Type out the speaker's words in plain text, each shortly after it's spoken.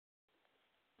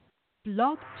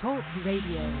Blog Talk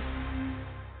Radio.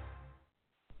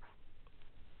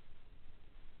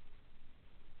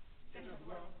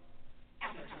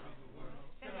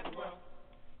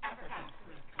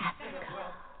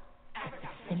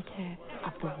 Center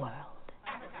of the world.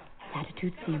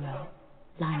 Latitude 0,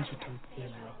 longitude 0.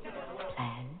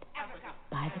 Planned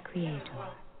by the Creator.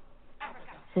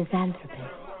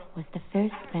 Cisanthropus was the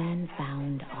first man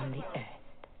found on the earth.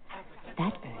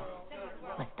 That earth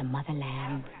was the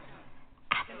motherland,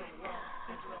 Africa.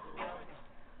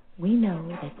 We know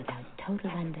that without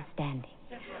total understanding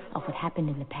of what happened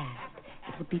in the past,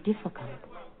 it would be difficult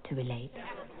to relate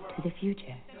to the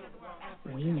future.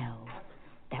 We know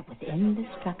that within the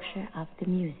structure of the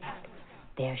music,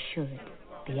 there should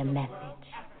be a message,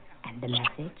 and the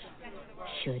message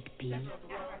should be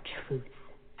truth.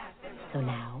 So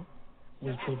now,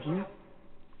 we give you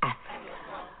Africa,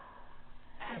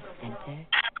 the center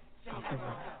of the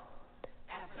world.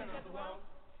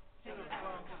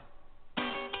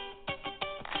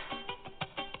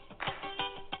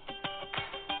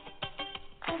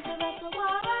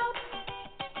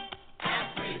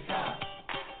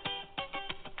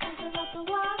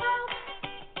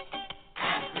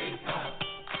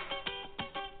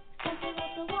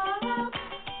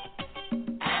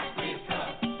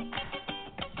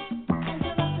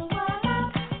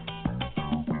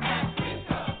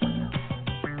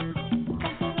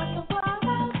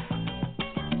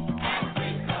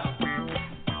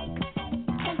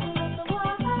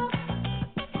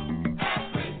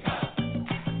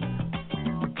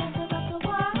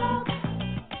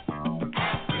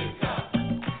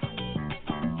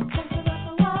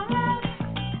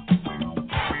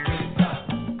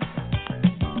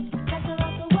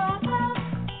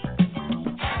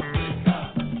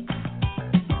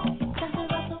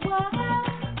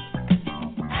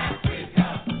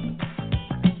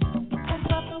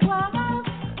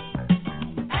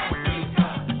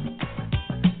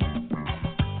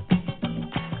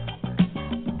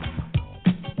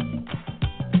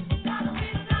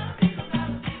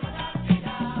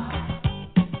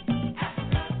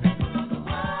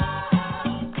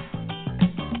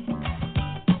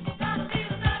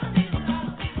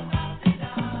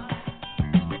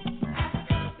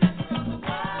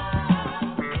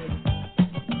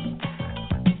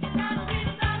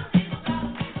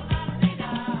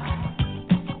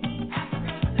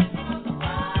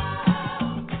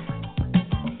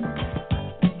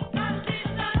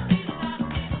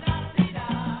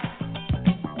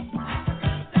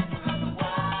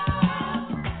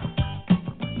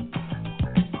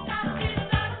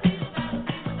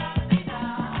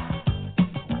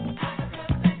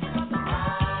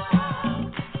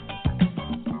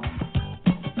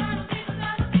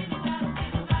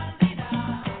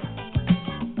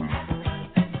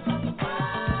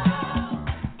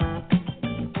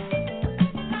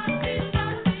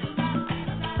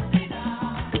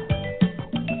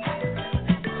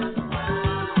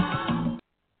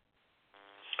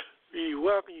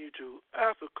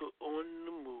 Africa on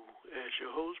the Move. As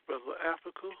your host, Brother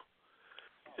Africa,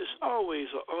 it's always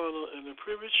an honor and a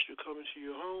privilege to come into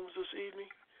your homes this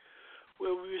evening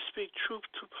where we speak truth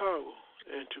to power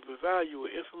and to provide you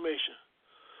with information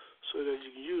so that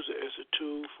you can use it as a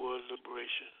tool for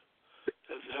liberation,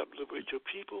 as to help liberate your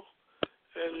people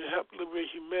and to help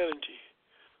liberate humanity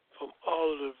from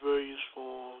all of the various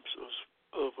forms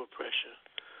of oppression.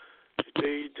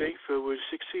 Today, date February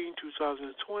 16,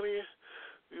 2020,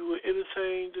 we will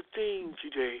entertain the theme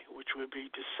today, which will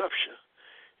be deception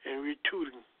and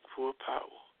retooling for power.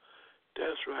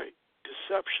 That's right,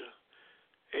 deception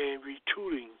and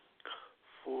retooling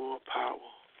for power.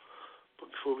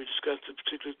 But before we discuss the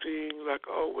particular theme, like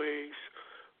always,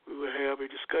 we will have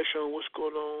a discussion on what's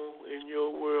going on in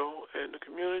your world and the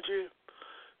community.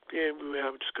 Then we will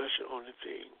have a discussion on the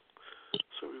theme.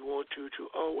 So we want you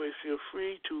to always feel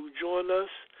free to join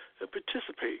us and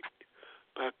participate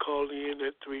by calling in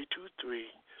at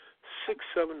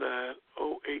 323-679-0841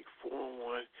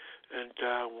 and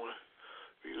dial 1.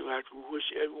 We'd like to wish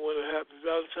everyone a happy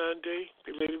Valentine's Day,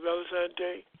 belated Valentine's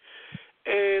Day.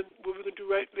 And what we're going to do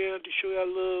right now to show our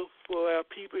love for our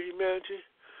people, humanity,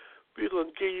 we're going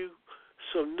to give you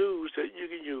some news that you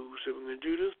can use. And we're going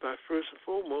to do this by first and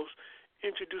foremost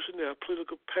introducing our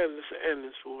political panelists and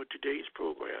analysts for today's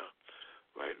program.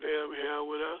 Right now we have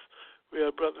with us, we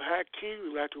have Brother Haki.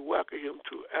 We'd like to welcome him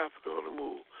to Africa on the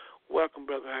Move. Welcome,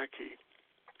 Brother Haki.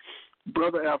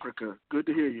 Brother Africa, good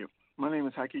to hear you. My name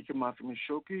is Haki Kamathi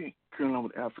Mishoki, currently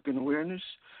with African Awareness.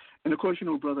 And of course, you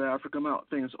know, Brother Africa, my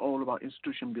thing is all about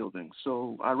institution building.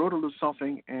 So I wrote a little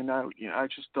something, and I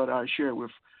just thought I'd share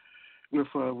with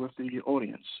the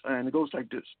audience. And it goes like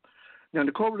this. Now,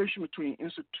 the correlation between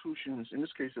institutions, in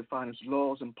this case defined as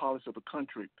laws and policy of a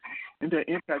country, and their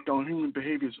impact on human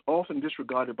behavior is often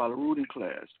disregarded by the ruling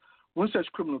class. One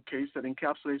such criminal case that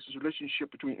encapsulates the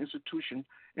relationship between institution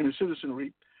and the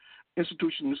citizenry,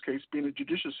 institution in this case being the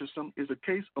judicial system, is the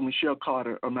case of Michelle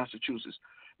Carter of Massachusetts.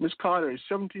 Ms. Carter,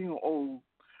 a 17-year-old,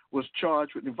 was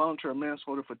charged with involuntary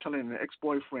manslaughter for telling an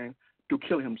ex-boyfriend to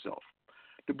kill himself.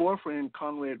 The boyfriend,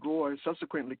 Conrad Roy,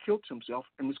 subsequently killed himself,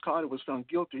 and Ms. Carter was found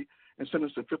guilty and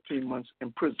sentenced to 15 months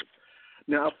in prison.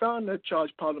 Now, I found that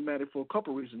charge problematic for a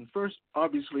couple of reasons. First,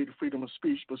 obviously, the freedom of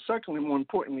speech, but secondly, more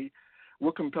importantly,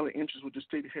 what compelling interest would the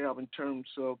state have in terms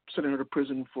of sending her to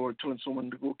prison for telling someone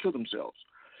to go kill themselves?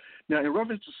 Now, in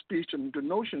reference to speech, and the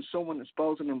notion someone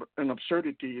espousing an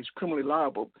absurdity is criminally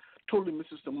liable totally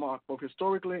misses the mark, both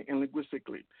historically and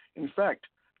linguistically. In fact,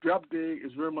 drop dead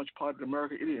is very much part of the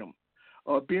American idiom.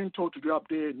 Being told to drop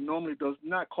dead normally does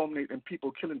not culminate in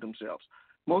people killing themselves.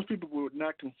 Most people would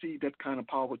not concede that kind of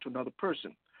power to another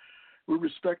person. With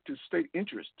respect to state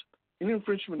interest, any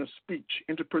infringement of speech,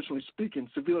 interpersonally speaking,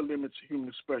 severely limits human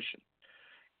expression.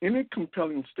 Any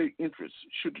compelling state interest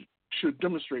should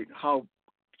demonstrate how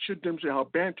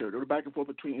banter or the back and forth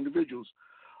between individuals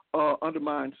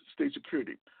undermines state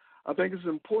security. I think it's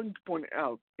important to point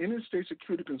out any state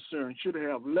security concern should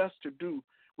have less to do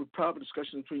with private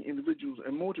discussions between individuals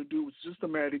and more to do with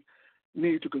systematic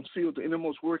need to conceal the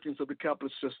innermost workings of the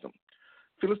capitalist system.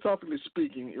 Philosophically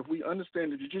speaking, if we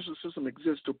understand the judicial system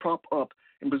exists to prop up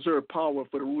and preserve power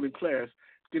for the ruling class,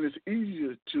 then it's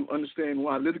easier to understand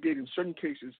why litigating certain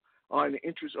cases are in the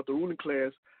interest of the ruling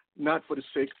class, not for the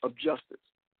sake of justice.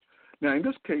 Now, in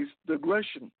this case, the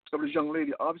aggression of this young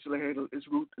lady obviously had its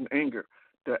root in anger.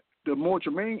 The more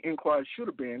germane inquiry should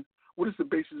have been, what is the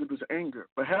basis of this anger?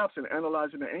 Perhaps in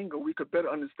analyzing the anger, we could better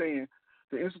understand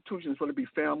the institutions, whether it be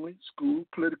family, school,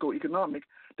 political, economic,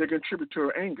 that contribute to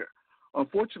her anger.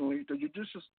 Unfortunately, the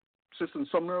judicial system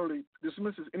summarily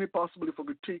dismisses any possibility for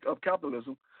critique of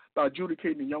capitalism by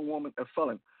adjudicating the young woman a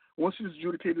felon. Once she is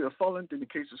adjudicated a felon, then the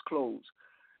case is closed.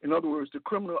 In other words, the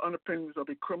criminal underpinnings of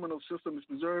a criminal system is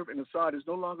preserved, and the side is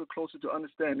no longer closer to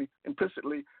understanding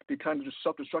implicitly the kind of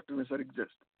self-destructiveness that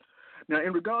exists. Now,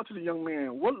 in regard to the young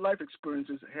man, what life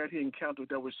experiences had he encountered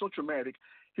that were so traumatic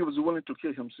he was willing to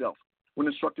kill himself when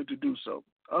instructed to do so?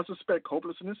 I suspect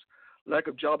hopelessness, lack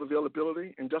of job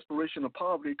availability, and desperation of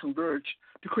poverty converge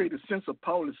to create a sense of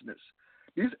powerlessness.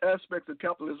 These aspects of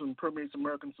capitalism permeates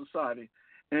American society,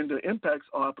 and the impacts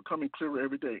are becoming clearer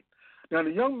every day. Now,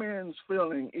 the young man's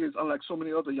failing is, unlike so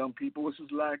many other young people, is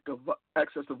his lack of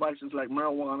access to vices like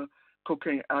marijuana,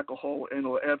 cocaine, alcohol, and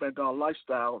or avant-garde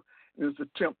lifestyle, and his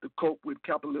attempt to cope with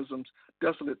capitalism's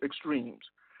desolate extremes.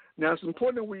 Now, it's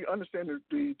important that we understand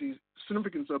the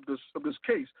significance of this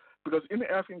case, because in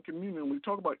the African community, when we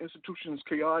talk about institutions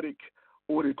chaotic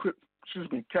or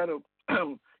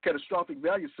catastrophic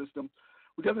value system,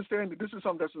 we understand that this is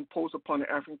something that's imposed upon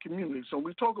the African community. So when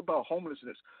we talk about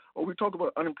homelessness, or we talk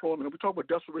about unemployment, or we talk about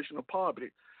desperation of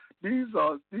poverty, these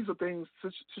are things,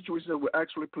 situations that will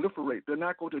actually proliferate. They're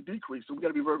not going to decrease. So we got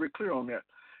to be very, very clear on that.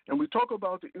 And we talk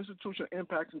about the institutional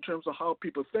impact in terms of how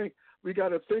people think. We got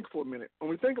to think for a minute. When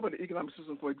we think about the economic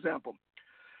system, for example,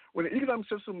 when the economic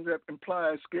system that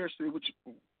implies scarcity, which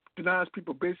denies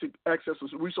people basic access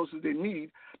to resources they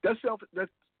need, that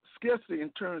scarcity in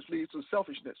turn leads to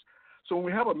selfishness. So when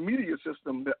we have a media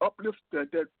system that uplifts,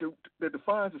 that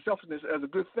defines the selfishness as a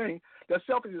good thing, that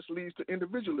selfishness leads to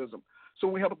individualism. So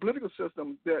when we have a political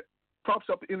system that props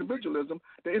up the individualism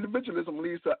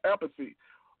leads to apathy.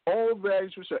 All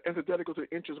values which are antithetical to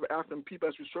the interests of African people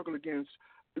as we struggle against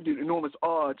the enormous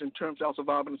odds in terms of our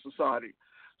survival in society.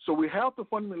 So we have to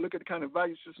fundamentally look at the kind of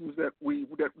value systems that we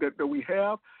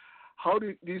have. How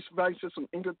do these value systems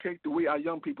inculcate the way our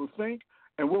young people think?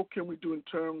 And what can we do in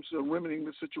terms of remedying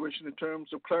the situation, in terms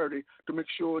of clarity, to make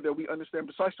sure that we understand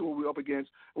precisely what we're up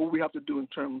against, and what we have to do in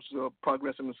terms of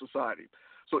progress in the society.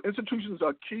 So institutions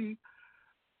are key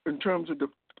in terms of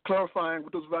clarifying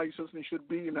what those value systems should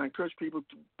be, and I encourage people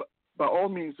to, by all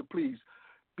means, to please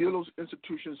build those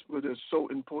institutions where they're so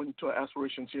important to our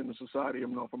aspirations here in the society of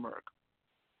North America.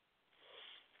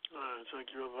 All right, thank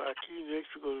you, Brother Aki. Next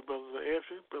we go to Brother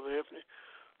Anthony. Brother Anthony,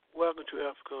 welcome to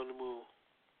Africa on the Move.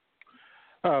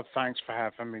 Thanks for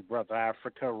having me, Brother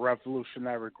Africa.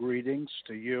 Revolutionary greetings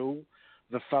to you,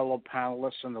 the fellow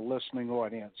panelists, and the listening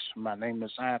audience. My name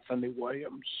is Anthony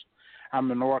Williams.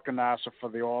 I'm an organizer for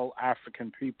the All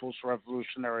African People's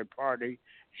Revolutionary Party,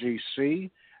 GC.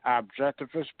 Our objective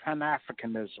is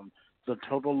Pan-Africanism, the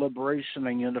total liberation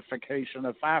and unification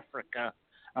of Africa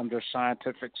under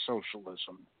scientific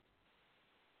socialism.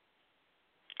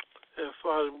 And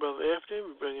following Brother Anthony,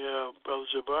 we bring out Brother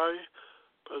Jabari.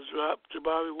 Brother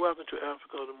Jabari, welcome to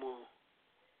Africa on the Move.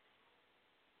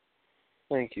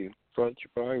 Thank you. Brother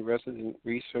Jabari, resident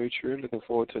researcher, looking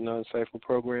forward to another insightful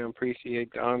program.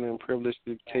 Appreciate the honor and privilege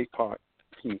to take part.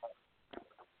 And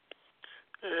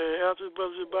after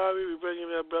Brother Jabari, we bring in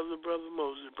our Brother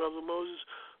Moses. Brother Moses,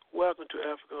 welcome to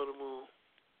Africa on the Move.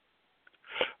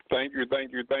 Thank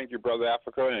you, Brother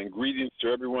Africa, and greetings to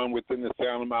everyone within the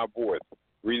sound of my voice.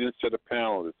 Greetings to the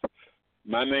panelists.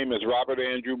 My name is Robert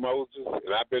Andrew Moses,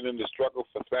 and I've been in the struggle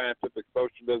for scientific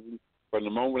socialism from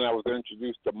the moment I was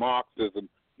introduced to Marxism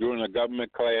during a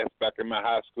government class back in my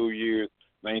high school years,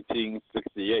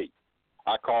 1968.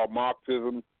 I call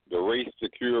Marxism the race to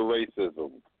cure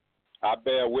racism. I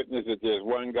bear witness that there's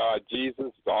one God,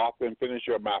 Jesus, the author and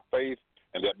finisher of my faith,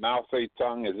 and that Mao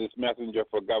Zedong is this messenger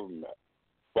for government.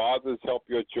 Fathers, help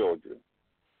your children.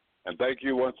 And thank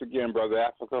you once again, Brother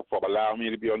Africa, for allowing me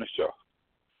to be on the show.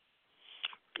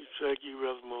 Thank you,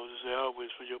 Brother Moses, as always,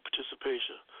 for your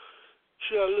participation.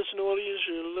 To our listening audience,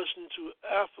 you're listening to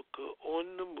Africa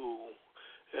on the Move.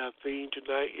 And our theme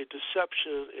tonight is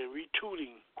deception and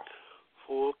retooling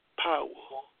for power.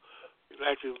 We'd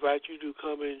like to invite you to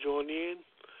come and join in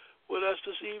with us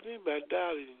this evening by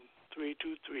dialing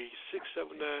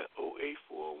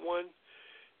 323-679-0841.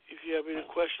 If you have any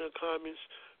questions or comments,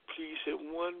 please hit 1.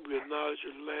 We acknowledge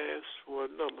your last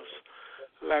 4 numbers.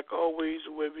 Like always,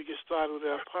 the way we get started with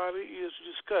our party is to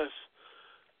discuss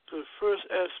the first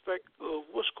aspect of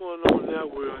what's going on in our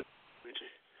world.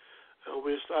 And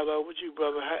we'll start off with you,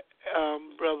 Brother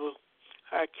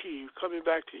Hakeem, coming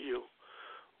back to you.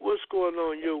 What's going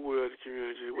on in your world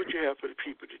community? What you have for the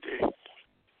people today?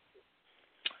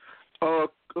 A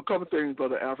couple of things,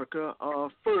 Brother Africa.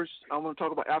 First, I want to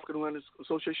talk about African Awareness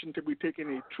Association to be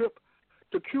taking a trip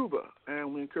to Cuba,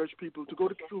 and we encourage people to go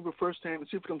to Cuba firsthand and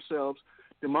see for themselves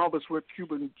the marvelous work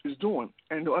Cuba is doing,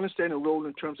 and to understand the role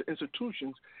in terms of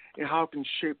institutions and how it can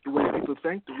shape the way people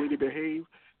think, the way they behave,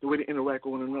 the way they interact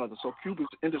with one another. So Cuba is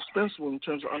indispensable in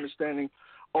terms of understanding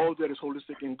all that is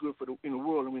holistic and good for in the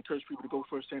world, and we encourage people to go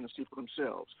firsthand and see for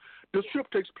themselves. This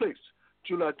trip takes place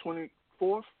July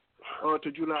 24th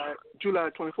to July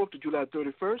 24th to July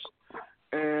 31st,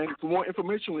 and for more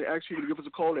information, we ask you to give us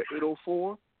a call at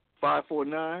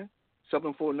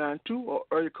 804-549-7492 or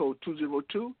area code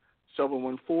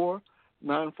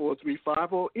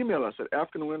 202-714-9435, or email us at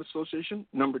African Awareness Association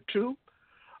 2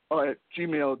 at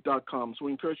gmail.com. So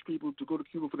we encourage people to go to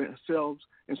Cuba for themselves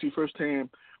and see firsthand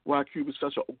why Cuba is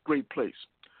such a great place.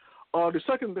 The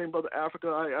second thing, Brother Africa,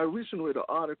 I recently read an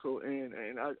article, and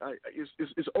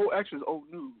it's old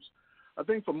news. I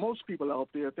think for most people out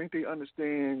there, I think they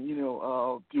understand,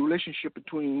 the relationship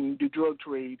between the drug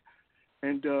trade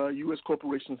and U.S.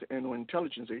 corporations and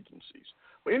intelligence agencies.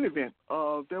 But in any event,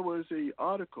 there was an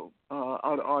article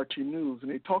out of RT News,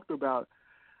 and they talked about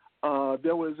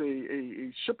there was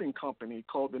a shipping company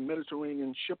called the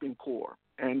Mediterranean Shipping Corps,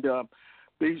 and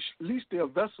they leased their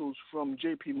vessels from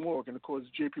J.P. Morgan. Of course,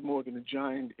 J.P. Morgan, a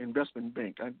giant investment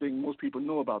bank. I think most people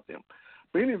know about them.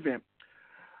 But in any event,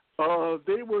 their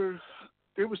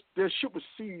ship was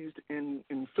seized in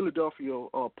Philadelphia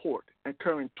port and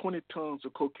carrying 20 tons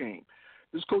of cocaine.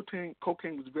 This cocaine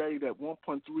was valued at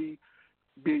 $1.3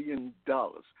 billion.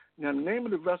 Now, the name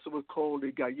of the vessel was called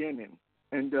the Guyanan.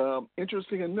 And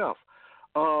interesting enough,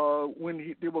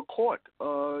 when they were caught,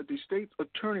 the state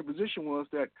attorney position was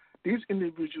that these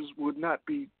individuals would not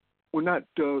face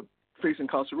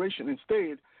incarceration.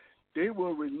 Instead, they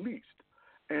were released.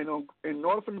 And in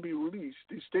order for them to be released,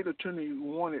 the state attorney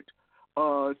wanted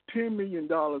 $10 million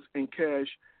in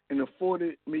cash and a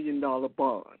 $40 million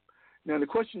bond. Now, the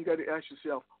question you got to ask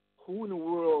yourself, who in the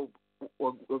world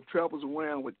travels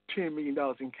around with $10 million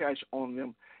in cash on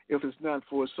them if it's not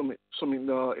for some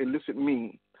illicit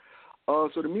means?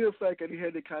 So the mere fact that he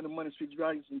had that kind of money speaks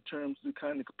volumes in terms of the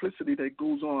kind of complicity that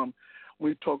goes on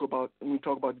when we talk about the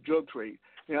drug trade.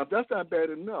 Now, if that's not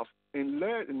bad enough, in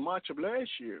March of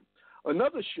last year,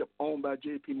 another ship owned by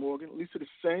J.P. Morgan, at least to the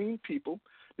same people,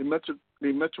 the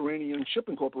Mediterranean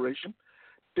Shipping Corporation,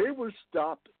 they were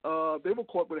stopped. They were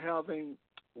caught with having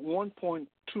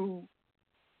 1.2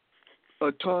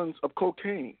 tons of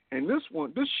cocaine, and this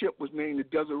ship was named the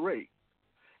Desiree,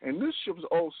 and this ship was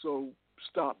also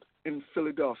stopped in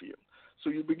Philadelphia.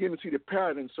 So you begin to see the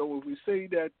pattern. So if we say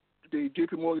that the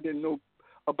J.P. Morgan didn't know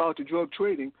about the drug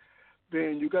trading,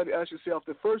 then you got to ask yourself,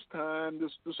 the first time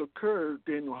this occurred,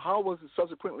 then how was it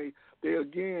subsequently they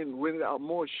again rented out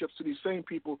more ships to these same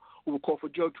people who were caught for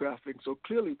drug trafficking? So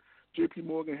clearly, J.P.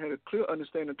 Morgan had a clear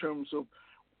understanding in terms of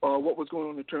what was going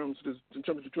on in terms of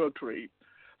the drug trade.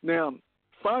 Now,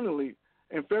 finally,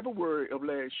 in February of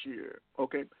last year,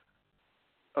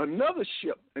 another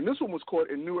ship, and this one was caught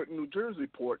in Newark, New Jersey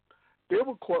port. They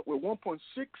were caught with 1.6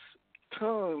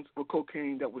 tons of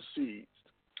cocaine that was seized.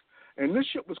 And this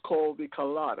ship was called the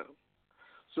Colada.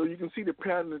 So you can see the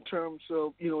pattern in terms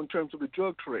of the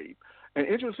drug trade. And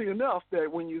interesting enough,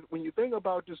 that when you think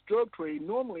about this drug trade,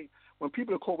 normally when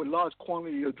people are caught with large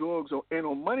quantity of drugs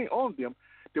and money on them,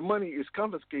 the money is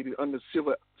confiscated under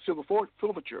civil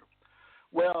forfeiture.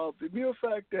 Well, the mere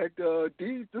fact that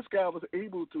this guy was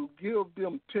able to give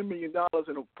them $10 million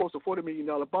and post a $40 million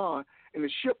bond, and the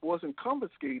ship wasn't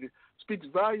confiscated, speaks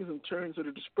volumes in terms of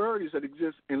the disparities that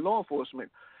exist in law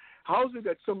enforcement. How is it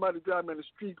that somebody driving down the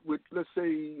street with, let's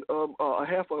say, a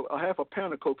half a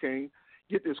pound of cocaine,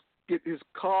 get his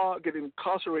car, get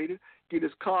incarcerated, get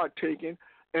his car taken,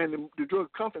 and the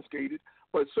drug confiscated,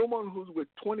 but someone who's with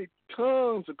 20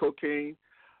 tons of cocaine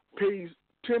pays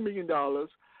 $10 million,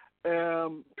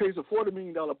 pays a $40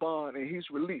 million bond, and he's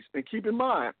released. And keep in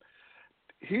mind,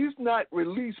 he's not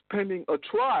released pending a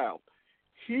trial.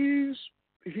 He's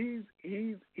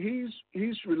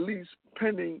released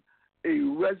pending a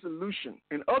resolution.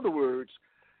 In other words,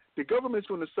 the government's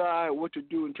going to decide what to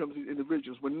do in terms of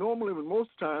individuals. When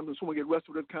most times, when someone gets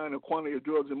arrested with that kind of quantity of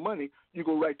drugs and money, you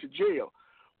go right to jail.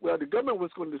 Well, the government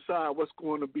was going to decide what's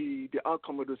going to be the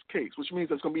outcome of this case, which means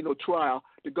there's going to be no trial.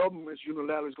 The government's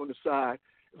unilaterally is going to decide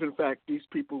if, in fact, these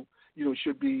people,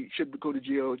 should go to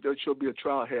jail. There should be a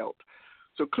trial held.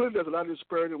 So clearly, there's a lot of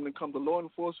disparity when it comes to law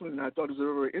enforcement, and I thought it was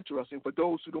very, very interesting. For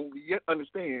those who don't yet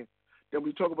understand that when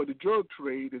we talk about the drug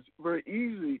trade, it's very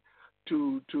easy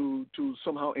to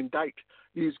somehow indict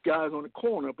these guys on the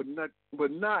corner, but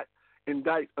not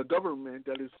indict a government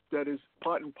that is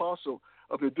part and parcel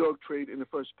of the drug trade in the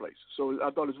first place. So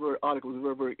I thought this article was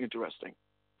very, very interesting.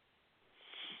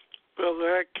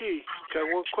 Brother Aki, got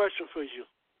one question for you.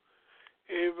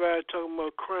 Everybody talking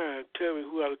about crime. Tell me,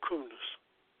 who are the criminals?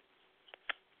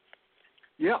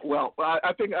 Yeah, well,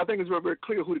 I think it's very, very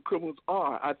clear who the criminals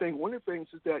are. I think one of the things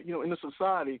is that, in a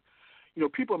society,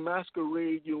 people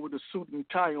masquerade, with a suit and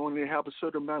tie on and have a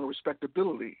certain amount of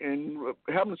respectability. And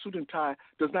having a suit and tie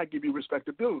does not give you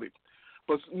respectability.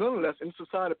 But nonetheless, in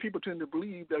society, people tend to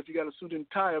believe that if you got a suit and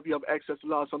tie, if you have access to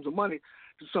large sums of money,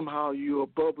 that somehow you're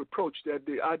above reproach, that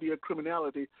the idea of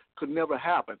criminality could never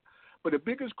happen. But the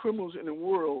biggest criminals in the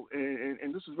world,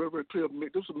 and this is very, very clear,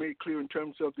 this was made clear in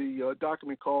terms of the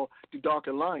document called The Dark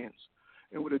Alliance,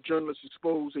 and where the journalists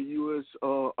exposed the U.S.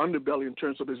 Underbelly in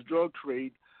terms of its drug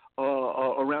trade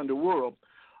around the world.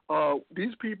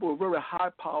 These people are very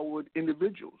high-powered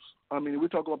individuals. I mean, we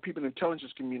talk about people in the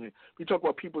intelligence community. We talk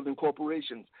about people in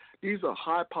corporations. These are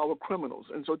high-powered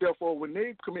criminals. And so, therefore, when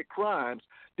they commit crimes,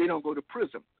 they don't go to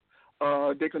prison.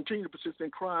 They continue to persist in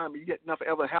crime, and yet nothing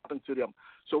ever happens to them.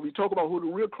 So we talk about who the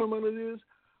real criminal is.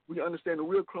 We understand the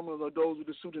real criminals are those with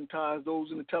the suit and ties,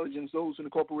 those in intelligence, those in the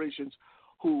corporations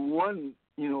who run,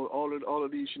 all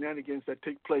of these shenanigans that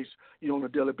take place, on a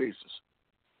daily basis.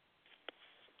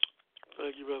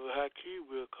 Thank you, Brother Haki.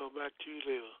 We'll come back to you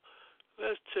later.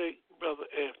 Let's take Brother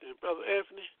Anthony. Brother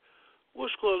Anthony,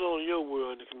 what's going on in your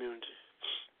world in the community?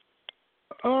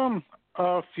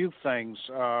 A few things,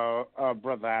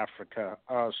 Brother Africa.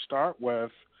 Start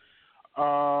with,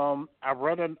 I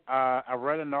read an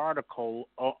article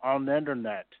on the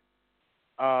internet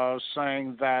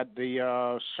saying that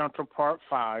the Central Park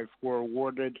Five were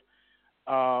awarded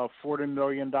 $40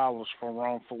 million for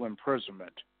wrongful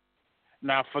imprisonment.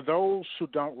 Now, for those who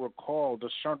don't recall, the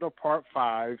Central Park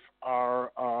Five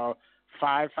are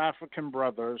 5 African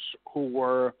brothers who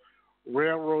were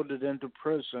railroaded into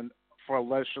prison for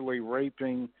allegedly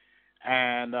raping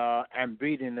and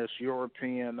beating this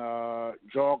European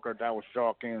jogger that was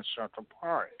jogging in Central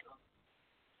Park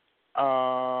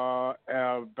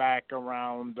back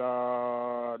around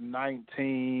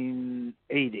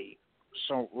 1980,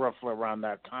 so roughly around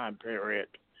that time period.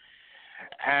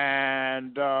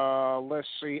 And let's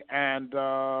see, and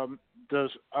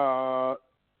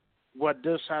what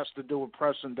this has to do with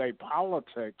present day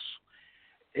politics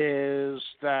is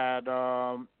that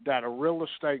that a real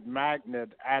estate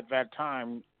magnate at that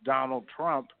time, Donald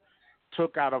Trump,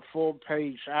 took out a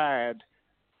full-page ad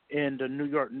in the New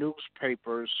York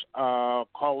newspapers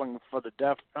calling for the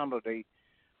death penalty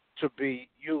to be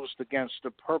used against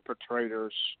the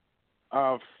perpetrators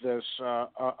of this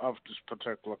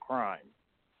particular crime.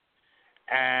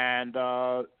 And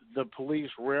the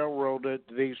police railroaded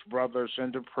these brothers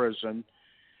into prison,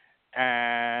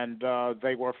 and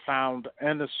they were found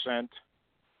innocent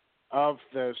of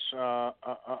this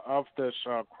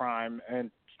crime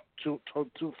in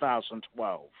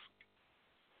 2012,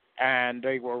 and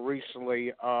they were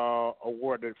recently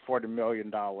awarded $40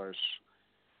 million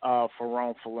for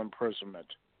wrongful imprisonment.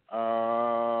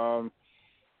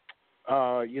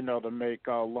 To make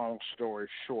a long story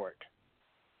short.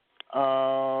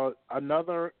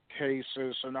 Another case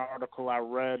is an article I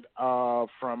read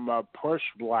from Push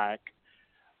Black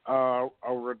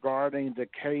regarding the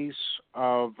case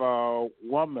of a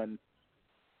woman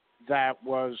that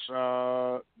was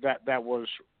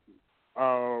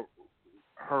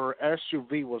her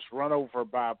SUV was run over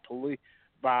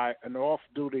by an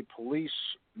off-duty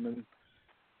policeman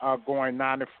going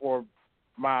 94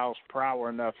 miles per hour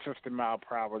in a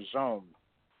 50-mile-per-hour zone.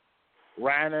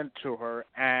 Ran into her,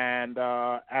 and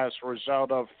as a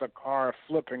result of the car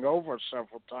flipping over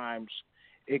several times,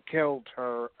 it killed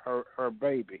her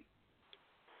baby.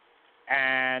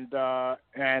 And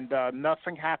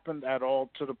nothing happened at all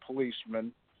to the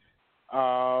policeman.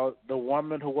 The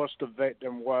woman who was the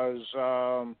victim was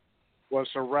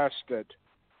arrested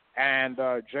and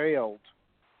jailed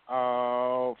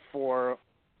for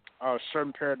a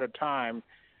certain period of time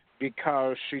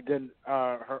because she didn't.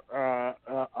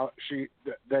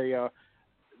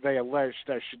 They alleged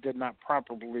that she did not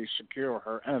properly secure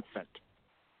her infant.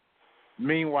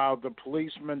 Meanwhile, the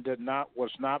policeman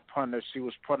was not punished. He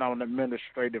was put on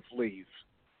administrative leave.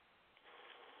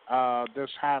 This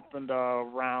happened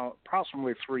around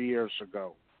approximately 3 years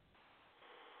ago.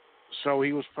 So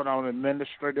he was put on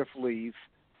administrative leave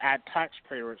at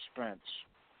taxpayer expense.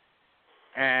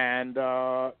 And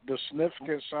the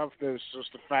significance of this is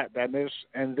the fact that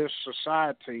in this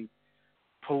society,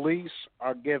 police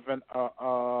are given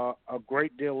a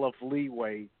great deal of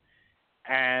leeway,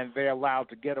 and they're allowed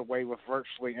to get away with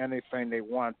virtually anything they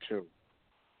want to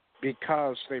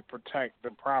because they protect the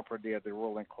property of the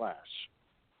ruling class.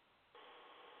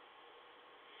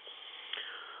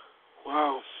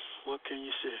 Wow. What can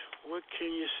you say? What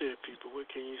can you say, people? What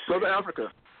can you say? Brother Africa.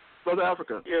 Yes, Brother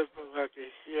Africa.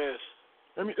 Yes.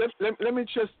 Let me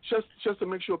just to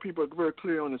make sure people are very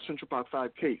clear on the Central Park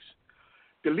 5 case.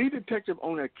 The lead detective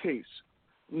on that case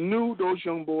knew those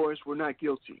young boys were not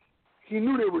guilty. He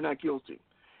knew they were not guilty.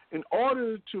 In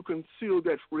order to conceal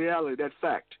that reality, that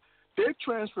fact, they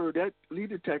transferred that lead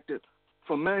detective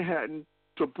from Manhattan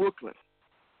to Brooklyn.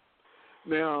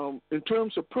 Now, in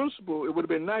terms of principle, it would have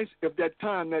been nice if that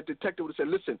time that detective would have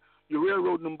said, listen, you're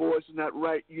railroading them boys is not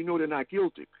right. You know they're not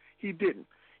guilty. He didn't.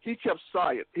 He kept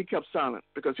silent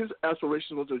because his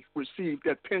aspiration was to receive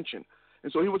that pension.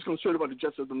 And so he was concerned about the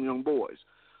justice of them young boys.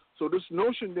 So this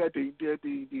notion that the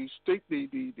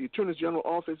Attorney General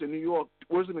office in New York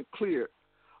wasn't clear,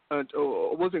 the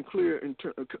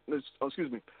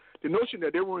notion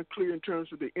that they weren't clear in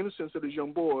terms of the innocence of these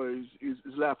young boys is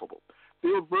laughable. They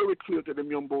were very clear that them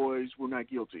young boys were not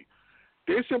guilty.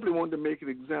 They simply wanted to make an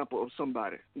example of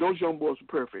somebody. Those young boys were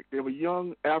perfect. They were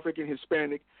young, African,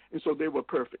 Hispanic, and so they were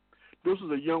perfect. This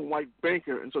was a young white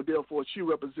banker, and so therefore she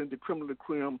represented the creme de la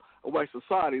creme of white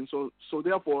society, and so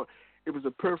therefore it was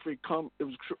a perfect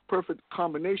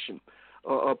combination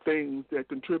of things that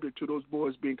contribute to those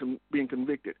boys being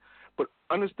convicted. But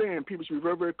understand, people should be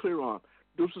very, very clear on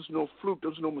this was no fluke,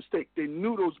 there was no mistake. They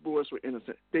knew those boys were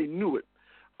innocent. They knew it.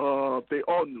 They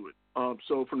all knew it.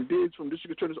 So from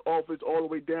district attorney's office all the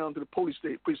way down to the police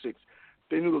state precincts,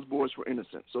 they knew those boys were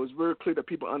innocent. So it's very clear that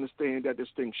people understand that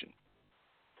distinction.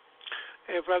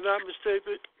 And if I'm not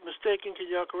mistaken, can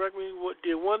y'all correct me?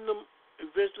 Did one of them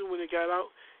eventually, when they got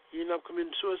out, he ended up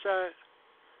committing suicide?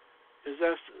 Is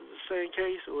that the same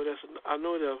case, or I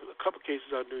know there are a couple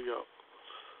cases out in New York.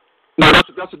 No,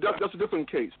 that's a different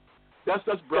case. That's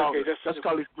Browder. Okay, that's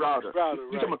Khalif Browder.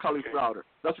 You're talking about Khalif okay. Browder.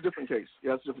 That's a different case.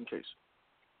 Yeah, that's a different case.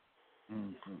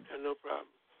 Mm-hmm. Yeah, no problem.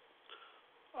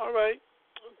 All right.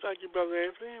 Thank you, Brother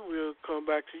Anthony. We'll come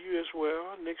back to you as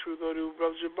well. Next, we'll go to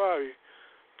Brother Jabari.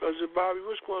 Brother Jabari,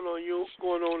 what's going on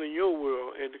in your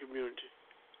world and the community?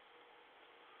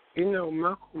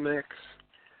 Malcolm X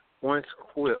once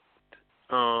quipped,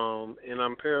 and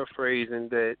I'm paraphrasing,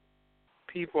 that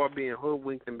people are being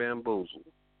hoodwinked and bamboozled.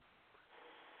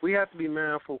 We have to be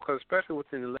mindful because, especially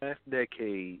within the last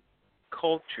decade,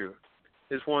 culture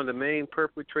is one of the main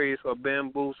perpetrators of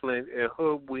bamboozling and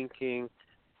hoodwinking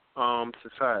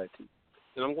society.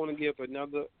 And I'm going to give a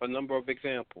number of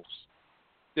examples.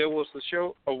 There was a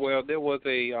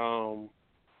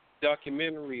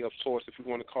documentary of sorts, if you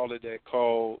want to call it that,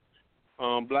 called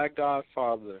Black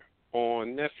Godfather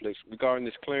on Netflix regarding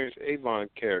this Clarence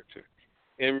Avant character.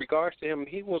 In regards to him,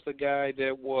 he was a guy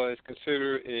that was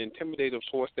considered an intimidator of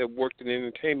sorts that worked in the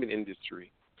entertainment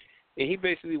industry. And he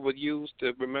basically was used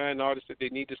to remind artists that they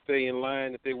need to stay in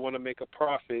line if they want to make a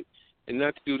profit and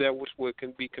not to do that which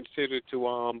can be considered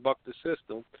to buck the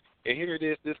system. And here it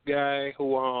is, this guy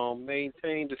who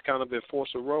maintained this kind of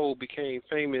enforcer role became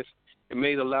famous and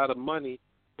made a lot of money,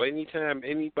 But anytime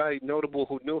anybody notable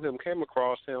who knew him came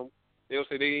across him, they'll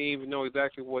say they didn't even know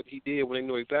exactly what he did when they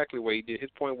knew exactly what he did.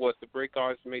 His point was to break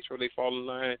artists and make sure they fall in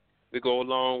line to go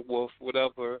along with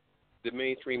whatever the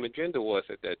mainstream agenda was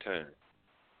at that time.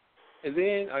 And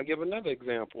then I'll give another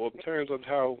example in terms of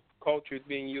how culture is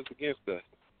being used against us.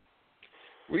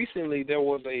 Recently, there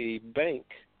was a bank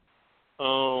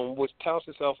which touts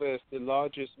itself as the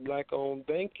largest black-owned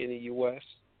bank in the U.S.,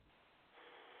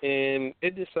 and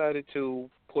it decided to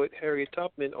put Harriet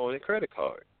Tubman on a credit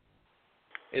card.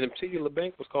 And the particular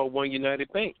bank was called One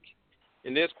United Bank.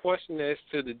 And there's question as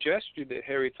to the gesture that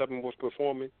Harriet Tubman was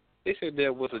performing. They said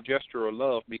that was a gesture of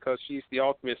love because she's the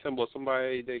ultimate symbol of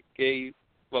somebody that gave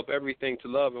up everything to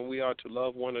love, and we are to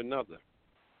love one another.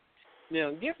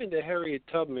 Now, given that Harriet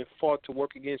Tubman fought to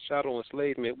work against chattel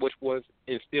enslavement, which was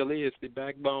and still is the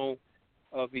backbone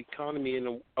of economy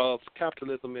of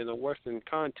capitalism in a Western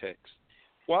context,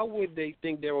 why would they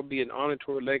think there would be an honor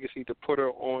to her legacy to put her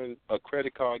on a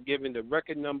credit card, given the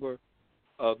record number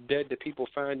of debt that people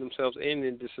find themselves in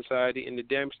the society and the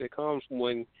damage that comes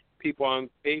when people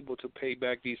aren't able to pay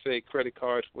back these, say, credit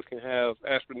cards, which can have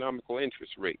astronomical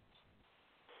interest rates?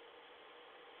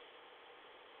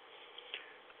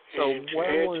 So what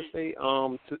I want to say,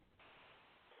 go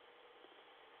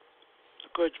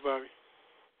ahead, Jabari.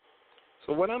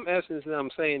 So what I'm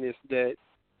saying is that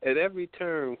at every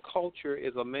turn, culture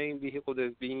is a main vehicle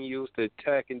that's being used to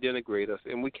attack and denigrate us,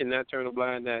 and we cannot turn a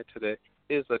blind eye to that.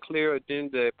 There's a clear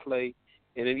agenda at play,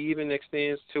 and it even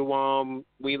extends to when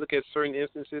you look at certain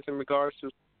instances in regards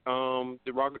to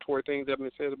derogatory things that have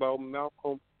been said about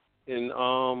Malcolm and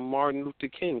Martin Luther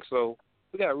King. So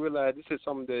we got to realize this is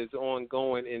something that is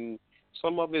ongoing, and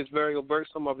some of it is very overt,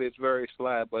 some of it is very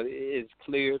sly, but it is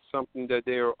clear it's something that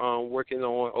they're working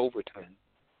on overtime.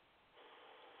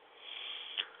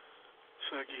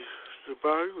 Thank you,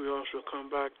 Jabari. We also come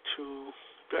back to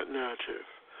that narrative.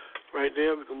 Right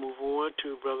there, we can move on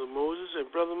to Brother Moses. And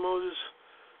Brother Moses,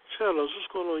 tell us what's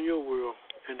going on in your world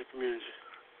and the community.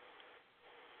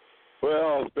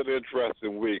 Well, it's been an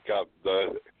interesting week.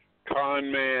 The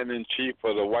con man in chief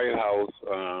of the White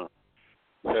House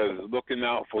is looking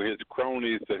out for his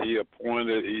cronies that he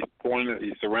appointed.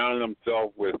 He surrounded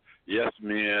himself with yes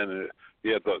men. He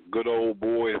has a good old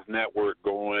boys network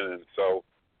going, and so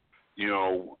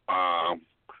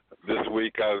this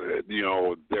week,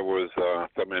 there was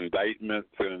some indictments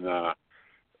and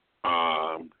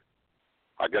I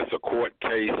guess a court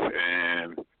case,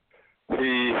 and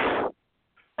he's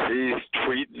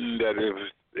tweeting that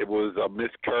it was a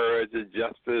miscarriage of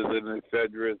justice and et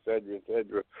cetera,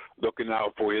 looking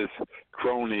out for his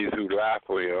cronies who lie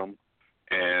for him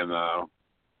and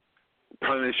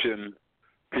punishing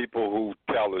people who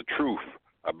tell the truth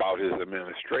about his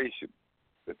administration.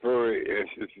 It's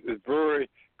very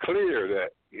clear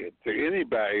that to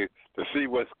anybody to see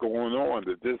what's going on,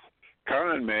 that this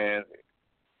con man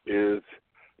is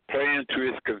playing to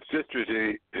his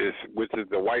constituency, which is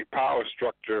the white power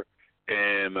structure,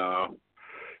 and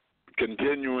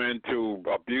continuing to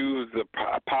abuse the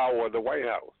power of the White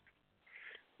House.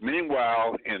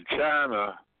 Meanwhile, in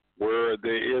China, where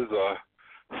there is a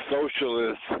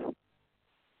socialist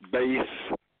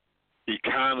base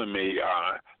economy,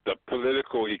 the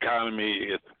political economy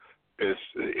is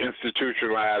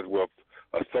institutionalized with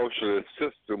a socialist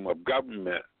system of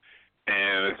government,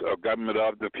 and it's a government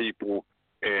of the people,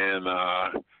 and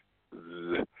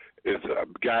it's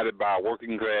guided by a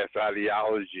working class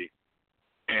ideology.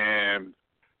 And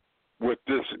with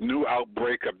this new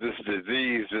outbreak of this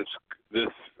disease,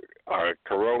 this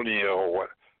corona or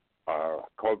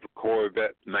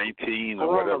COVID-19 or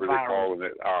whatever they're calling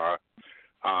it,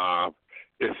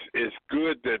 it's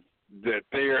good that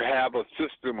they have a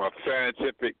system of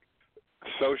scientific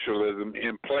socialism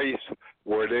in place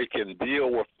where they can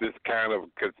deal with this kind of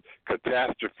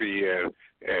catastrophe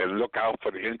and look out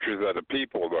for the interests of the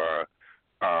people.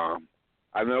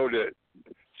 I know that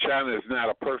China is not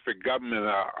a perfect government,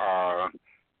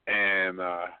 and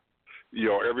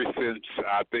ever since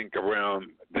I think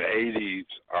around the 80s,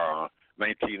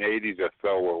 1980s or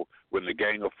so, when the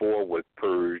Gang of Four was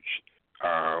purged,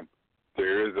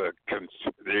 there is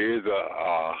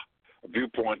a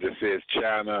viewpoint that says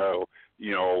China,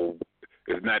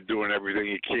 is not doing everything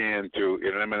it can to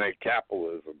eliminate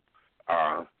capitalism.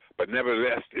 But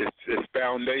nevertheless, its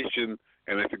foundation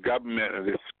and its government and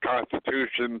its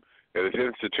constitution and its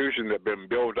institutions have been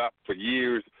built up for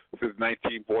years, since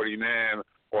 1949,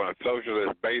 on a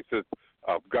socialist basis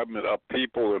of government of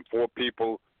people and for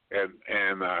people,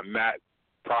 and not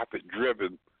profit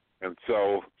driven. And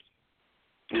so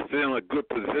it's in a good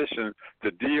position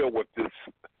to deal with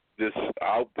this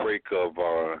outbreak of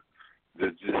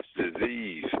this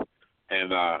disease,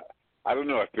 and I don't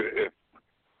know if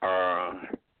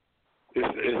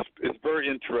it's very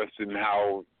interesting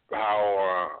how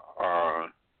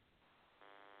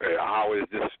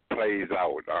this plays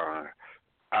out.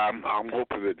 I'm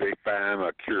hoping that they find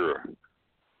a cure.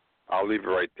 I'll leave it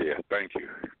right there. Thank you.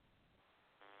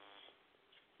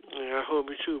 Yeah, I hope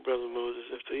it too, Brother Moses,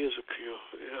 if there is a cure.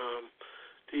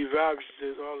 These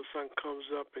viruses, all of a sudden comes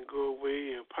up and go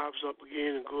away and pops up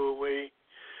again and go away.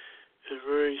 It's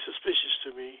very suspicious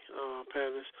to me,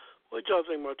 panelists. What y'all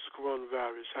think about this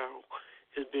coronavirus, how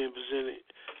it's being presented,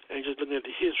 and just looking at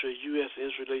the history of U.S. and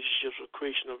its relationships with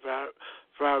creation of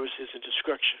viruses and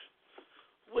destruction?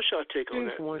 What's y'all take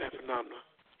on that phenomenon?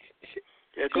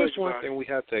 Yeah, here's one thing we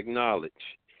have to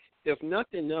acknowledge. If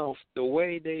nothing else, the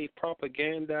way they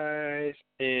propagandize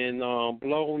and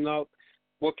blown up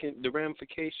the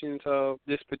ramifications of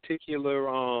this particular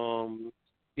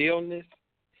illness,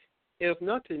 if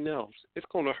nothing else, it's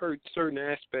going to hurt certain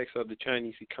aspects of the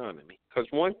Chinese economy. Because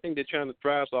one thing that China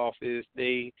thrives off is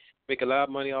they make a lot of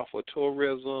money off of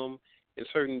tourism and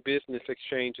certain business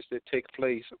exchanges that take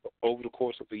place over the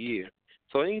course of a year.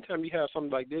 So anytime you have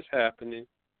something like this happening,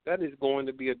 that is going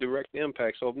to be a direct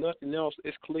impact. So if nothing else,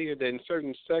 it's clear that in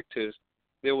certain sectors,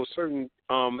 there were certain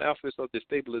efforts of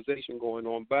destabilization going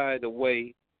on by the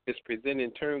way it's presented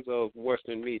in terms of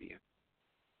Western media.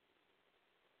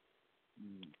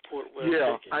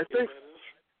 I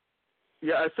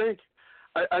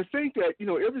think that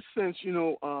ever since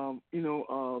when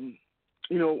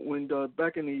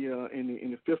back in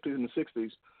the 50s and the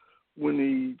 60s, when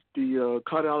the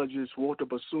cardiologist Walter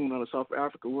Bassoon out of South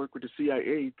Africa worked with the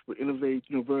CIA to innovate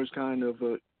various kind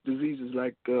of diseases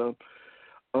like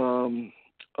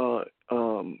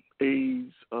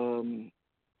AIDS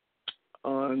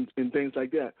and things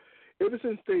like that. Ever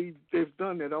since they've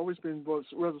done that, I've always been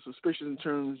rather suspicious in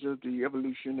terms of the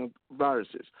evolution of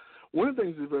viruses. One of the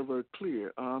things is very, very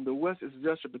clear. The West is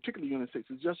desperate, particularly the United States,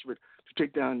 is desperate to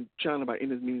take down China by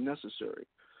any means necessary.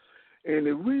 And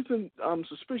the reason I'm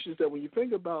suspicious is that when you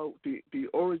think about the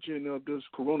origin of this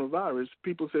coronavirus,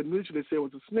 people said initially it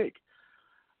was a snake.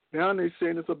 Now they're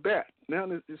saying it's a bat.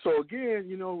 So again,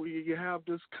 you have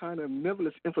this kind of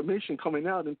nebulous information coming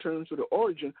out in terms of the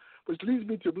origin, which leads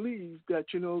me to believe that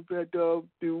that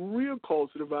the real cause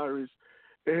of the virus,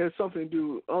 it has something to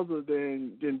do other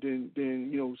than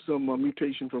some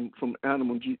mutation from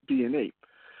animal DNA.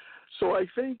 So I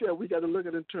think that we got to look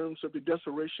at it in terms of the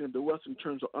declaration of the West in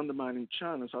terms of undermining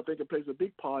China. So I think it plays a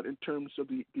big part in terms of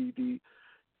the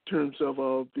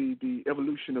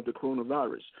evolution of the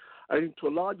coronavirus. I think to a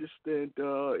large extent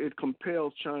it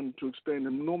compels China to expend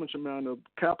an enormous amount of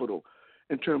capital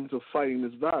in terms of fighting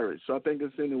this virus. So I think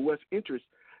it's in the West's interest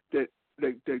that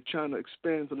China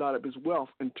expands a lot of its wealth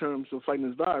in terms of fighting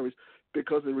this virus,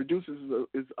 because it reduces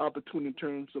its opportunity in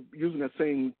terms of using that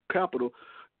same capital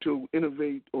to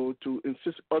innovate or to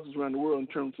insist others around the world in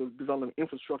terms of developing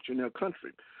infrastructure in their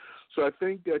country. So I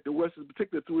think that the West is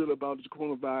particularly thrilled about this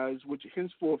coronavirus, which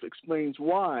henceforth explains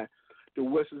why the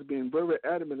West has been very, very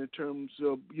adamant in terms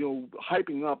of,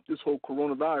 hyping up this whole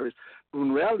coronavirus. But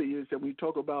in reality is that when you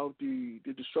talk about the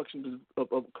destruction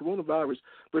of coronavirus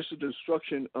versus the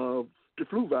destruction of the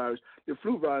flu virus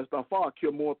by far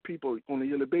kill more people on a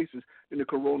yearly basis than the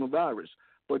coronavirus.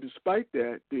 But despite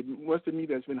that, the Western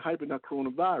media has been hyping up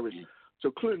coronavirus.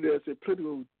 So clearly there's a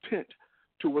political tint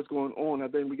to what's going on. I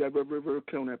think we got very, very, very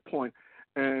clear on that point.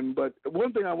 But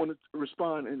one thing I want to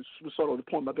respond, and sort of the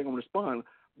point, but I think I'm going to respond,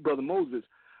 Brother Moses,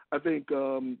 I think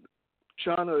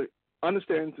China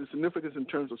understands the significance in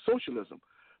terms of socialism,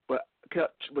 but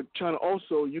China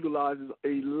also utilizes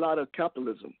a lot of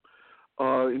capitalism.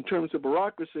 In terms of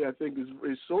bureaucracy, I think is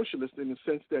socialist in the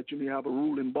sense that you have a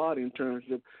ruling body in terms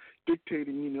of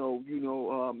dictating, how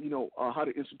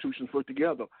the institutions work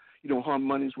together, how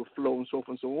monies will flow and so forth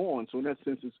and so on. So in that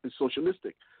sense, it's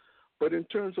socialistic. But in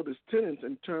terms of its tenets,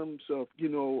 in terms of,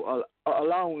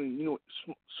 allowing,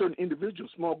 certain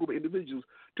individuals, small group of individuals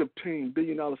to obtain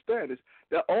billion-dollar status,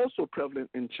 they're also prevalent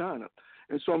in China.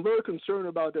 And so I'm very concerned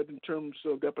about that in terms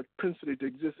of that propensity to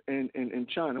exist in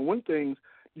China. One thing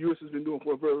the U.S. has been doing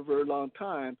for a very, very long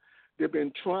time, they've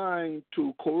been trying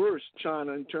to coerce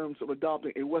China in terms of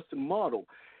adopting a Western model.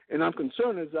 And I'm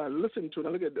concerned as I listen to and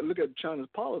I look at China's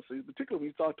policies, particularly when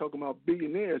you start talking about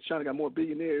billionaires. China got more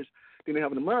billionaires than they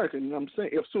have in America, and I'm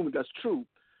saying, assuming that's true,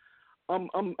 I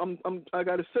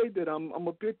got to say that I'm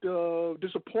a bit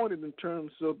disappointed in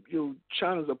terms of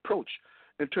China's approach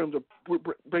in terms of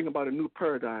bringing about a new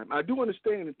paradigm. I do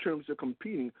understand in terms of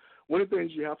competing. One of the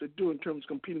things you have to do in terms of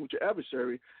competing with your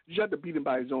adversary, you have to beat him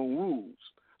by his own rules.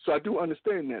 So I do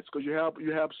understand that, because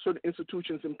you have certain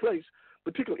institutions in place,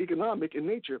 particularly economic in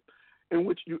nature, in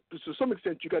which you, to some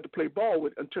extent, you got to play ball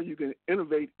with until you can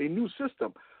innovate a new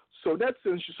system. So in that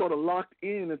sense, you're sort of locked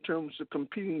in terms of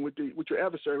competing with your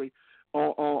adversary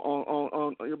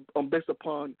on based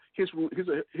upon his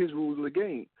rules of the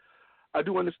game. I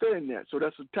do understand that. So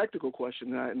that's a tactical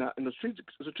question and a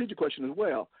strategic question as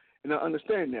well, and I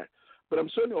understand that. But I'm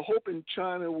certainly hoping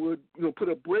China would, put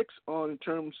a brakes on in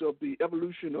terms of the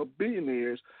evolution of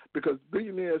billionaires, because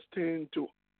billionaires tend to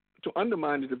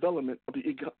undermine the development of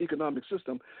the economic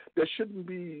system. There shouldn't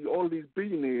be all these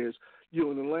billionaires, in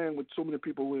a land with so many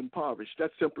people who are impoverished.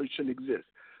 That simply shouldn't exist.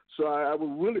 So I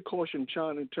would really caution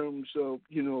China in terms of,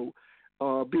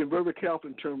 being very careful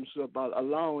in terms of about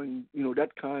allowing,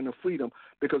 that kind of freedom,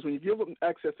 because when you give them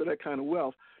access to that kind of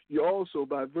wealth, you also,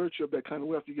 by virtue of that kind of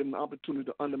wealth, you get an opportunity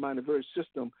to undermine the very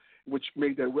system which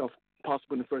made that wealth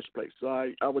possible in the first place. So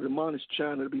I would admonish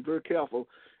China to be very careful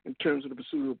in terms of the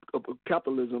pursuit of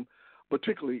capitalism,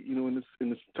 particularly, in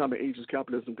this time of age as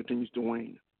capitalism continues to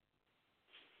wane.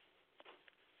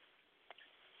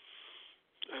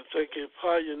 I'm thinking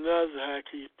part of another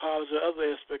hockey, part of the other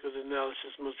aspect of the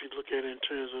analysis must be looked at in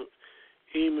terms of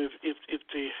even if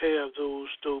they have those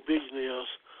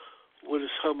billionaires,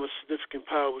 how much significant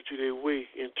power do they weigh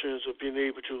in terms of being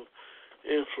able to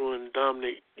influence and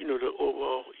dominate, the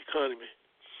overall economy.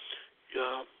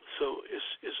 So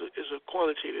it's a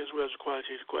quantitative as well as a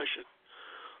qualitative question.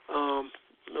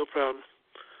 No problem.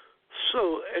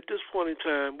 So at this point in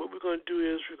time, what we're going to do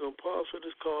is we're going to pause for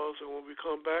this call, and when we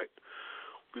come back,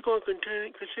 we're going to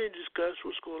continue to discuss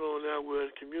what's going on now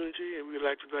in the community, and we'd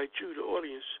like to invite you, the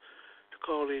audience, to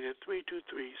call in at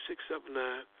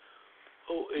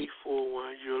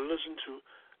 323-679-0841. You're listening to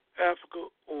Africa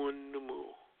on the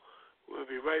Move. We'll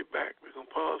be right back. We're going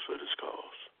to pause for this call.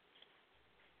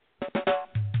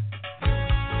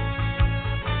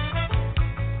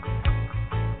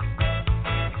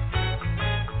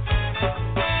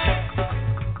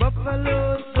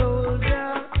 Buffalo soldier,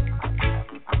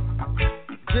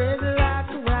 dreadlock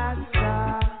rasta.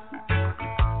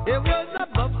 There was a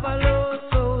buffalo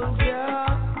soldier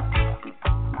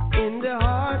in the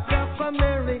heart of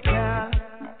America,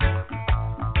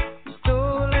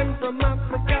 stolen from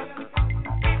Africa,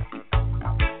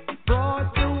 brought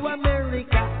to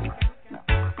America,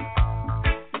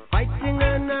 fighting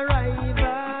an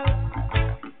arrival,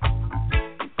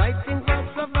 fighting for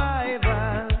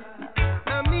survival. I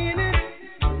mean it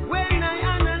when I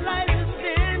analyze the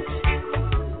stench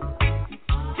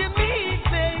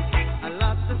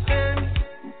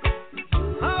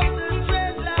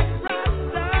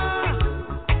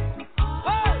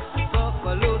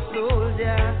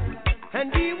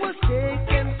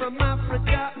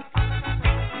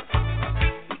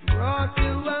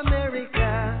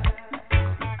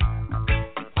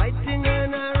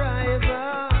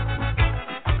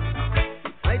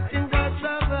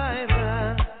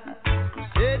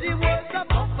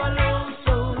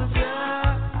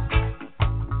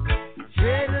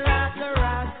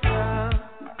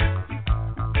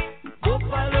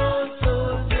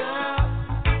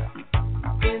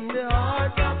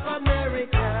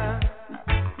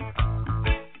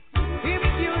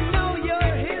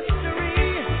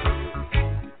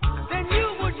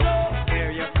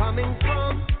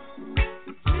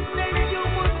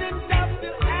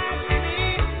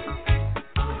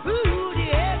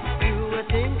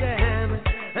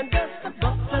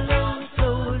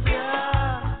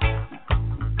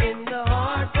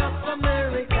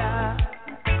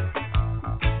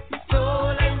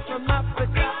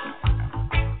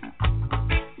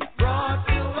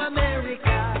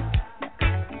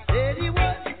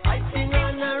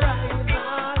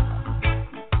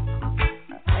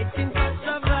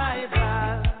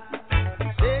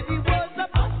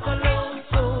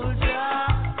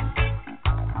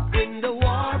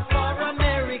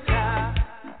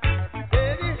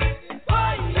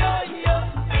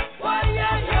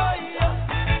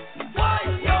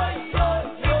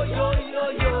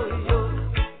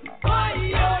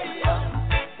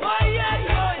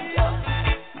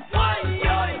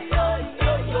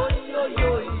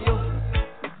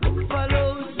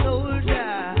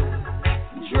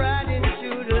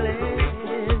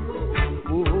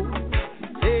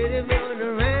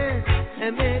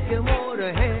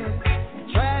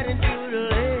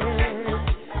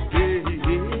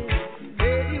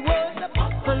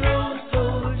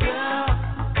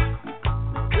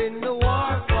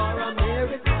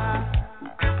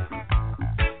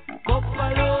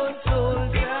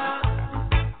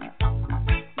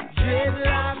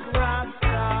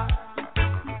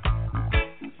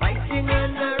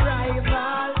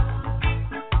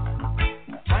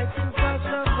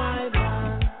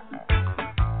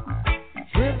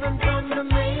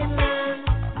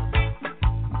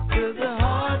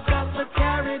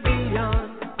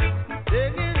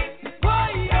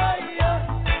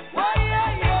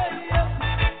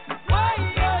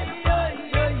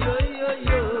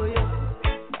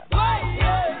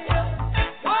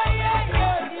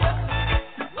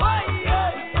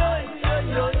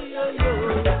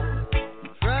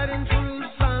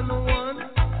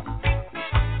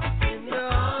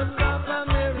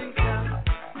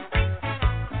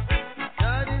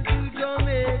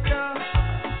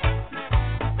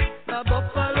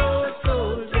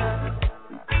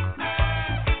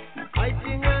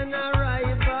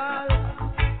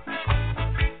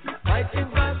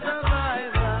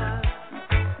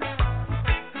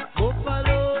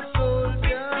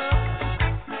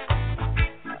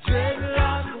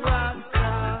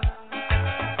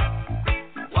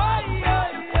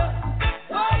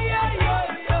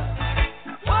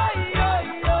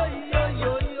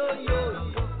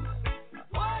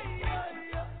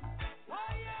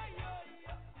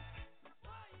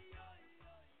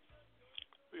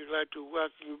we'd like to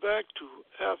welcome you back to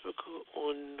Africa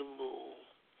on the Move.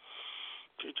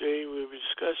 Today we'll be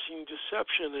discussing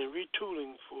deception and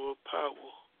retooling for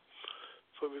power.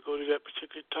 Before we go to that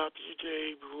particular topic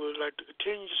today, we would like to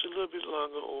continue just a little bit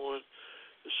longer on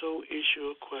the sole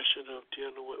issue or question of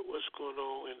dealing with what's going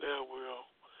on in our world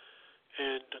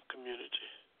and the community.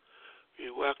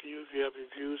 We welcome you. If you have any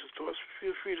views or thoughts,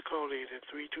 feel free to call in at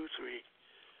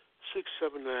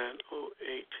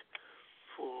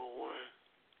 323-679-0841.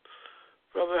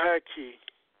 Brother Haki,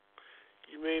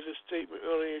 you made a statement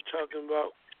earlier talking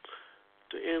about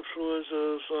the influence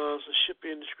of the ship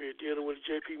industry dealing with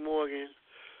J.P. Morgan,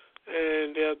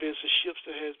 and there have been some ships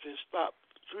that has been stopped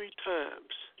 3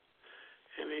 times,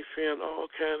 and they found all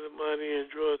kinds of money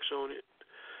and drugs on it.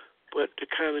 But the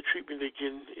kind of treatment they're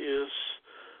getting is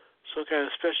some kind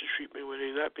of special treatment where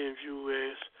they're not being viewed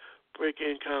as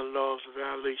breaking kind of laws of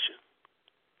violation.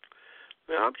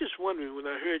 Now, I'm just wondering,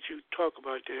 when I heard you talk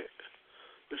about that,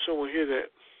 if someone hear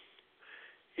that,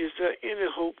 is there any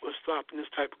hope of stopping this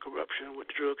type of corruption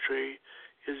with the drug trade?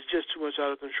 Is it just too much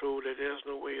out of control that there's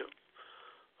no way of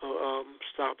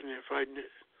stopping it and fighting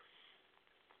it?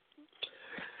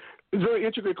 It's a very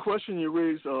intricate question you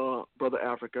raised, Brother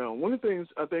Africa. One of the things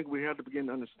I think we have to begin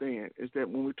to understand is that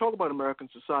when we talk about American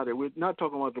society, we're not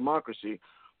talking about democracy.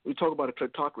 We talk about a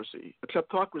kleptocracy. A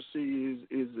kleptocracy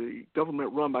is a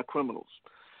government run by criminals.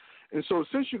 And so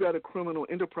since you got a criminal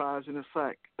enterprise, in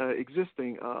effect,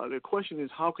 existing, the question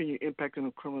is how can you impact on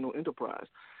a criminal enterprise?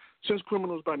 Since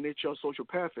criminals by nature are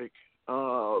sociopathic,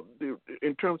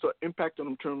 in terms of impact on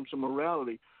them in terms of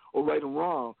morality or right and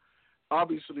wrong,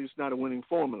 obviously it's not a winning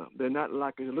formula. They're not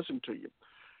likely to listen to you.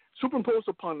 Superimposed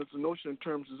upon this, the notion in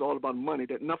terms is all about money,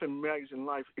 that nothing matters in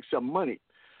life except money.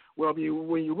 Well,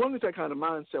 when you run into that kind of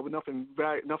mindset where nothing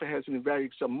has any value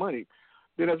except money,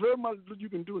 then there's very much you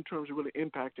can do in terms of really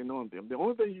impacting on them. The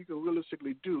only thing you can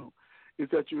realistically do is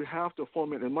that you have to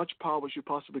foment as much power as you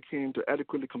possibly can to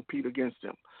adequately compete against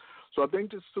them. So I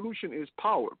think the solution is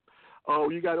power.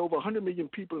 You got over 100 million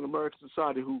people in American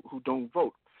society who don't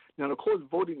vote. Now, of course,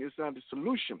 voting is not the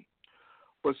solution,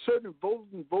 but certain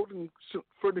voting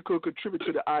certainly could contribute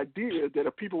to the idea that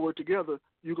if people work together,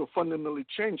 you can fundamentally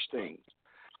change things.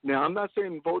 Now, I'm not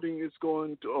saying voting is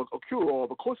going to a cure-all.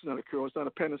 Of course it's not a cure-all. It's not a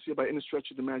panacea by any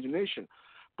stretch of the imagination.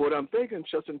 But I'm thinking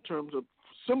just in terms of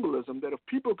symbolism, that if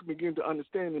people can begin to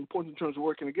understand the importance in terms of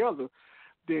working together,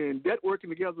 then that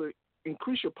working together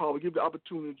increase your power, give the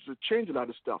opportunity to change a lot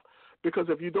of stuff. Because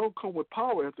if you don't come with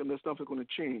power after them, there's nothing going to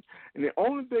change. And the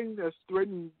only thing that's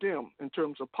threatening them in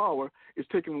terms of power is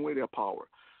taking away their power.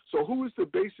 So who is the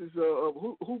basis of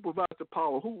who provides the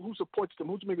power? Who supports them?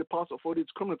 Who's making it possible for this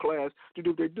criminal class to do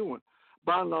what they're doing?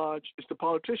 By and large, it's the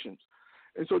politicians.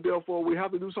 And so, therefore, we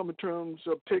have to do something in terms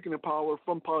of taking the power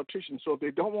from politicians. So if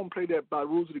they don't want to play that by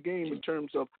rules of the game in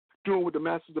terms of doing what the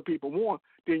masses of the people want,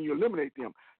 then you eliminate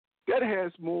them. That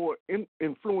has more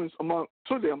influence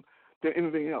to them than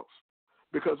anything else.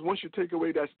 Because once you take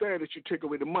away that status, you take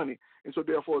away the money, and so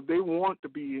therefore they want to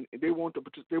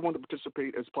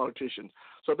participate as politicians.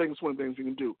 So I think it's one of the things we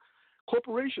can do.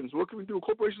 Corporations, what can we do?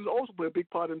 Corporations also play a big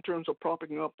part in terms of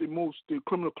propping up the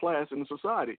criminal class in the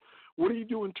society. What do you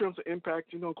do in terms of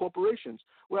impacting on corporations?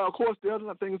 Well, of course, the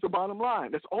other thing is the bottom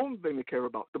line. That's the only thing they care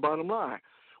about, the bottom line.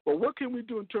 But what can we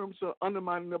do in terms of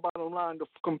undermining the bottom line to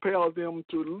compel them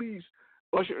to at least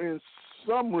usher in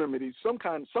some remedies, some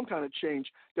kind of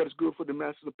change that is good for the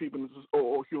masses of people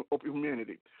or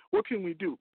humanity? What can we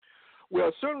do?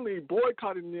 Well, certainly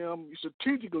boycotting them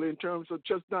strategically in terms of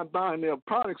just not buying their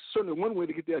products is certainly one way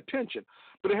to get their attention,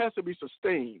 but it has to be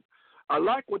sustained. I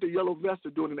like what the Yellow Vests are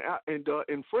doing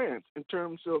in France in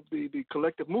terms of the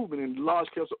collective movement and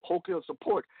large-scale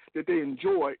support that they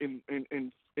enjoy in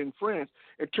France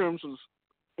in terms of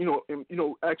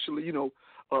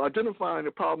identifying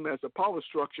the problem as a power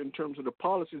structure in terms of the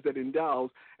policies that endows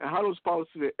and how those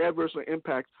policies adversely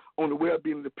impact on the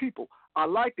well-being of the people. I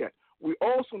like that. We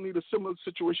also need a similar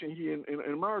situation here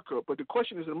in America. But the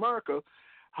question is, in America,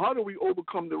 how do we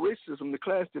overcome the racism, the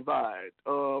class divide,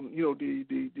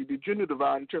 the gender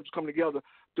divide in terms of coming together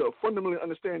to fundamentally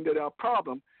understand that our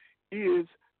problem is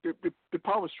the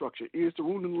power structure, is the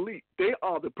ruling elite. They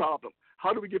are the problem.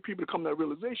 How do we get people to come to that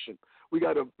realization? We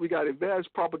got a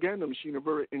vast propaganda machine, a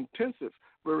very intense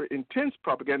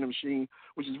propaganda machine,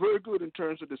 which is very good in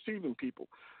terms of deceiving people.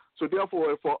 So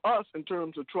therefore, for us, in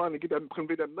terms of trying to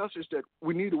convey that message that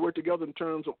we need to work together in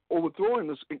terms of overthrowing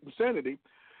this insanity,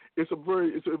 it's a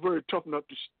very tough nut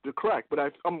to crack.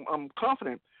 But I'm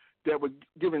confident that with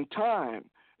given time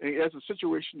and as the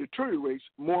situation deteriorates,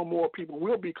 more and more people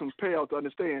will be compelled to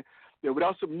understand that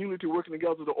without some unity working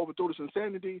together to overthrow this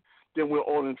insanity, then we're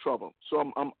all in trouble.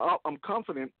 So I'm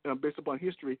confident, based upon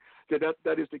history, that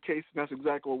is the case, and that's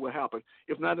exactly what will happen.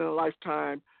 If not in a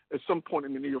lifetime, at some point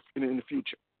in the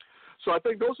future. So I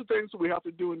think those are things that we have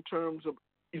to do in terms of,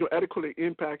 adequately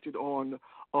impacted on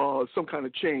some kind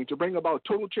of change. To bring about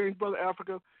total change, Brother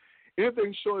Africa,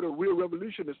 anything short of real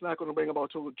revolution is not going to bring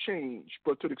about total change.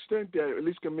 But to the extent that at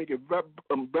least can make it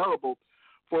bearable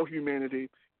for humanity,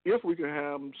 if we can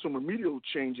have some remedial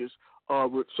changes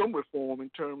with some reform in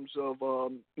terms of,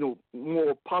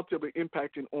 more positively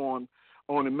impacting on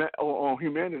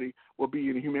humanity, will be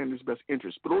in humanity's best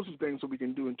interest. But those are things that we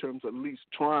can do in terms of at least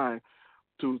trying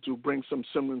to bring some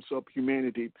semblance of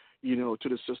humanity, to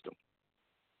the system.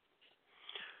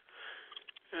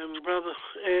 And Brother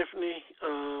Anthony,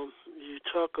 you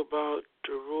talk about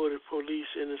the role of the police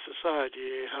in the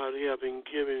society and how they have been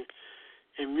given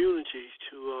immunity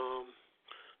to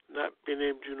not being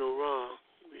able to do no wrong.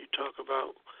 You talk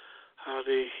about how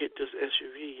they hit this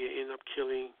SUV and end up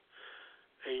killing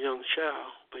a young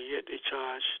child, but yet they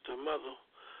charge the mother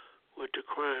with the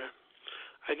crime.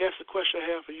 I guess the question I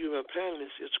have for you, my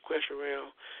panelists, is a question around,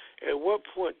 at what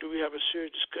point do we have a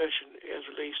serious discussion as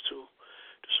relates to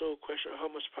the sole question of how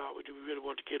much power do we really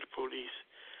want to give the police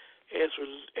as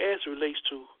it relates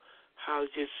to how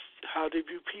they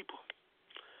view people?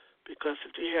 Because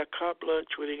if they have carte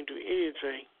blanche where they can do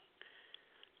anything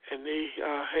and they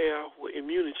have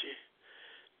immunity,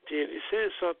 then it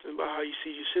says something about how you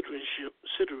see your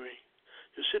citizenry,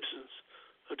 your citizens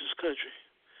of this country.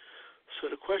 So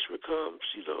the question becomes,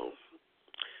 is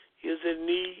there a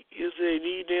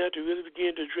need now to really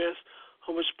begin to address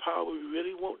how much power we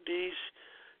really want these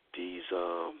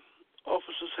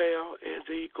officers have as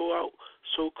they go out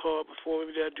so-called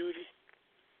performing their duty?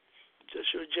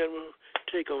 Just your general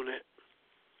take on that.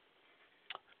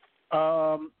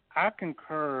 I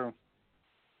concur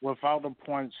with all the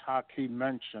points Haki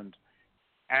mentioned,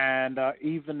 and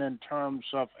even in terms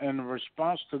of, in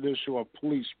response to the issue of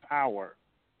police power,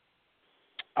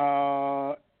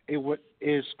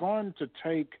 it's going to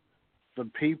take the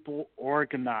people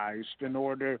organized in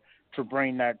order to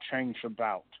bring that change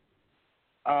about.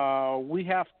 We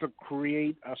have to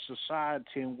create a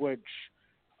society in which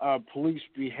police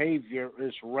behavior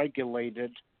is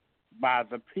regulated by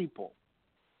the people,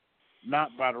 not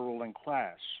by the ruling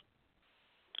class.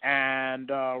 And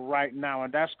right now,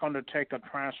 and that's going to take a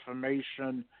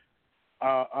transformation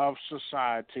of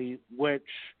society, which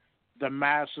the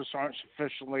masses aren't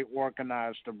sufficiently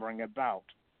organized to bring about,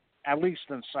 at least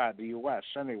inside the U.S.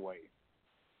 anyway.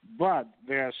 But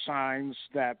there are signs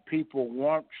that people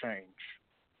want change.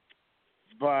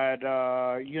 But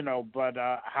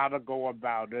how to go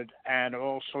about it, and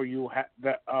also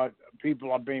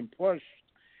people are being pushed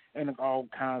in all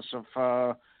kinds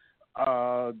of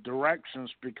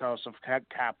directions because of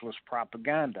capitalist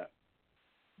propaganda.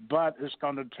 But it's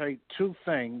going to take two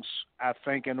things, I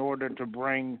think, in order to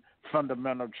bring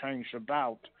fundamental change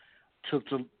about, to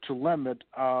limit,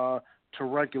 to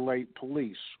regulate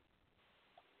police.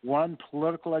 One,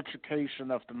 political education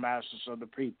of the masses of the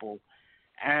people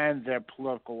and their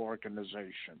political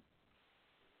organization.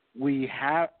 We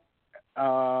have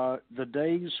the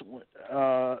days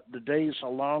are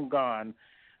long gone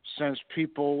since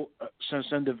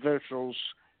individuals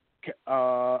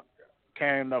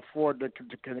can afford to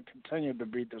continue to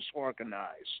be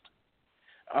disorganized.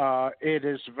 It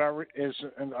is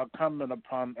incumbent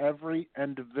upon every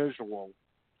individual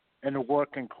in the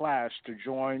working class to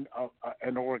join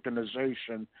an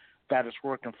organization that is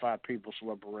working for people's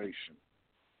liberation.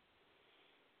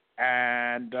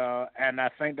 And I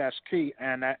think that's key.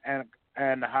 And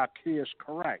Haki is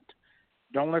correct.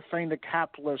 The only thing the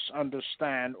capitalists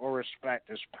understand or respect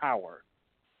is power.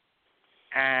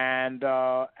 And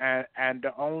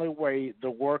the only way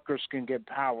the workers can get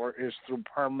power is through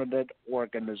permanent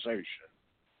organization.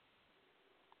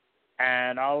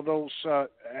 And all those,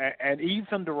 and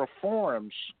even the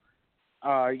reforms,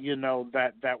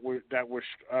 that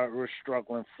we're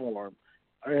struggling for,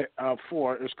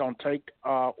 it's going to take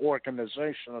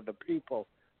organization of the people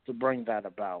to bring that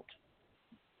about.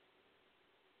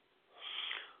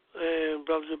 And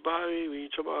Brother Zabari, when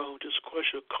you talk about this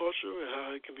question of culture and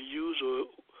how it can be used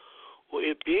or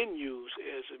it being used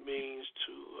as a means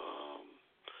to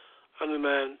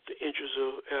undermine the interests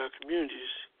of our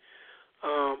communities,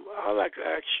 I'd like to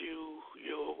ask you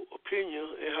your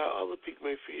opinion and how other people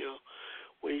may feel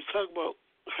when you talk about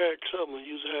Harriet Tubman,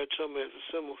 using Harriet Tubman as a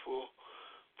symbol for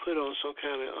put on some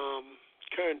kind of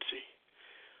currency.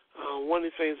 One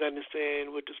of the things I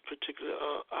understand with this particular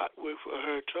artwork for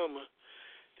Harriet Tubman,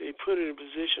 they put it in a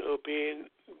position of being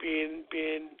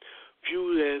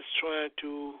viewed as trying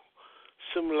to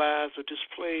symbolize or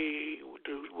display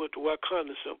what the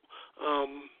Wakanda,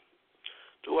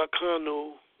 the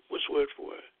Wakanda, what's the word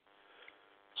for it?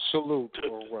 Salute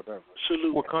or whatever.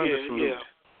 Salute. Wakanda yeah, salute.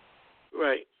 Yeah.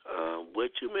 Right.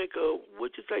 What you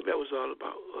think that was all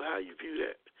about, or how you view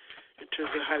that in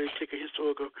terms of how they take a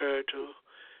historical character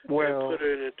and put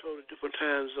her in a totally different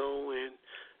time zone, and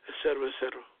et cetera, et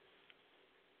cetera.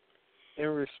 In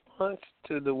response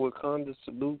to the Wakanda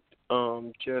salute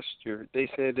gesture, they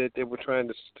said that they were trying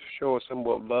to show a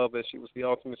symbol of love, and she was the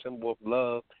ultimate symbol of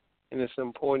love, and it's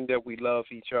important that we love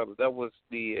each other. That was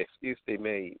the excuse they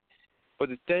made. But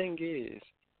the thing is,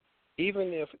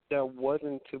 even if that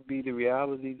wasn't to be the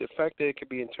reality, the fact that it could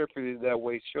be interpreted that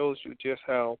way shows you just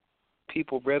how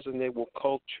people resonate with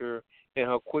culture and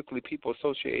how quickly people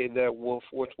associated that with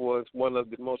which was one of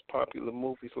the most popular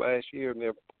movies last year, and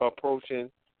they're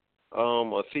approaching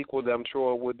a sequel that I'm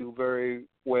sure will do very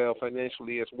well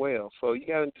financially as well. So you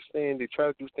got to understand they try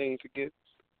to do things to get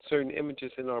certain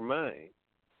images in our mind.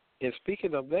 And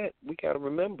speaking of that, we got to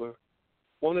remember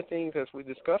one of the things, as we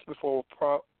discussed before,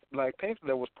 Black Panther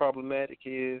that was problematic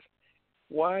is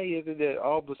why is it that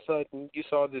all of a sudden you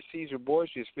saw the Caesar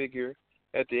Borgia figure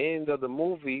at the end of the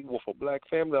movie with a black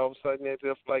family all of a sudden as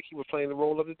if like he was playing the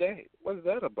role of the dad? What is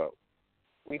that about?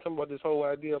 We talk about this whole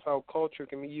idea of how culture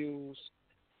can be used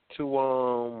to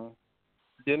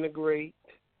denigrate,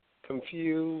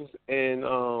 confuse, and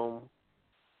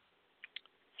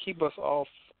keep us off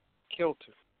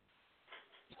kilter.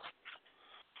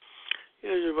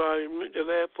 Yeah, Javali, the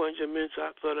last point you mentioned, I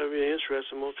thought that was really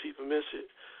interesting. Most people miss it.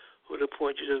 With the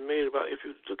point you just made about if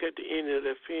you look at the end of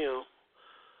that film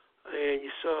and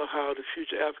you saw how the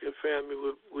future African family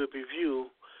would be viewed,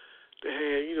 they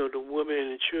had, the woman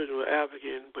and the children were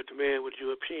African, but the man was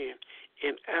European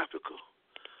in Africa.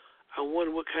 I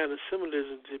wonder what kind of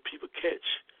symbolism did people catch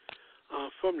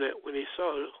from that when they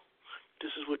saw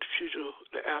this is what the future of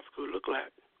Africa would look like.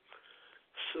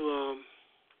 So,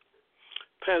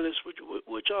 panelists,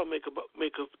 what y'all make of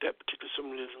that particular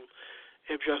symbolism?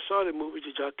 If y'all saw the movie,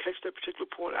 did y'all catch that particular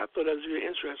point? I thought that was really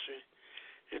interesting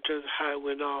in terms of how it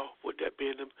went off, with that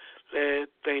being the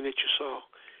last thing that you saw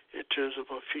in terms of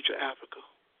future Africa.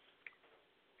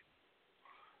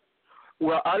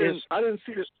 Well, I didn't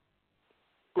see this.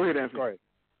 Go ahead, Anthony. Go ahead.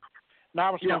 No,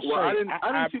 I was going to say,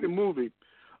 I didn't see the movie,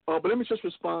 but let me just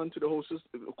respond to the whole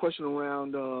question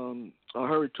around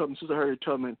Sister Harriet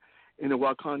Tubman in the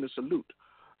Wakanda salute.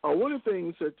 One of the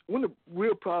things one of the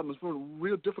real problems, one of the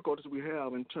real difficulties we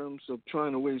have in terms of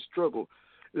trying to wage struggle,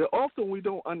 is that often we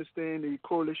don't understand the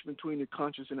correlation between the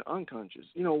conscious and the unconscious.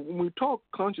 When we talk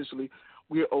consciously,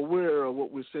 we're aware of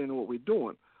what we're saying and what we're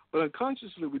doing, but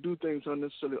unconsciously we do things without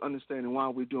necessarily understanding why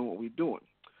we're doing what we're doing.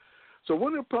 So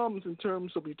one of the problems in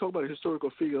terms of, we talk about a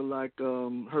historical figure like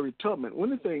Harriet Tubman,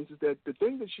 one of the things is that the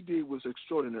thing that she did was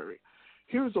extraordinary.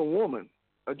 Here's a woman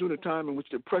during a time in which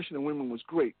the oppression of women was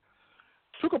great,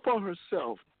 took upon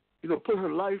herself, put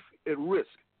her life at risk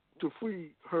to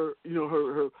free her,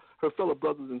 her fellow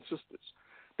brothers and sisters.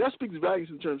 That speaks values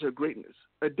in terms of her greatness.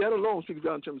 That alone speaks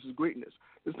values in terms of her greatness.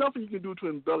 There's nothing you can do to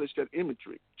embellish that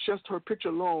imagery. Just her picture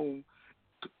alone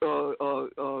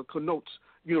connotes,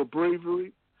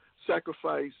 bravery,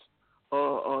 sacrifice,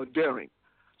 daring.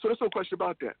 So there's no question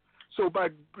about that. So by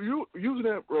using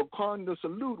that Wakanda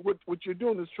salute, what you're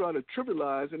doing is trying to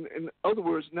trivialize, and in other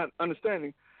words, not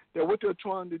understanding that what they're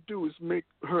trying to do is make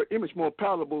her image more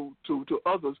palatable to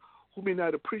others who may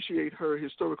not appreciate her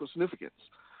historical significance.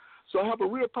 So I have a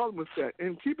real problem with that.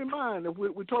 And keep in mind that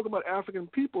we're talking about African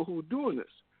people who are doing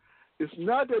this. It's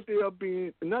not that they're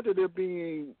being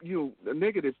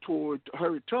negative toward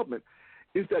Harriet Tubman.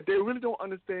 Is that they really don't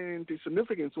understand the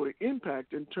significance or the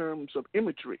impact in terms of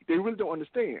imagery. They really don't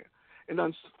understand. And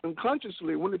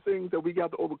unconsciously, one of the things that we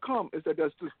got to overcome is that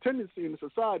there's this tendency in the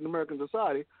society, in American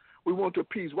society, we want to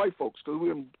appease white folks because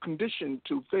we're conditioned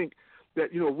to think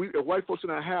that, if white folks are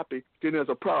not happy, then there's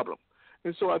a problem.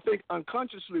 And so I think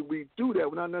unconsciously we do that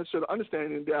without necessarily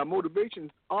understanding that our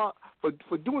motivations are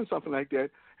for doing something like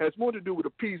that has more to do with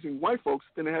appeasing white folks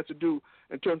than it has to do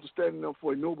in terms of standing up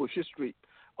for a noble history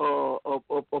of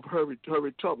Harriet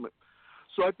Tubman.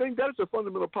 So I think that is a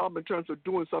fundamental problem in terms of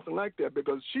doing something like that,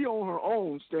 because she on her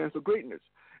own stands for greatness,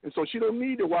 and so she don't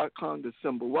need the Wakanda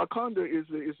symbol. Wakanda is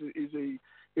an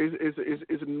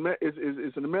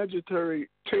imaginary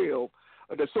tale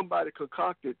that somebody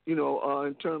concocted,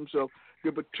 in terms of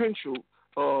the potential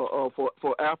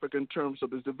for Africa in terms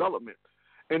of its development,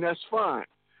 and that's fine.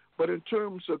 But in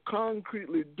terms of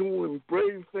concretely doing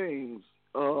brave things,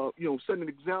 setting an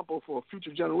example for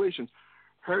future generations,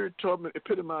 Harriet Tubman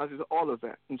epitomizes all of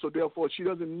that, and so therefore she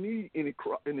doesn't need any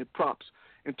props,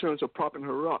 in terms of propping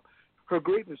her up. Her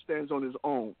greatness stands on its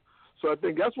own. So I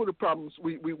think that's one of the problems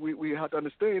we have to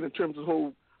understand in terms of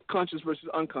whole conscious versus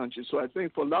unconscious. So I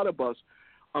think for a lot of us,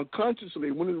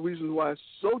 unconsciously, one of the reasons why it's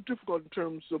so difficult in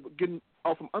terms of getting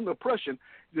off from under oppression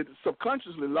is that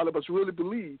subconsciously a lot of us really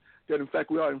believe that in fact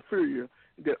we are inferior,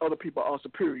 that other people are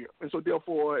superior. And so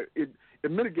therefore it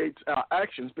mitigates our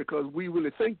actions because we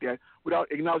really think that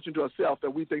without acknowledging to ourselves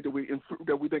that we think that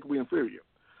we're inferior.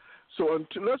 So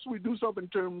unless we do something in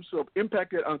terms of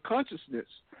impact that unconsciousness,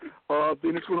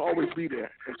 then it's going to always be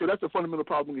there. And so that's the fundamental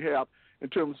problem we have in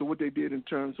terms of what they did in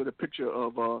terms of the picture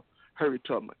of Harriet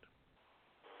Tubman.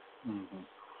 Mm-hmm.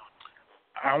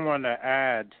 I want to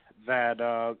add that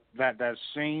that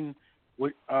scene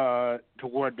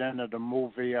toward the end of the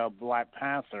movie Black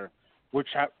Panther,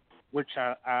 which I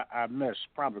missed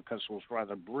probably because it was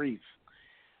rather brief,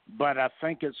 but I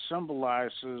think it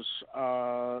symbolizes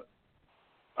the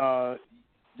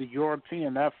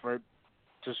European effort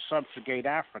to subjugate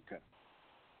Africa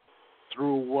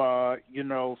through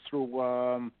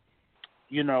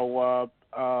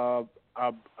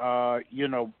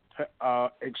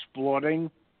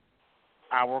exploiting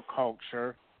our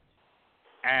culture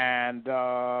and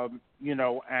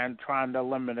and trying to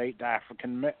eliminate the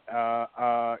African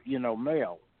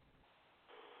male,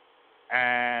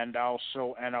 and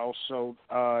also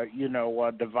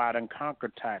divide and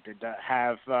conquer tactic to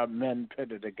have men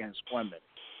pitted against women.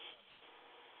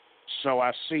 So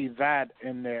I see that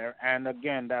in there, and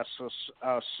again, that's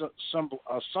a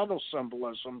subtle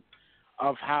symbolism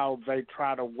of how they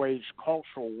try to wage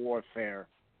cultural warfare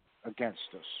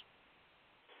against us.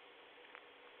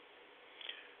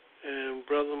 And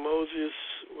Brother Moses,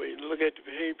 when you look at the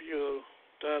behavior of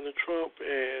Donald Trump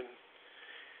and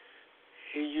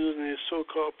he using his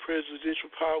so-called presidential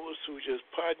powers to just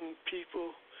pardon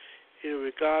people,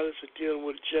 regardless of dealing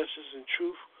with justice and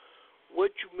truth, what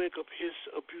you make of his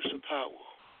abuse of power?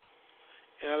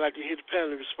 And I'd like to hear the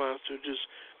panel response to this,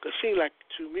 because it seems like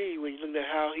to me, when you look at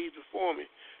how he's performing,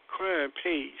 crime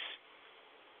pays.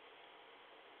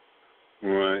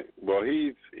 Right. Well,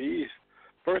 he's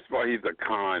first of all, he's a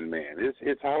con man.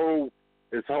 His whole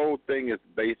thing is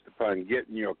based upon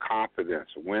getting your confidence,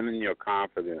 winning your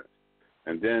confidence,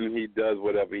 and then he does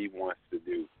whatever he wants to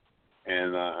do.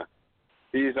 And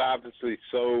he's obviously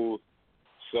sold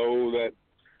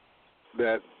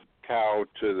that cow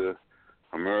to the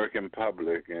American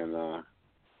public, and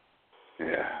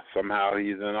somehow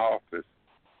he's in office.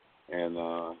 And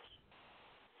I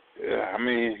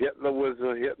mean, Hitler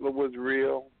was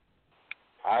real.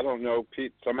 I don't know.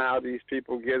 Somehow these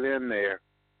people get in there,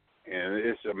 and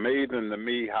it's amazing to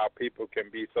me how people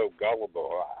can be so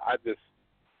gullible.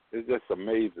 It just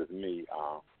amazes me.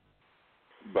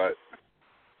 But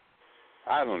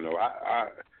I don't know.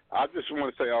 I just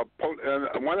want to say,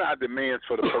 one of our demands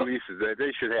for the police is that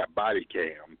they should have body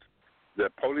cams. The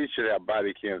police should have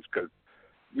body cams because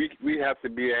we have to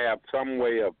have some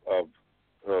way of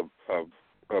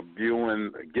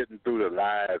viewing, getting through the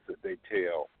lies that they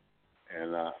tell.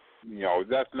 And,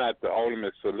 that's not the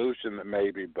ultimate solution,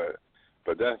 maybe, but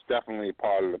that's definitely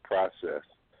part of the process.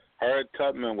 Harriet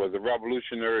Tubman was a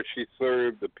revolutionary. She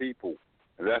served the people.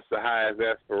 And that's the highest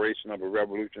aspiration of a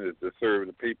revolution, is to serve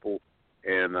the people.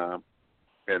 And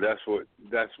that's what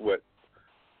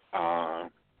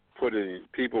putting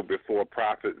people before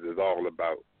profit is all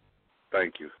about.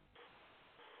 Thank you.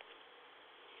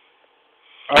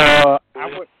 I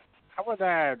would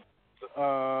add,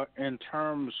 in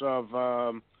terms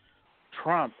of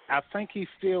Trump, I think he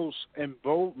feels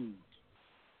emboldened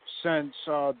since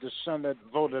the Senate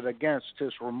voted against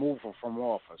his removal from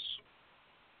office,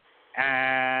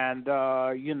 and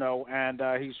in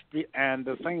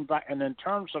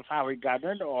terms of how he got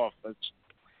into office,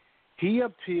 he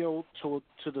appealed to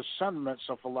the sentiments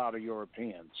of a lot of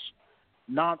Europeans,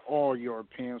 not all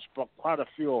Europeans, but quite a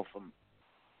few of them,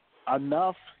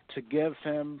 enough to give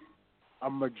him a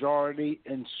majority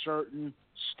in certain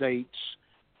states,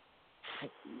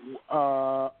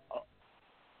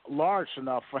 large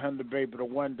enough for him to be able to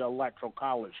win the electoral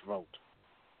college vote.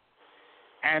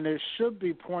 And it should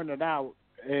be pointed out,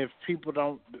 if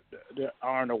people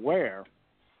aren't aware,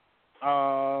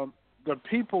 the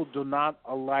people do not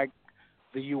elect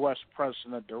the U.S.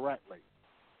 president directly.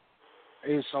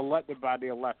 It's elected by the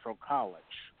electoral college.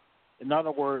 In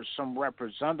other words, some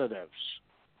representatives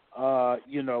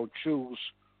choose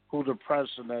who the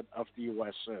president of the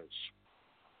U.S. is.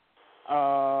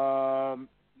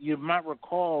 You might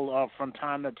recall from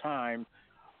time to time,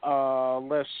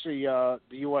 the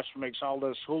U.S. makes all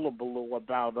this hullabaloo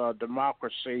about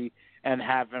democracy and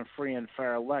having free and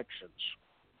fair elections.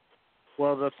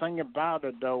 Well, the thing about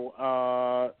it,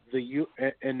 though,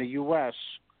 in the U.S.,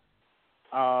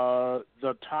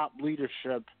 the top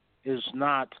leadership is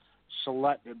not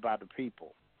selected by the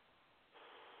people.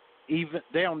 Even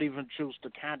they don't even choose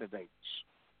the candidates.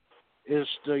 It's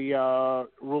the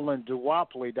ruling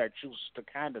duopoly that chooses the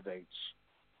candidates,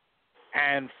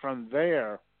 and from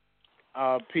there,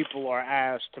 people are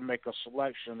asked to make a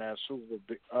selection as who would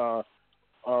be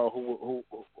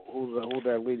who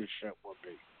their leadership would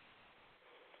be.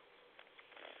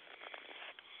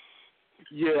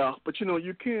 Yeah, but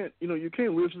you can't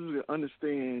really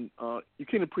understand. You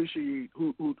can't appreciate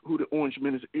who the Orange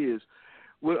Menace is.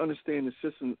 We'll understand the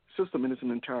system in its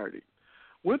entirety.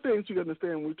 One thing you got to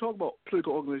understand when we talk about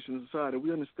political organization in society,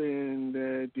 we understand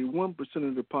that the 1%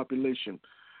 of the population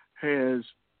has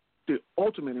the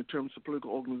ultimate in terms of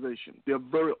political organization. They're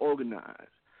very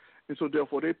organized, and so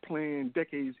therefore they plan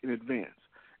decades in advance.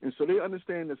 And so they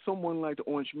understand that someone like the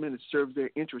Orange Menace serves their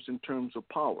interests in terms of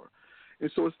power.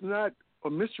 And so it's not a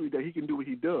mystery that he can do what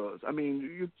he does. I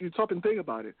mean, you talk and think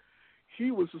about it.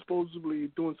 He was supposedly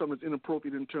doing something that's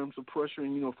inappropriate in terms of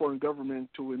pressuring, a foreign government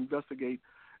to investigate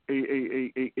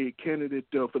a candidate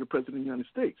for the president of the United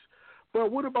States.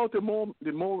 But what about the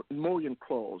Moreland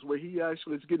clause, where he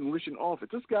actually is getting rich in office?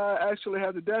 This guy actually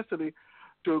has the audacity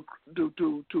to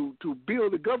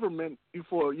build a government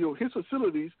for his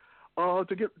facilities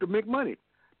to make money.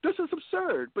 This is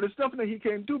absurd, but it's nothing that he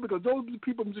can't do because those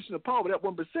people in position of power, that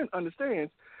 1%,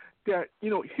 understands that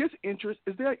his interest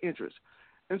is their interest,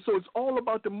 and so it's all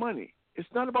about the money. It's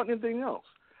not about anything else.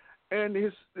 And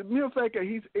the mere fact that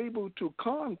he's able to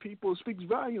con people speaks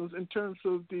volumes in terms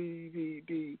of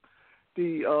the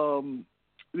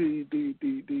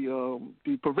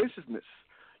pervasiveness,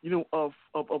 of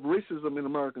racism in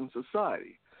American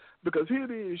society. Because here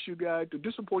it is, you got the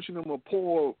disproportionate number of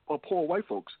poor white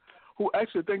folks who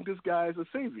actually think this guy is a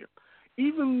savior,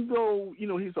 even though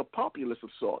he's a populist of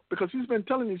sort. Because he's been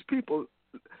telling these people,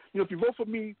 if you vote for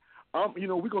me,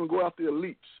 we're going to go after the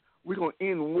elites. We're going to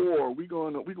end war. We're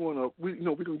going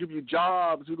to give you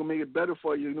jobs. We're going to make it better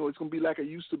for you. It's going to be like it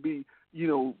used to be,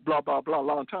 blah, blah, blah, a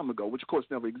long time ago, which, of course,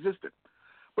 never existed.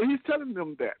 But he's telling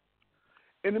them that.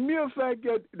 And the mere fact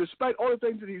that despite all the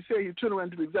things that he said, he turned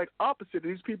around to the exact opposite,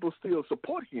 and these people still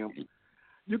support him.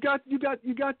 You got to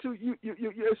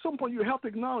at some point you have to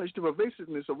acknowledge the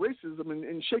pervasiveness of racism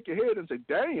and shake your head and say,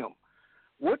 damn,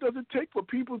 what does it take for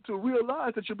people to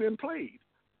realize that you're being played?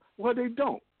 Well, they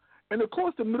don't. And, of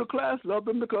course, the middle class love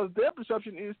them because their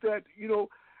perception is that,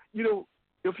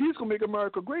 if he's going to make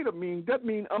America great, that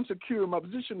means I'm secure in my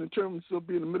position in terms of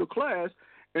being the middle class,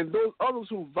 and those others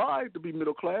who vie to be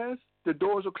middle class, the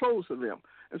doors are closed to them.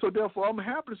 And so, therefore, I'm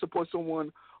happy to support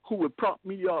someone who would prop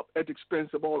me up at the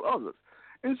expense of all others.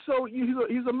 And so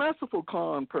he's a masterful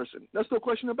con person. There's no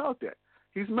question about that.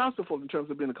 He's masterful in terms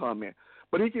of being a con man.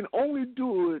 But he can only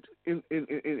do it in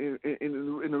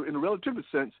a relative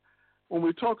sense when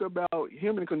we talk about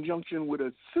him in conjunction with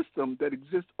a system that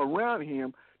exists around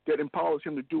him that empowers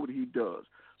him to do what he does.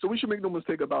 So we should make no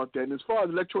mistake about that. And as far as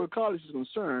the Electoral College is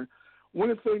concerned, one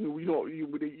of the things,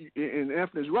 and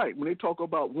Anthony's right, when they talk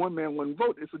about one man, one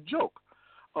vote, it's a joke.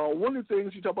 One of the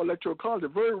things you talk about Electoral College, the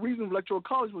very reason Electoral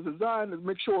College was designed is to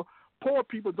make sure poor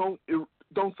people don't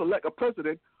select a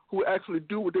president who actually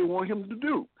do what they want him to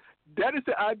do. That is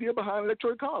the idea behind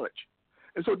Electoral College.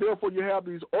 And so, therefore, you have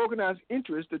these organized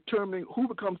interests determining who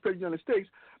becomes president of the United States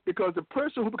because the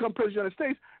person who becomes president of the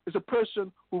United States is a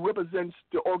person who represents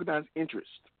the organized interest.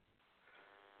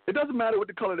 It doesn't matter what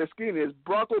the color of their skin is.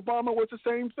 Barack Obama was the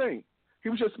same thing. He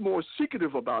was just more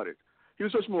secretive about it. He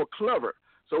was just more clever.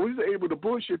 So he was able to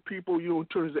bullshit people, in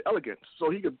terms of elegance. So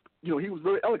he could, he was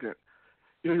very elegant.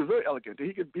 He was very elegant.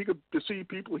 He could deceive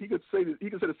people. He could say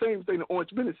the same thing the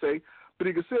Orange Menace say, but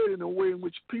he could say it in a way in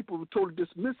which people would totally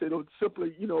dismiss it or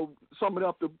simply, sum it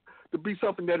up to be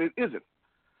something that it isn't.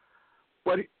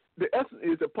 But the essence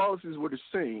is that policies were the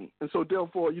same, and so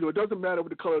therefore, it doesn't matter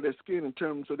what the color of their skin in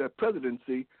terms of their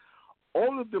presidency.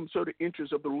 All of them serve the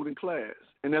interests of the ruling class.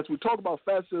 And as we talk about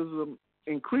fascism,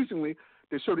 increasingly,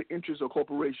 they serve the interests of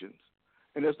corporations.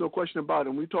 And there's no question about it.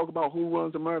 When we talk about who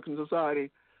runs American society,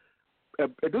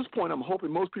 at this point, I'm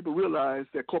hoping most people realize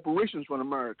that corporations run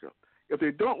America. If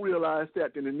they don't realize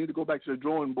that, then they need to go back to the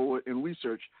drawing board and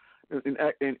research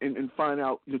and find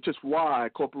out just why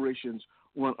corporations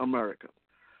run America.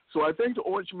 So I think the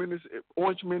Orange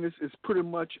Menace is pretty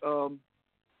much part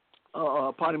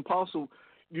and parcel,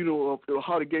 of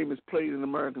how the game is played in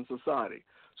American society.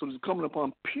 So it's coming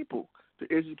upon people to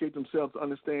educate themselves to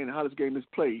understand how this game is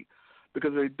played.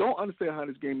 Because if they don't understand how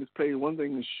this game is played, one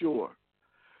thing is sure.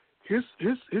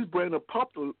 his brand of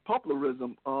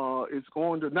popularism is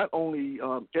going to not only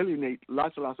alienate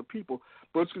lots and lots of people,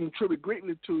 but it's going to contribute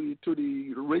greatly to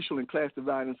the racial and class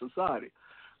divide in society.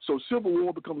 So civil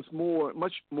war becomes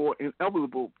much more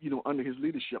inevitable, under his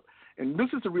leadership. And this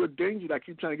is the real danger that I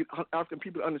keep trying to get African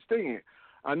people to understand.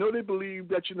 I know they believe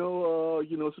that,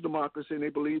 it's a democracy, and they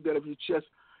believe that if you just,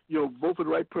 vote for the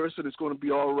right person, it's going to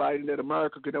be all right, and that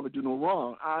America could never do no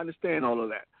wrong. I understand all of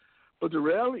that. But the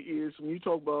reality is, when you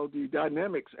talk about the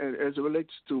dynamics as it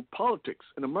relates to politics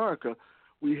in America,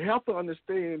 we have to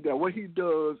understand that what he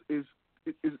does is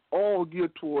all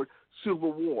geared toward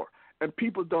civil war. And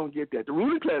people don't get that. The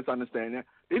ruling class understand that.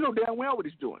 They know damn well what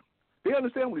he's doing. They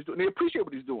understand what he's doing. They appreciate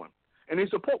what he's doing. And they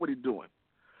support what he's doing.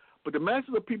 But the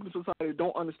masses of people in society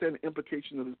don't understand the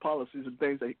implications of his policies and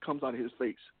things that comes out of his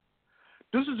face.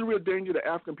 This is the real danger that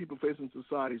African people face in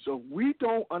society. So if we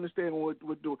don't understand what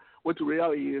the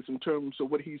reality is in terms of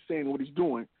what he's saying and what he's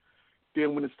doing,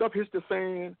 then when the stuff hits the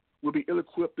fan, we'll be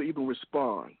ill-equipped to even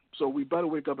respond. So we better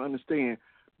wake up and understand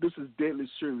this is deadly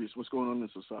serious, what's going on in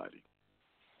society.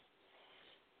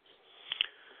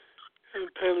 And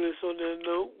panelists, on that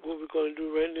note, what we're going to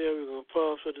do right now, we're going to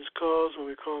pause for this cause. When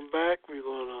we come back, we're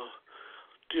going to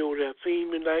deal with our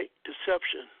theme tonight,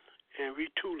 deception and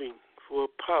retooling for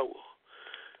power.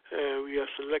 And we have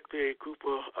selected a group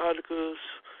of articles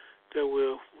that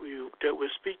will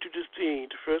speak to this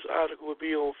theme. The first article will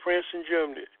be on France and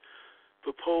Germany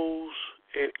propose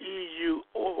an EU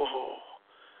overhaul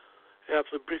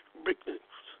after Brexit.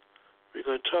 We're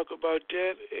going to talk about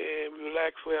that, and we would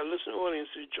like for our listening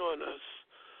audience to join us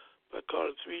by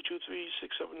calling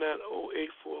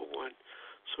 323-679-0841.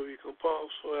 So you can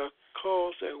pause for our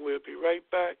calls, and we'll be right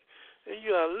back. And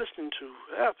you are listening to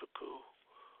Africa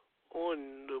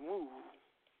on the Move.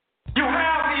 You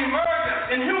have the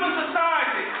emergence in human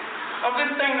society of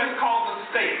this thing that's called the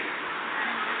state.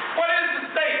 What is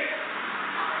the state?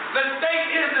 The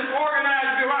state is this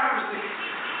organized bureaucracy.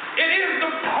 It is the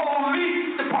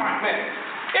police department.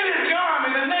 It is the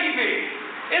Army, the Navy.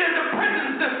 It is the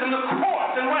prison system, the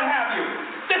courts, and what have you.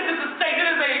 This is the state. It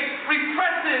is a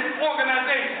repressive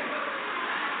organization.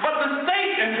 But the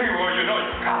state, and well, you've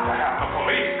got to have the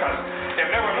police, because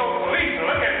if there were no police,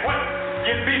 look at what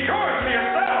you'd be doing to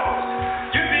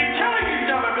yourselves. You'd be killing each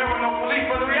other if there were no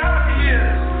police. But the reality is,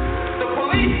 the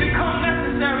police become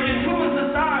necessary in human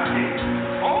society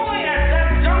only at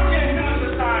that juncture in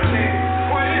human society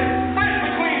where it is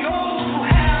split between those who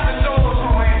have and those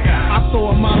who ain't got. I saw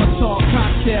a Molotov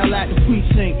cocktail at the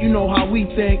precinct. You know how we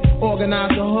think. Organize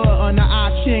the hood under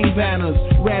our chain banners.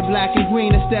 Red, black, and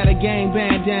green instead of gang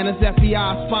bandanas.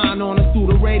 FBI spying on us through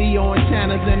the radio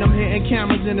antennas. And I'm hitting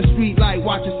cameras in the street like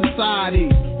watching society.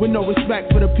 With no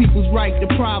respect for the people's right to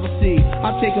privacy.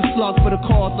 I take a slug for the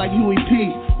cause like Huey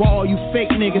P. While all you fake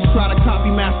niggas try to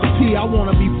copy Master P. I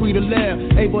wanna be free to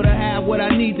live, able to have what I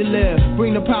need to live.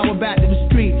 Bring the power back to the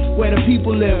street where the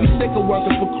people live. We sick of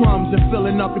working for crumbs and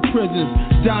filling up the prisons.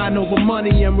 Dying over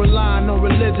money and relying on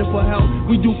religion for help.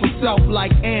 We do for self like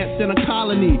ants in a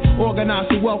colony. Organize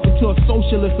the wealth into a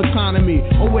socialist economy.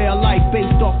 A way of life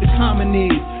based off the common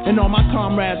needs. And all my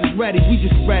comrades is ready, we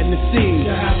just spreading the seed.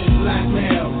 The average black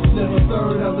male live a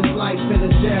third of his life in a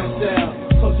jail cell.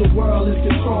 Cause the world is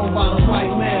controlled by the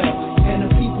white male. And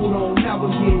the people don't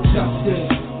never get justice.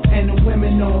 And the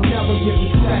women don't never get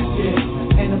respected.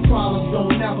 And the problems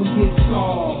don't never get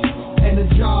solved. And the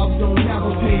jobs don't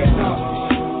never pay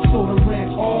enough. So the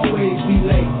rent always be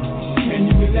late.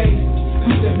 Can you relate?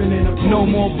 No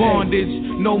more bondage,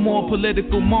 no more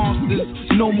political monsters,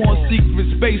 no more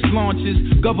secret space launches.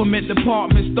 Government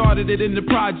departments started it in the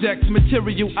projects,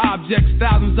 material objects,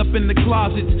 thousands up in the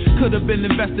closets. Could have been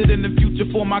invested in the future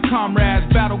for my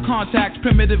comrades. Battle contacts,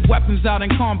 primitive weapons out in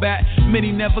combat.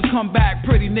 Many never come back,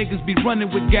 pretty niggas be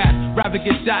running with gas. Rather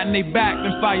get shot in they back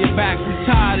than fire back. We're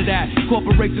tired of that,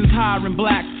 corporations hiring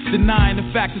blacks, denying the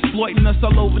facts, exploiting us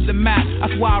all over the map.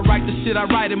 That's why I write the shit I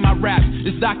write in my raps.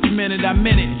 It's documented, I'm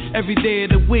in it. Every day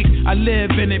of the week, I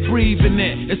live in it, breathe in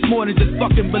it. It's more than just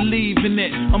fucking believing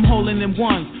it. I'm holding in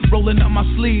ones, rolling up my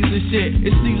sleeves and shit.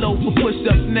 It's CeeLo for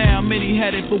push-ups now, many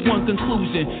headed for one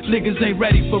conclusion. Niggas ain't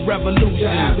ready for revolution. The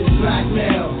average black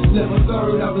male live a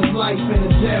third of his life in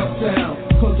a jail cell.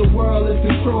 Cause the world is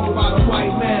controlled by the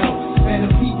white male. And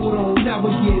the people don't never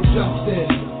get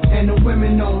justice. And the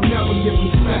women don't never get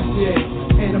respected.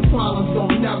 And the problems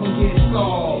don't never get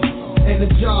solved. And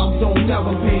the jobs don't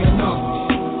never pay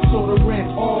enough. So the rent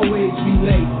always be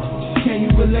late. Can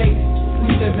you relate?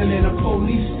 We living in a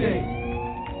police state.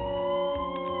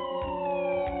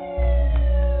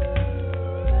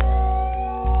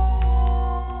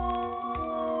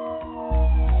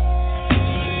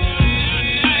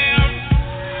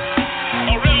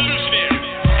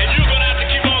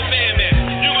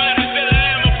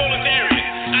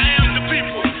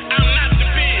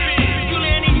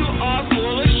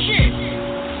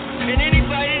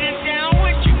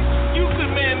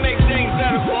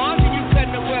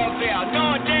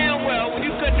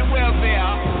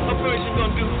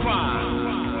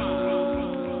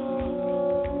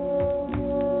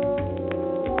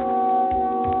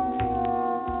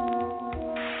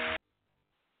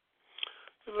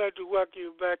 like to welcome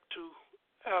you back to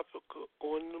Africa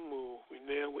on the Move. We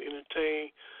now will entertain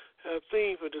our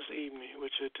theme for this evening,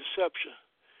 which is deception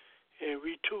and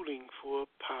retooling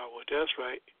for power. That's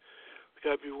right. We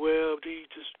got to be aware of these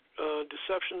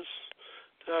deceptions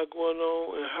that are going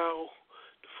on and how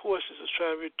the forces are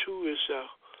trying to retool itself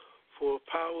for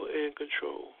power and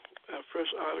control. Our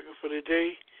first article for the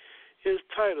day is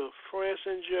titled France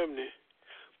and Germany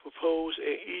propose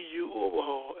an EU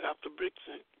overhaul after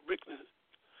Brexit.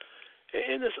 And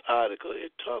in this article,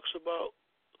 it talks about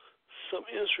some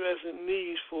interesting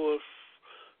needs for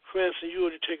France and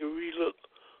Europe to take a relook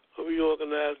of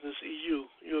reorganizing this EU,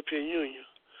 European Union.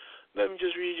 Let me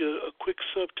just read you a quick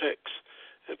subtext,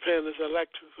 and panelists, I'd like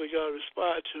for y'all to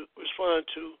respond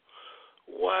to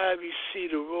why we see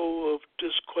the role of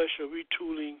this question of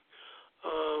retooling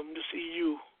this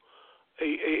EU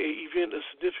a event of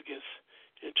significance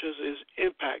in terms of its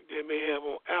impact that it may have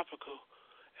on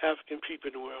African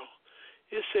people in the world.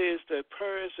 It says that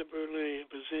Paris and Berlin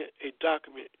present a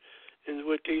document in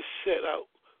which they set out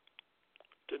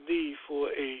the need for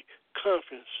a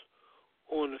conference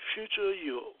on the future of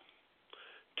Europe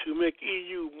to make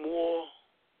EU more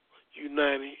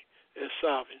united and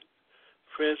sovereign.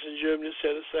 France and Germany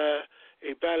set aside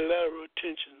a bilateral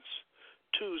tensions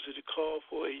Tuesday to call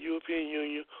for a European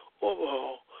Union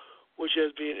overhaul, which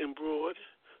has been embroiled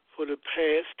for the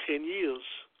past 10 years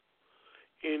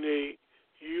in a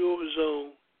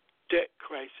Eurozone debt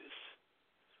crisis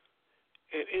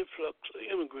and influx of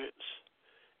immigrants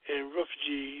and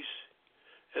refugees,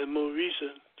 and more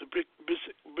recent, the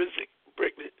Brexit.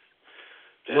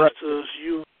 That's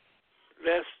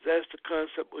the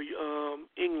concept of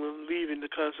England leaving the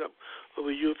concept of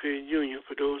a European Union,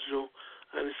 for those who don't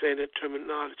understand that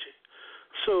terminology.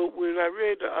 So when I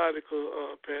read the article,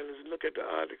 panelists, and look at the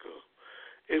article,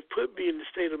 it put me in the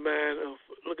state of mind of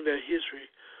looking at history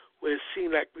where it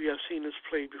seemed like we have seen this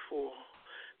play before.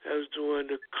 That was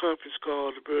during the conference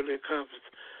called the Berlin Conference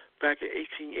back in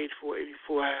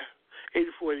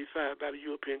 1884-85 by the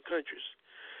European countries.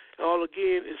 And all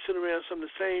again is sitting around some of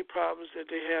the same problems that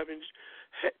they have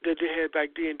that they had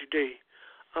back then today.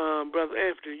 Brother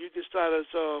Anthony, you can start us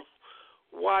off.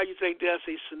 Why you think that's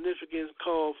a significant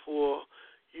call for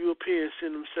Europeans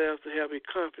in themselves to have a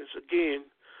conference again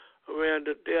around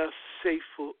their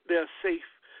safetiness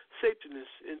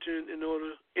in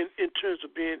terms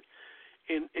of being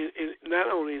in not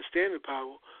only in standing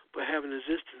power but having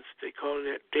existence. They call it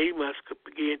that they must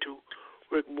begin to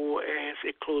work more as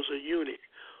a closer unit.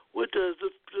 What does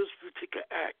this particular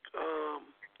act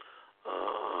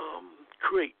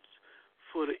create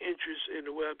for the interest and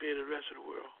the well-being of the rest of the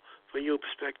world, from your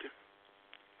perspective?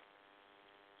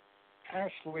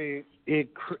 Actually, it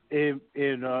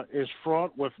is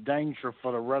fraught with danger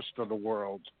for the rest of the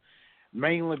world,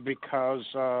 mainly because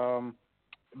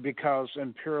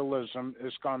imperialism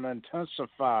is going to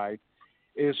intensify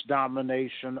its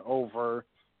domination over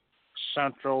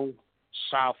Central,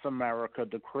 South America,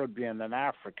 the Caribbean, and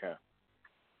Africa.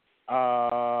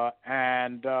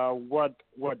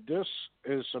 What this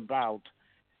is about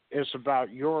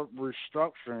Europe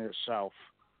restructuring itself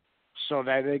so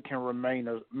that it can remain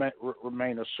a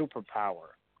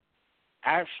superpower.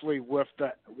 Actually, with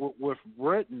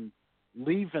Britain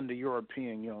leaving the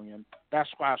European Union, that's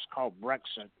why it's called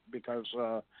Brexit, because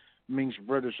it means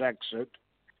British exit.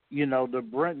 You know, the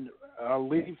Britain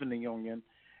leaving the Union,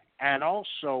 and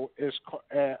also is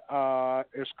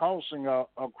causing a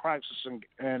crisis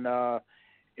in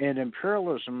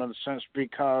imperialism in a sense,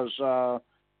 because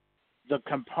the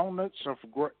components of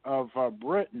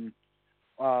Britain,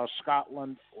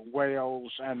 Scotland,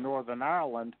 Wales, and Northern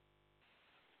Ireland.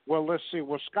 Well, let's see.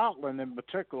 Well, Scotland in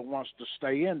particular wants to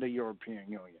stay in the European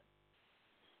Union.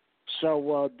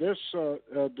 So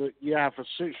you have a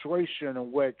situation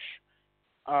in which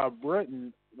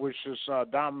Britain, which has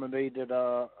dominated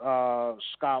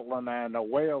Scotland and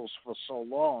Wales for so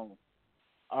long,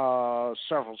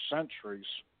 several centuries,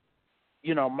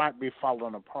 might be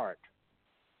falling apart.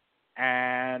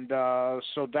 And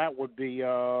so that would be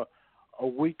a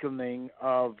weakening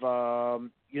of, the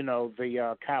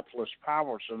capitalist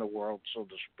powers in the world, so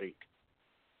to speak.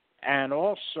 And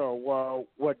also,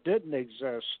 what didn't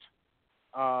exist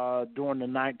during the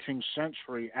 19th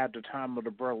century at the time of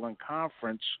the Berlin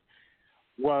Conference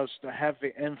was the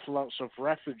heavy influx of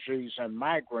refugees and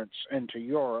migrants into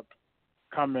Europe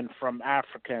coming from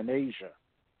Africa and Asia.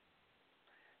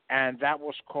 And that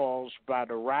was caused by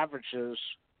the ravages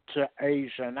to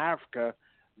Asia and Africa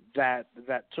that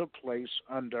took place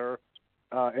under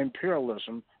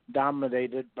imperialism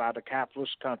dominated by the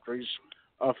capitalist countries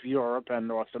of Europe and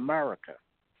North America.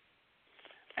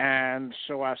 And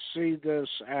so I see this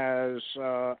as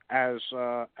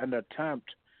an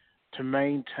attempt to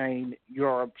maintain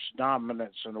Europe's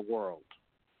dominance in the world,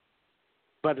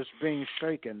 but it's being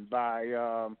shaken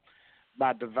by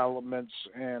developments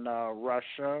in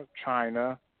Russia,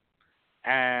 China,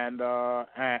 and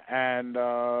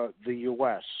the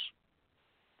U.S.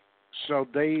 So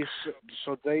they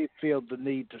feel the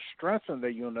need to strengthen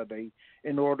their unity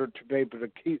in order to be able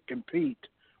to compete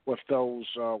with those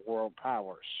world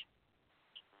powers.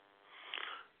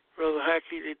 Brother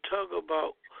Hackey, they talk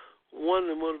about one of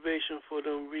the motivations for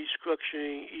them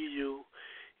restructuring EU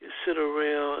is sit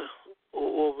around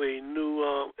over a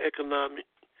new economic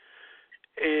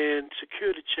and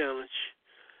security challenge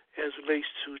as relates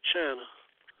to China.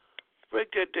 Break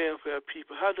that down for our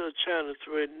people. How does China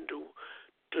threaten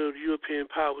the European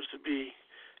powers to be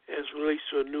as relates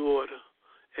to a new order,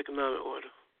 economic order?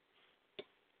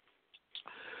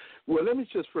 Well, let me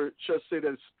just say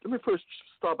that. Let me first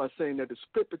start by saying that the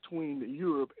split between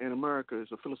Europe and America is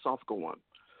a philosophical one.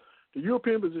 The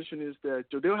European position is that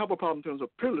they don't have a problem in terms of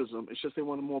imperialism. It's just they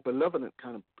want a more benevolent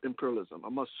kind of imperialism, a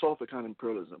much softer kind of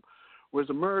imperialism. Whereas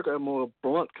America, a more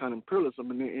blunt kind of imperialism.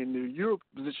 And the Europe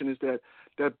position is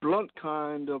that blunt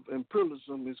kind of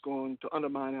imperialism is going to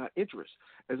undermine our interests.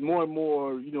 As more and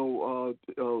more,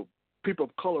 people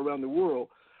of color around the world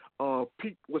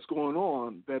peep what's going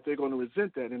on, that they're going to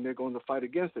resent that and they're going to fight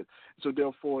against it. So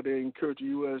therefore, they encourage the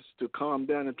U.S. to calm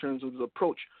down in terms of the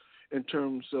approach, in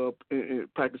terms of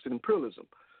practicing imperialism.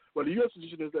 Well, the U.S.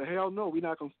 position is that, hell no, we're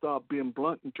not going to stop being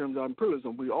blunt in terms of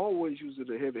imperialism. We always use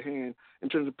it a heavy hand in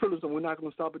terms of imperialism. We're not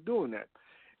going to stop it doing that.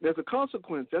 And as a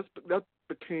consequence, that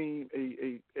became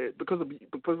because of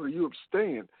the Europe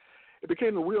stand, it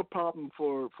became a real problem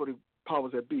for the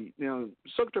powers that be. Now,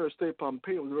 Secretary of State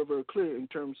Pompeo was very, very clear in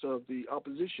terms of the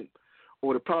opposition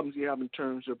or the problems he have in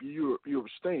terms of Europe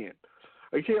stand.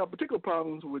 He had particular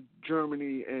problems with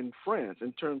Germany and France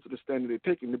in terms of the stand they're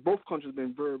taking. Both countries have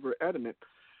been very, very adamant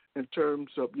in terms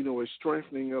of, a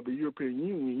strengthening of the European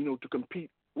Union, to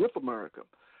compete with America.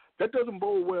 That doesn't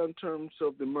bode well in terms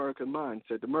of the American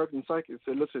mindset. The American psyche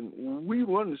said, listen, we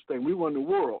run this thing, we run the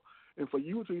world. And for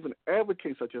you to even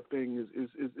advocate such a thing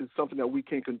is something that we're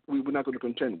not going to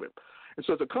contend with. And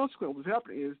so as a consequence, what's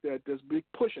happening is that there's a big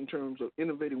push in terms of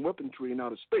innovating weaponry in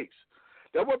outer space.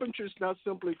 That weaponry is not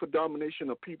simply for domination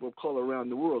of people of color around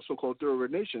the world, so-called third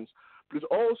world nations, but it's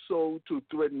also to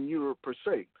threaten Europe per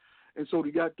se. And so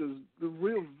you got the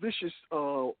real vicious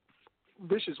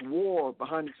war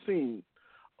behind the scenes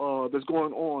that's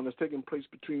going on, that's taking place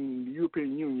between the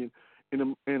European Union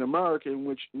and America, in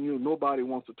which nobody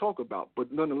wants to talk about,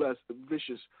 but nonetheless,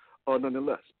 vicious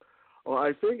nonetheless.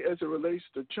 I think as it relates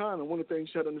to China, one of the things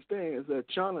you have to understand is that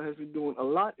China has been doing a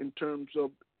lot in terms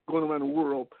of going around the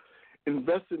world,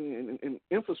 investing in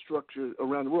infrastructure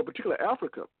around the world, particularly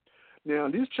Africa. Now,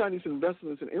 these Chinese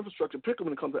investments in infrastructure,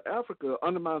 particularly when it comes to Africa,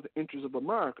 undermines the interests of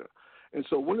America. And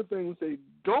so one of the things they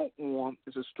don't want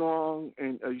is a strong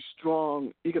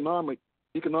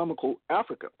economical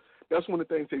Africa. That's one of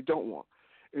the things they don't want.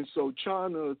 And so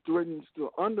China threatens to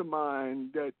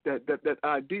undermine that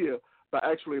idea by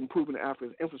actually improving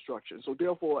Africa's infrastructure. So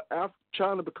therefore,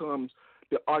 China becomes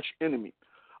the arch enemy.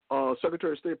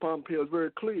 Secretary of State Pompeo is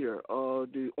very clear.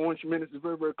 The Orange Menace is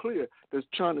very, very clear that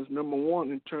China's number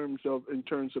one in terms of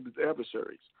its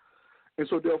adversaries. And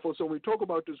so therefore, so when we talk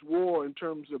about this war in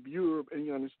terms of Europe and the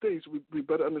United States, we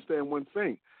better understand one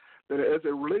thing, that as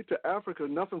it relates to Africa,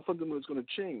 nothing fundamental is going to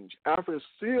change. Africa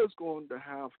still is going to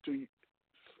have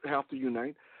to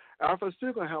unite. Africa is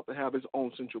still going to have its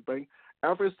own central bank.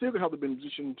 Africa is still going to have to be in a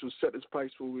position to set its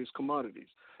price for its commodities.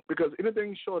 Because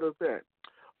anything short of that,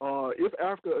 if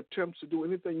Africa attempts to do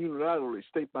anything unilaterally,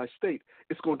 state by state,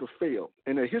 it's going to fail.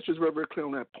 And the history is very, very clear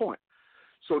on that point.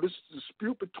 So this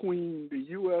dispute between the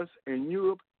U.S. and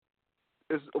Europe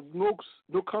is of no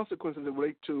consequences that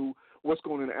relate to what's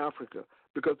going on in Africa,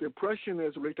 because the oppression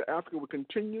as it relates to Africa will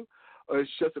continue. It's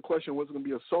just a question of whether it's going to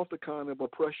be a softer kind of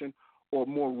oppression or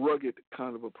more rugged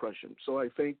kind of oppression. So I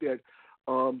think that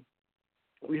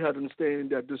we have to understand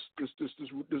that this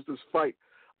fight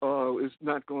is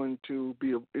not going to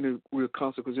be any real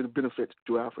consequence, any benefit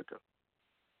to Africa.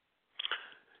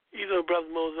 Brother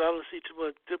Moses, I don't see too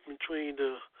much difference between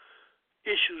the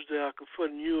issues that are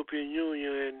confronting the European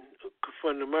Union and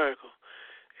confronting America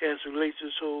as it relates to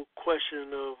this whole question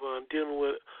of dealing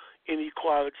with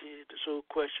inequality, this whole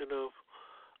question of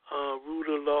rule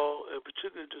of law, and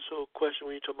particularly this whole question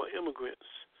when you talk about immigrants.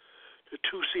 The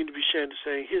two seem to be sharing the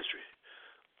same history.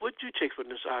 What do you take from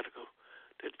this article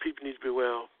that people need to be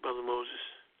aware of, Brother Moses?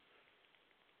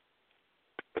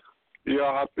 Yeah,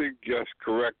 I think that's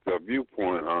correct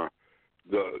viewpoint.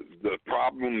 the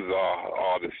problems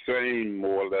are the same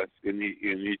more or less in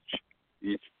each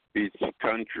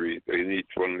country, in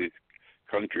each one of these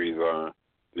countries.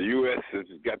 The U.S. has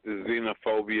got the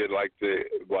xenophobia like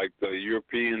the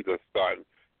Europeans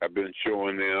have been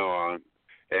showing now,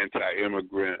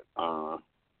 anti-immigrant,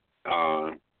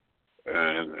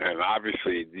 and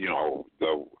obviously, the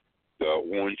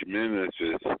Orange Menace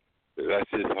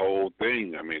that's his whole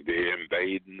thing. I mean, they're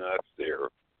invading us.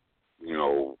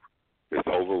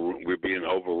 We're being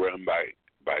overrun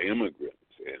by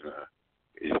immigrants, and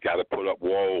he's got to put up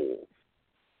walls.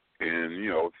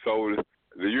 And so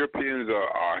the Europeans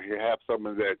have some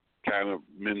of that kind of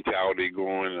mentality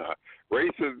going.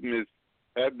 Racism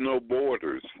has no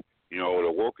borders.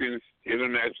 The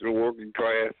international working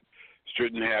class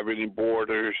shouldn't have any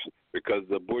borders because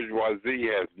the bourgeoisie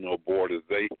has no borders.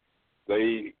 They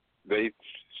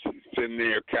send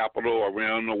their capital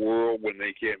around the world. When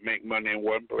they can't make money in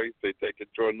one place, they take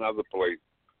it to another place.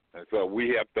 And so we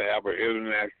have to have an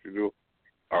international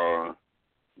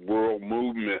world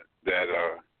movement that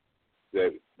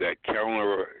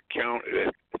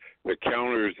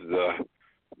counters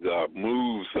the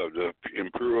moves of the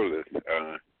imperialists.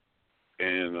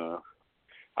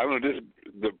 I don't know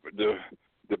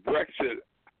the Brexit.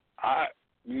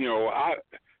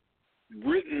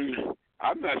 Britain.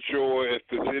 I'm not sure if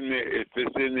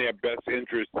it's in their best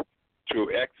interest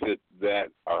to exit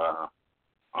that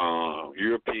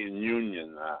European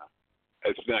Union.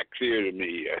 It's not clear to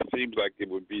me. It seems like it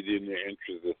would be in their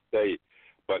interest to stay,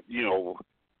 but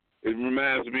it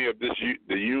reminds me of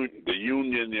the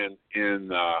union in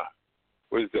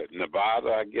what is that, Nevada?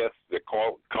 I guess the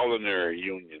culinary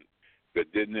union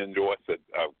that didn't endorse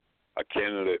a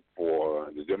candidate for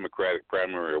the Democratic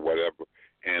primary or whatever,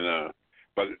 and.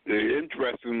 But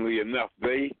interestingly enough,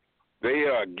 they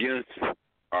are against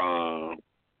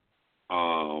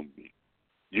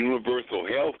universal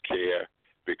health care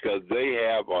because they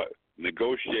have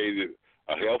negotiated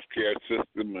a health care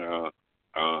system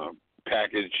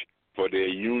package for their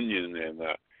union,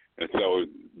 and so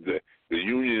the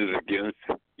union is against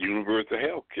universal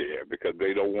health care because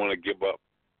they don't want to give up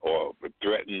or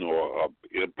threaten or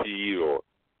impede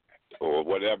or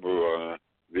whatever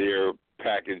their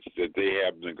package that they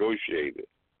have negotiated.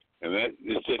 And that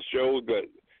it just shows that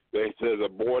they said a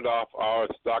board off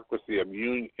aristocracy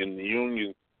in the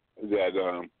union that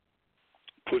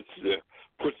puts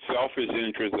selfish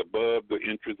interests above the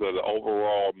interests of the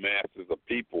overall masses of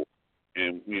people.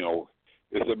 And,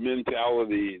 it's a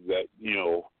mentality that,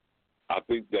 I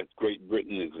think that Great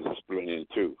Britain is displaying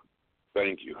too.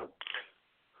 Thank you.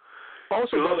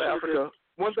 Also, Brother Africa,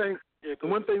 one thing,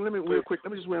 let me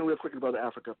just run real quick about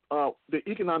Africa. The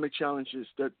economic challenges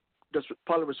that's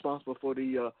partly responsible for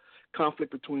the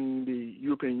conflict between the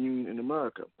European Union and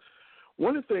America.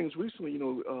 One of the things recently,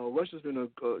 Russia's been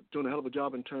doing a hell of a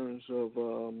job in terms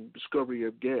of discovery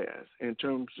of gas, in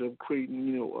terms of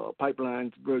creating,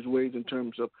 pipelines, various ways in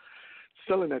terms of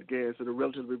selling that gas at a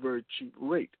relatively very cheap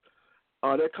rate.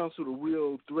 That constitutes a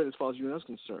real threat as far as the U.S. is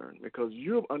concerned, because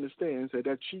Europe understands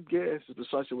that cheap gas is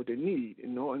precisely what they need.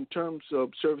 In terms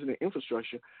of servicing their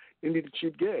infrastructure, they need the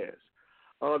cheap gas.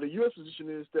 The U.S. position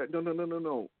is that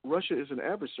no. Russia is an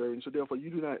adversary, and so therefore you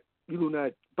do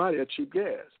not buy that cheap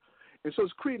gas. And so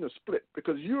it's creating a split,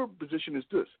 because your position is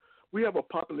this: we have a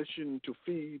population to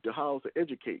feed, to house, to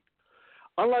educate.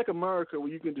 Unlike America, where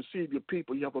you can deceive your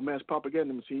people, you have a mass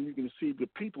propaganda machine, you can deceive your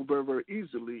people very, very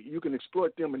easily. You can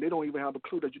exploit them, and they don't even have a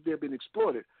clue that they're being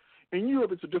exploited. In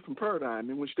Europe, it's a different paradigm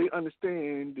in which they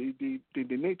understand the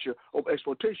nature of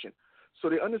exploitation. So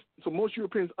most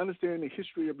Europeans understand the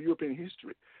history of European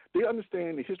history. They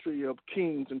understand the history of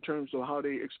kings in terms of how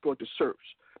they exploit the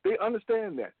serfs. They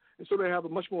understand that. And so they have a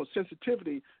much more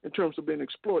sensitivity in terms of being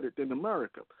exploited than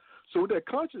America. So with that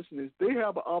consciousness, they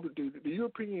have the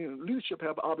European leadership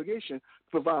have an obligation to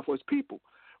provide for its people.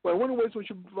 Well, one of the ways we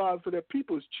should provide for their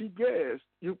people is cheap gas,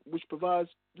 which provides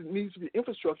the needs of the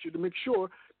infrastructure to make sure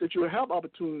that you have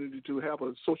opportunity to have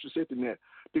a social safety net,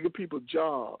 to give people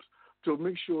jobs, to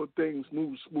make sure things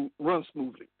run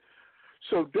smoothly.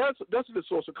 So that's the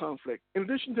source of conflict. In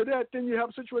addition to that, then you have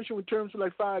a situation in terms of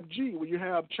like 5G, where you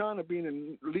have China being a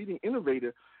leading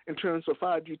innovator in terms of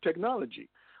 5G technology.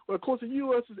 Well, of course, the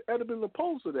U.S. is adamantly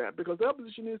opposed to that, because their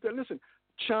position is that, listen,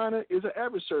 China is an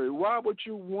adversary. Why would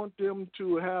you want them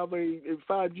to have a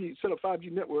 5G, set up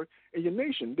 5G network in your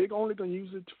nation? They're only going to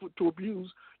use it to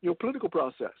abuse your political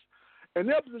process. And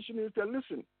their position is that,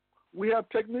 listen, we have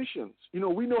technicians.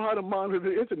 We know how to monitor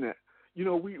the Internet. We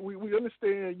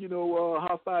understand,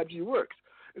 how 5G works.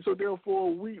 And so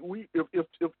therefore,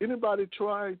 if anybody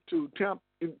try to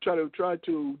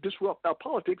disrupt our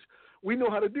politics, We know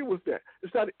how to deal with that.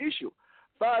 It's not an issue.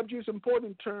 5G is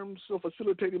important in terms of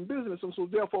facilitating business, and so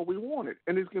therefore we want it,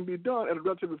 and it can be done at a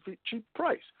relatively cheap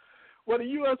price. Well, the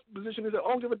U.S. position is that I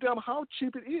don't give a damn how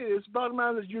cheap it is. Bottom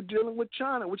line is you're dealing with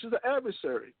China, which is an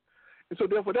adversary. And so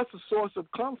therefore that's a source of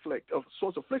conflict, a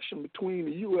source of friction between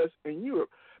the U.S. and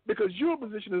Europe, because your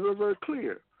position is very, very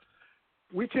clear.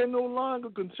 We can no longer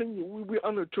continue. We're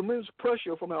under tremendous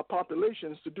pressure from our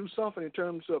populations to do something in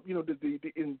terms of,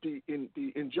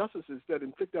 the injustices that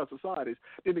inflict our societies,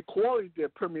 the inequality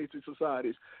that permeates the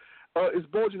societies. Is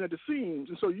bulging at the seams.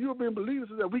 And so European believers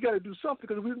is that we got to do something,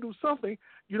 because if we don't do something,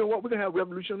 you know what, we're going to have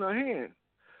revolution in our hand.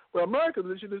 Well, America's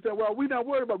position is that, well, we're not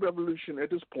worried about revolution at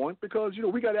this point because,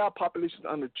 we got our population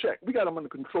under check. We got them under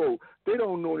control. They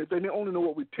don't know anything. They only know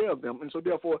what we tell them. And so,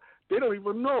 therefore, they don't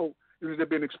even know they're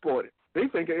being exploited. They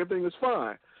think everything is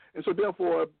fine. And so,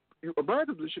 therefore,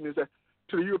 America's position is that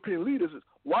to the European leaders is,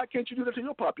 why can't you do that to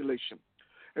your population?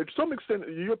 And to some extent,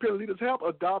 the European leaders have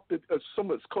adopted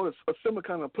what's called a similar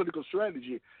kind of political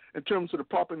strategy in terms of the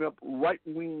propping up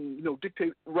right-wing,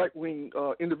 dictate right-wing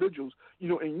individuals,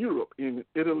 in Europe, in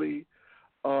Italy,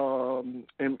 in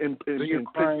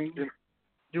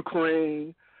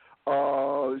Ukraine.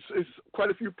 It's quite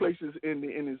a few places in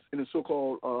the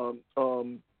so-called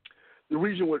the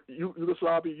region with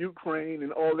Yugoslavia, Ukraine,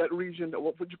 and all that region.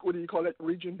 What do you call that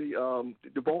region?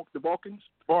 The Balkans.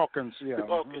 Balkans, yeah. The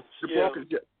Balkans, Balkans,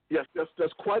 yeah. Yes,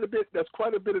 that's quite a bit. That's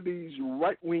quite a bit of these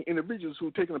right-wing individuals who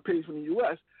are taking a page from the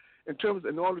U.S. In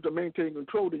order to maintain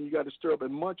control, then you got to stir up as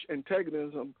much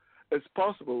antagonism as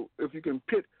possible. If you can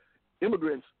pit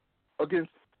immigrants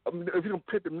against, if you don't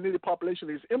pit the native population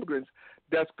against immigrants,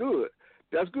 that's good.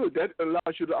 That's good. That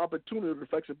allows you the opportunity, the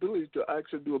flexibility to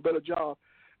actually do a better job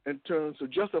in terms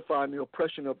of justifying the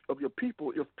oppression of your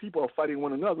people if people are fighting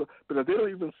one another, because they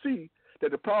don't even see that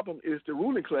the problem is the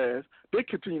ruling class. They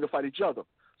continue to fight each other.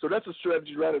 So that's a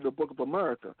strategy right out of the Book of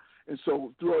America. And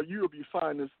so throughout Europe you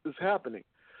find this happening.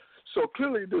 So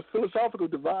clearly the philosophical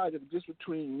divide that exists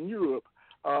between Europe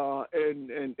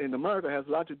and America has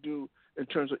a lot to do in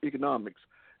terms of economics.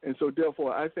 And so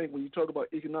therefore I think when you talk about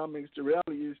economics, the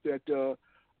reality is that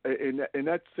in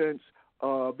that sense,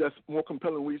 that's more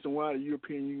compelling reason why the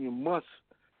European Union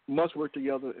must work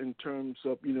together in terms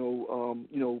of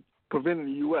preventing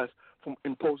the U.S. from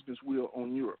imposing its will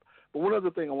on Europe. But one other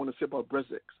thing I want to say about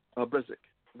Brexit.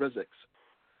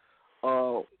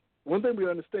 One thing we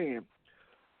understand,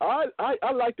 I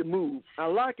like the move. I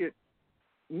like it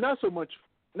not so much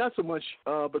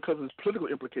because of its political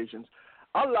implications.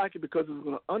 I like it because it's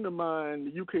going to undermine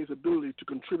the UK's ability to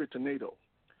contribute to NATO.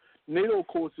 NATO, of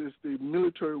course, is the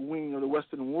military wing of the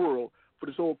Western world for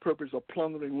the sole purpose of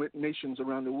plundering nations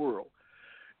around the world.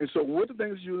 And so one of the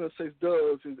things the United States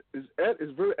does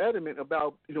is very adamant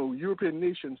about European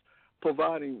nations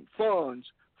providing funds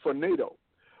for NATO.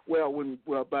 Well,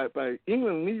 by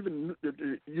England leaving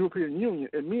the European Union,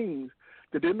 it means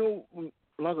that they're no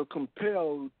longer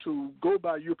compelled to go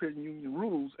by European Union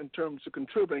rules in terms of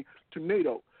contributing to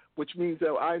NATO, which means that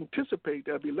I anticipate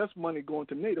there'll be less money going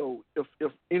to NATO,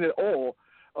 if in at all,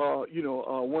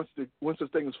 once this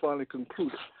thing is finally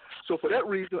concluded. So for that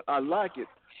reason, I like it.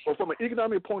 But from an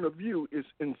economic point of view, it's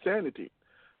insanity.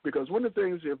 Because one of the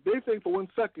things, if they think for 1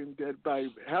 second that by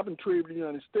having trade with the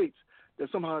United States, that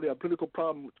somehow their political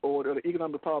problem or their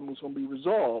economic problem is going to be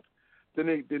resolved,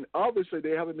 then obviously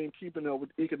they haven't been keeping up with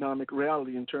economic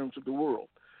reality in terms of the world.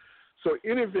 So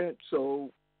in event,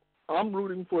 I'm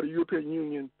rooting for the European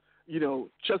Union,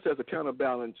 just as a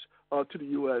counterbalance to the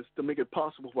U.S. to make it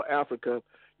possible for Africa,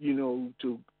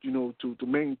 to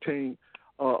maintain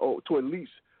or to at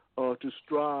least to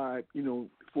strive,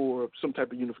 for some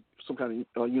kind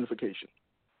of unification.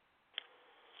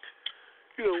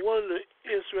 One of the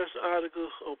interesting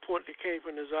articles or point that came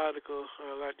from this article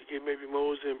I'd like to give maybe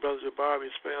Moses and Brother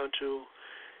Jabari expound to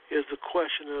is the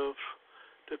question of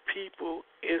the people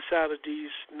inside of these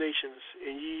nations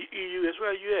in EU as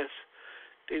well as U.S.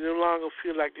 They no longer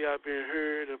feel like they are being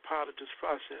heard and part of this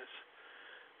process.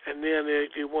 And then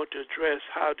they want to address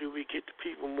how do we get the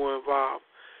people more involved,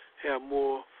 have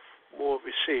more of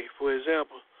a say. For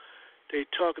example, they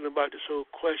talking about this whole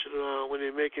question when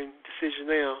they're making decisions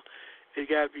now, it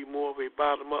got to be more of a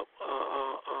bottom-up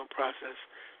process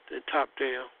than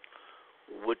top-down.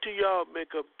 What do y'all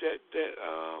make of that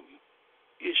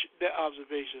issue, that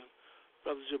observation,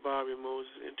 Brother Jabari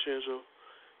Moses, in terms of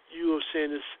you are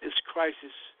saying this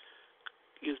crisis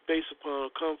is based upon or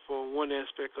come from one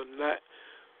aspect of not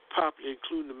properly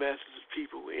including the masses of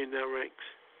people in their ranks?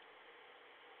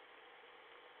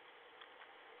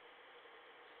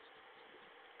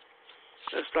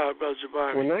 Let's start with Brother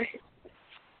Jabari.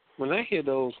 When I hear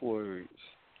those words,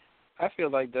 I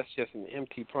feel like that's just an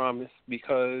empty promise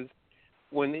because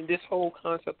when this whole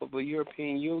concept of a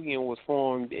European Union was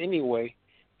formed anyway,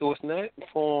 it was not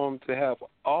formed to have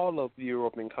all of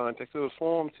Europe in context. It was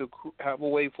formed to have a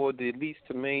way for the elites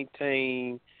to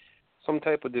maintain some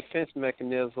type of defense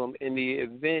mechanism in the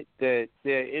event that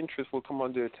their interests will come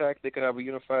under attack. They could have a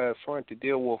unified front to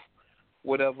deal with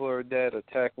whatever that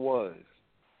attack was.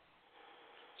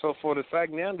 So for the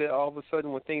fact now that all of a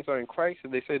sudden when things are in crisis,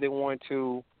 they say they want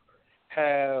to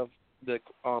have the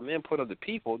input of the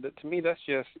people, that to me that's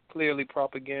just clearly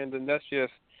propaganda, and that's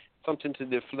just something to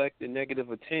deflect the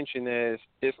negative attention as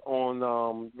it's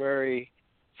on very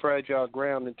fragile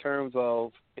ground in terms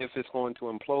of if it's going to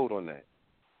implode on that.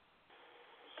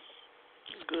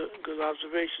 Good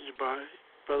observation, Jabari.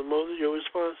 Brother Moses, your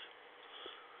response?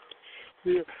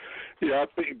 Yeah. I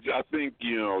think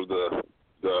you know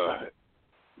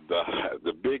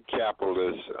the big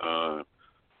capitalists are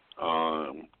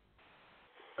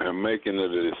making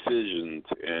the decisions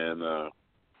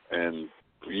and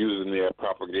using their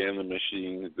propaganda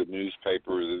machines, the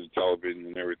newspapers, the television,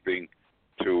 and everything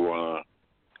to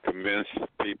convince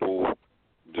people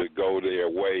to go their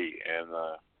way. And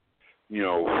you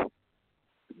know,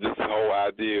 this whole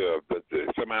idea of that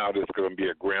somehow there's going to be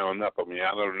a ground up. I mean,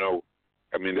 I don't know.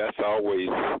 I mean, that's always.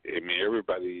 I mean,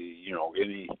 everybody. You know,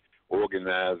 any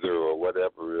organizer or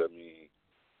whatever. I mean,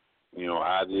 you know,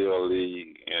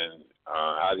 ideally and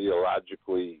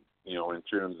ideologically, you know, in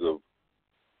terms of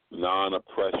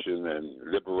non-oppression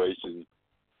and liberation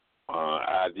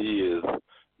ideas,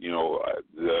 you know,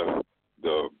 the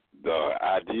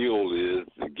ideal is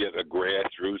to get a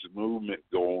grassroots movement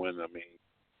going. I mean,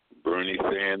 Bernie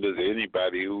Sanders,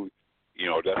 anybody who, you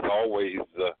know, that's always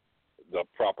the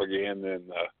propaganda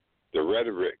and the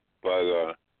rhetoric,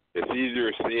 but it's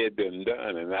easier said than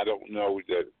done, and I don't know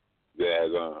that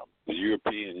the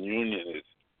European Union is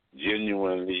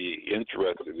genuinely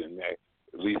interested in that.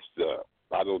 At least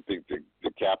I don't think the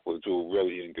capitalists who are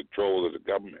really in control of the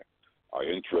government are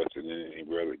interested in any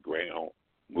really ground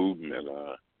movement.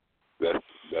 That's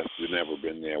never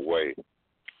been their way.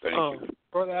 Thank you.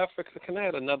 Brother Africa, can I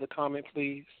add another comment,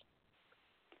 please?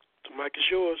 The mic is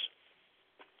yours.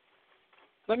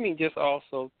 Let me just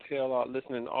also tell our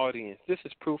listening audience, this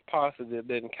is proof positive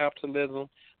that in capitalism,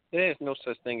 there is no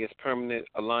such thing as permanent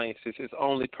alliances. It's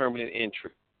only permanent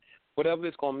interest. Whatever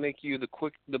is going to make you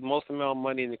the most amount of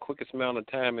money in the quickest amount of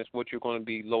time is what you're going to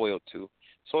be loyal to.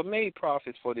 So it made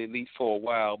profits for the elite for a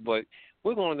while, but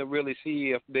we're going to really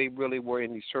see if they really were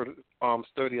in these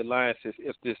sturdy alliances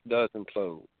if this does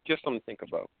implode. Just something to think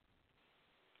about.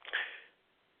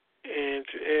 And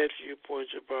to add to your point,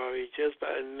 Jabari, just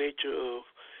by the nature of,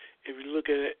 if you look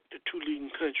at the two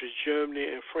leading countries, Germany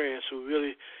and France, who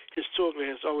really historically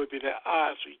has always been at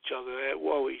odds with each other, at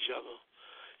war with each other,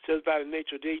 just by the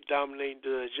nature they dominate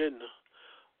the agenda.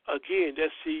 Again,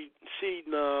 that's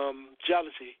seeding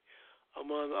jealousy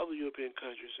among other European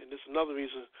countries, and that's another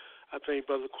reason I think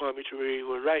Brother Kwame Ture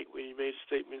was right when he made the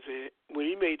statement that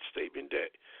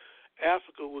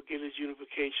Africa will get its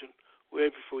unification way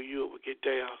before Europe will get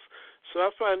theirs. So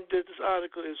I find that this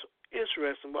article is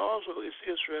interesting, but also it's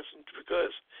interesting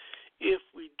because if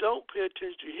we don't pay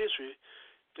attention to history,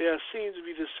 there seems to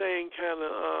be the same kind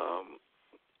of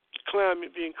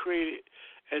climate being created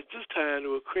at this time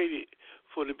that were created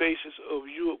for the basis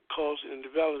of Europe causing and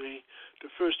developing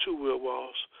the first two world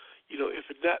wars. You know, if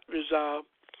it's not resolved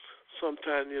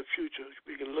sometime in the future,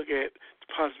 we can look at the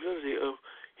possibility of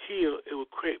here it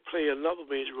will play another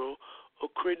major role or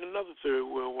create another third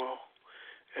world war.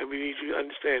 And we need to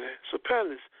understand that. So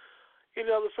panelists,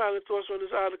 any other final thoughts on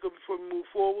this article before we move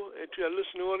forward? And to our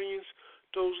listening audience,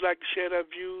 those who like to share their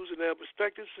views and their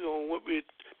perspectives on what we're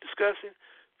discussing,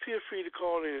 feel free to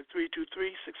call in at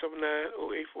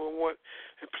 323-679-0841.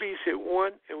 And please hit 1,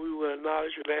 and we will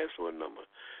acknowledge your last four numbers.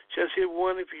 Just hit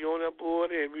 1 if you're on our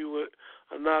board, and we will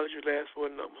acknowledge your last four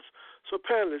numbers. So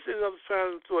panelists, any other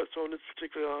final thoughts on this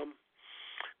particular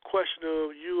question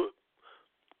of Europe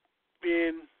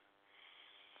being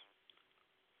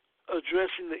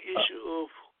addressing the issue of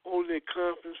holding a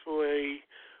conference for a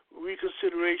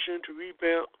reconsideration to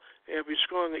revamp and be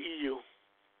stronger EU?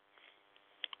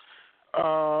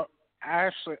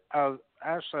 Actually,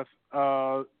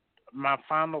 my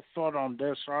final thought on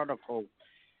this article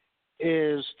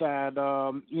is that,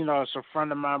 as a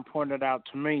friend of mine pointed out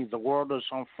to me, the world is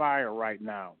on fire right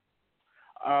now.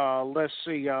 Let's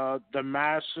see, the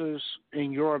masses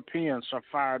and Europeans are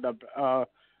fired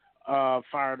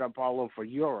up all over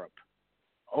Europe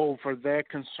over their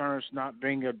concerns not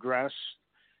being addressed.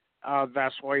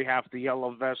 That's why you have the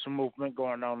Yellow Vest movement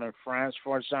going on in France,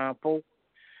 for example.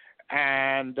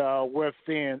 And with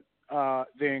the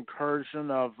the incursion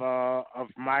of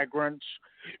migrants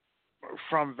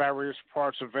from various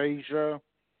parts of Asia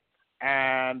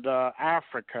and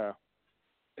Africa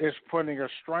is putting a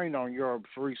strain on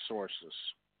Europe's resources.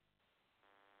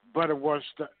 But it was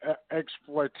the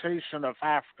exploitation of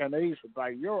Africa and Asia by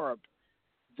Europe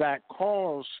that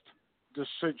caused the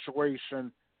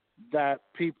situation that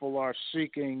people are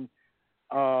seeking,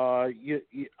 a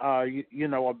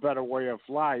better way of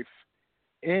life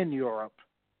in Europe.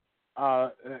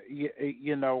 That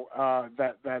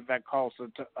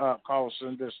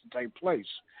causing this to take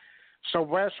place. So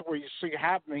that's what you see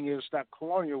happening is that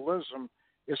colonialism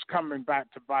is coming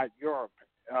back to bite Europe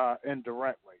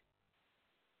indirectly,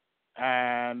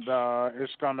 and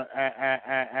it's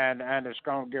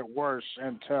gonna get worse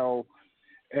until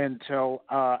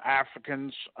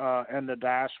Africans in the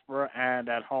diaspora and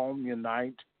at home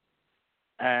unite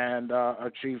and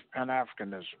achieve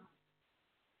Pan-Africanism.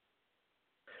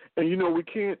 And we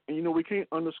can't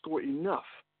underscore enough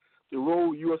the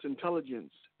role U.S.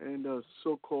 intelligence and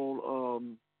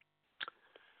so-called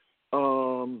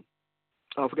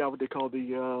I forgot what they call the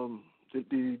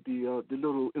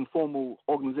little informal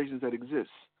organizations that exist.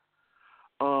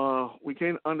 We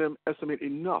can't underestimate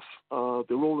enough the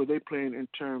role that they play in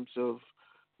terms of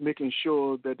making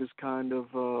sure that this kind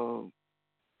of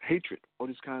hatred or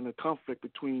this kind of conflict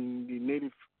between the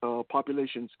native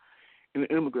populations and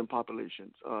the immigrant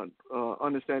populations,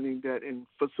 understanding that in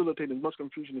facilitating as much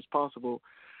confusion as possible,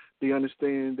 they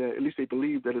understand that, at least they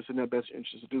believe that it's in their best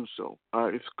interest to do so.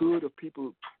 It's good if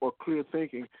people are clear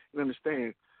thinking and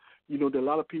understand, that a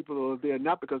lot of people are there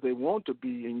not because they want to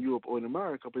be in Europe or in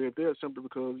America, but they're there simply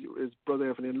because, as Brother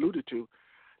Anthony alluded to,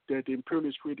 that the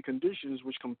imperialists created conditions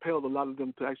which compelled a lot of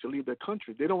them to actually leave their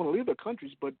country. They don't want to leave their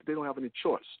countries, but they don't have any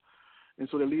choice. And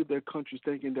so they leave their countries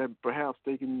thinking that perhaps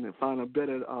they can find a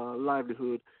better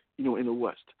livelihood, in the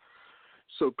West.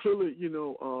 So clearly,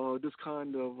 this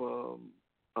kind of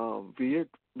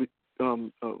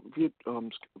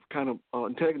kind of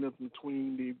antagonism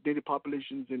between the native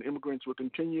populations and immigrants will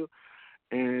continue.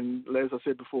 And as I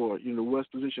said before, the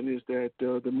West position is that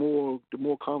the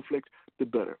more conflict, the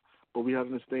better. But we have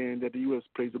to understand that the U.S.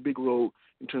 plays a big role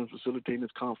in terms of facilitating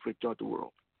this conflict throughout the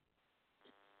world.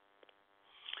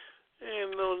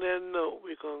 And on that note,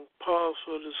 we're going to pause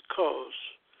for this cause.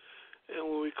 And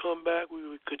when we come back, we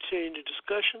will continue the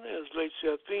discussion as relates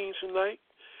to our theme tonight,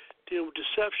 dealing with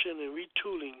deception and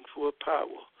retooling for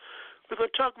power. We're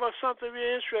going to talk about something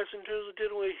very interesting in terms of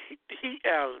dealing with heat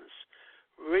islands,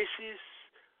 racist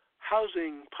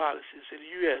housing policies in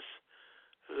the U.S.,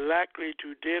 likely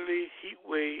to daily heat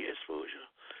wave exposure.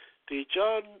 Did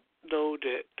y'all know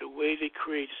that the way they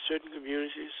create certain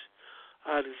communities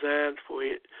are designed for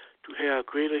it to have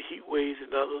greater heat waves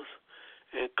than others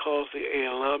and cause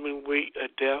an alarming rate of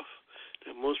death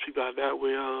that most people are not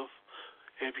aware of?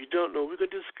 And if you don't know, we're going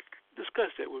to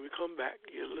discuss that when we come back.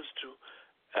 You listen to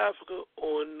Africa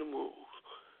on the Move.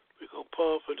 We're going to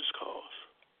pause for this cause.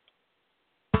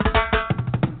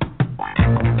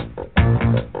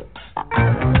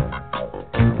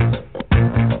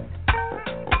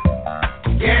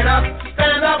 Get up,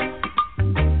 stand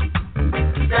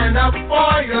up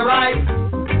for your right.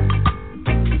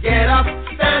 Get up,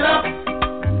 stand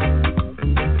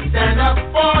up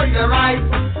for your right.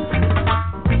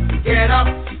 Get up,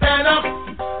 stand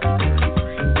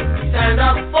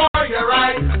up for your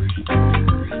right.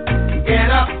 Get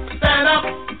up, stand up,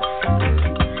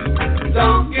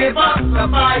 don't give up the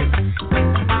fight.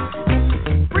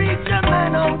 Preacher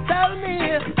man, don't tell me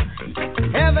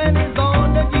heaven is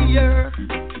under the earth.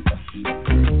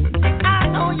 I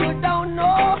know you don't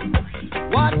know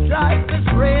what life is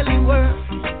really worth.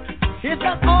 It's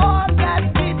not all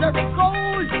that glitters is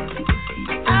gold.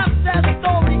 After the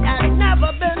story had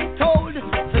never been told,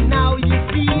 so now you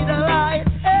see the light.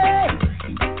 Hey,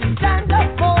 stand up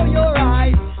for your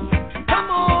rights. Come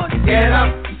on, get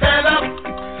up, stand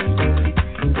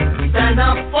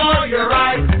up for your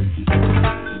rights.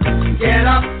 Get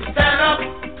up, stand up,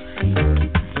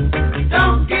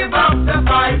 don't give up the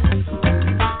fight.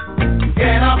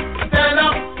 Get up, stand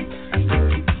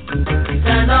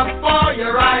up for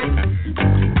your rights.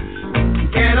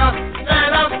 Get up,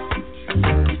 stand up,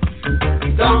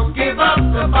 don't give up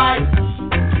the fight.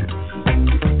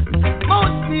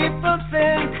 Most people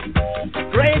think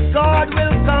great God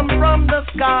will come from the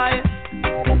sky,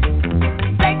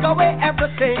 take away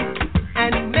everything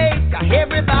and make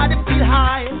everybody feel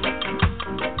high.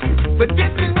 But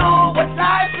if you know what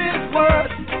life is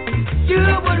worth, you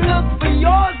would look for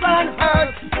yours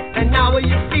unhurt. And now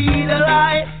you see the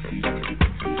light,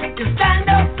 you stand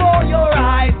up for your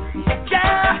rights.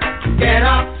 Yeah, get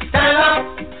up, stand up,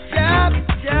 yeah,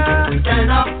 yeah.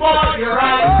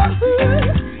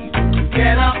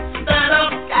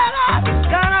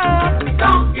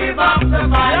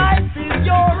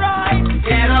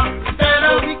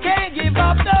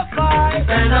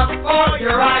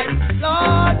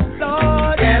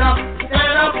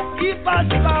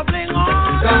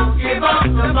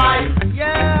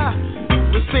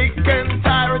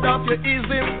 your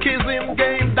ism, kism,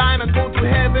 game, dine and go to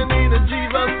heaven in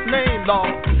Jesus' name,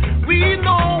 Lord. We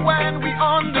know and we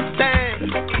understand.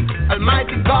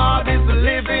 Almighty God is a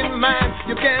living man.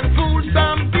 You can fool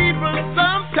some people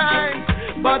sometimes,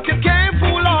 but you can't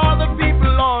fool all the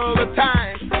people all the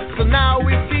time. So now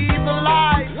we see the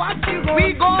light.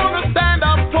 We gonna stand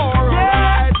up for a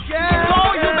right.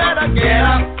 So you better get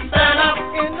up, stand up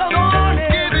in the morning.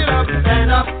 Give it up,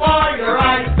 stand up for your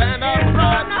right. Stand up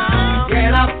right now.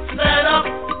 Get up, stand up.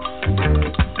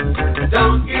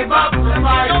 Don't give up the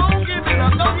fight. Don't give it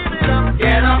up, don't give it up.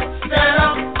 Get up, stand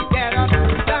up. Get up,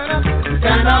 stand up.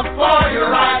 Stand up for your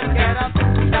right. Get up,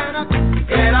 stand up.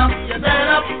 Get up, stand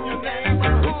up.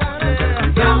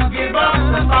 Don't give up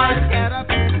the fight. Get up,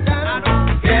 stand up.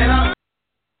 Get up.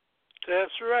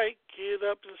 That's right. Get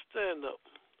up and stand up.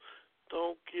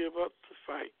 Don't give up the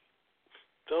fight.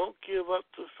 Don't give up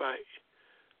the fight.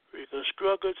 We can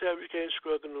struggle till we can't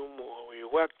struggle no more. We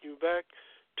welcome you back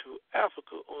to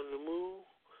Africa on the Move,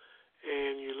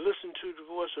 and you listen to the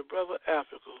voice of Brother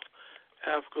Africa.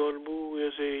 Africa on the Move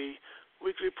is a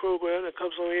weekly program that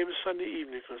comes on every Sunday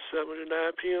evening from 7 to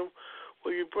 9 p.m.,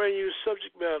 where you bring you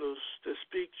subject matters that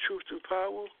speak truth to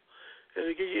power and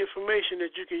to give you information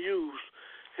that you can use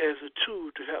as a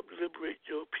tool to help liberate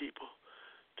your people.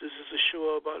 This is a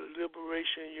show about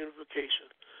liberation and unification.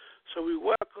 So we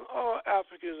welcome all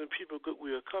Africans and people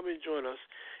goodwill. Come and join us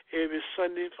every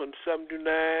Sunday from 7 to 9.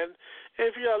 And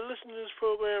if you are listening to this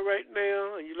program right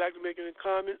now and you'd like to make any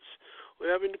comments or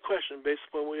have any questions based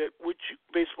upon what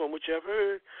you have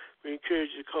heard, we encourage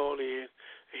you to call in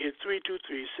and hit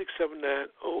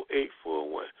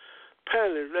 323-679-0841.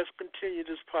 Panelists, let's continue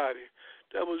this party.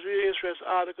 That was a really interesting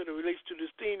article that relates to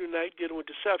this theme tonight, dealing with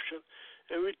deception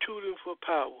and retooling for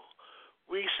power.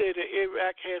 We say that every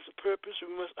act has a purpose,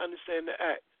 and we must understand the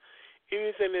act.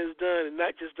 Anything that is done is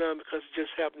not just done because it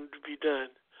just happened to be done,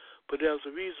 but there's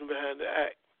a reason behind the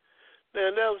act.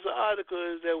 Now, that was an article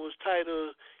that was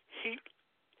titled Heat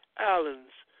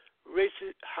Island's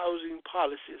Racist Housing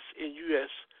Policies in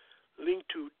U.S.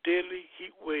 Linked to Deadly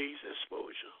Heat Waves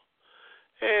Exposure.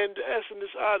 And as in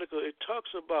this article, it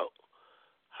talks about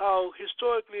how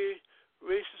historically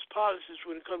racist policies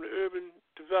when it comes to urban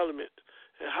development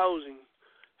and housing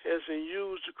has been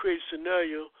used to create a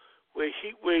scenario where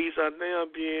heat waves are now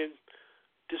being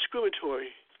discriminatory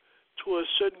towards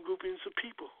certain groupings of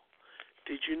people.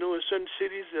 Did you know in certain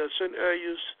cities, there are certain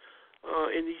areas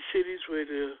in these cities where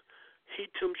the heat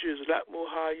temperature is a lot more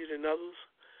higher than others?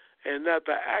 And not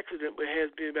by accident, but has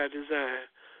been by design.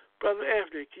 Brother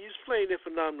Anthony, can you explain that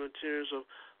phenomenon in terms of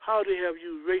how they have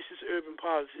used racist urban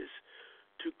policies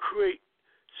to create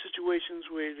situations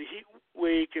where the heat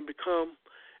wave can become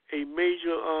a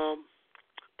major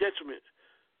detriment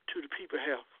to the people's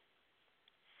health?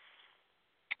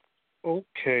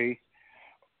 Okay.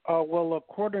 Well,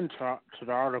 according to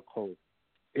the article,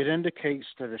 it indicates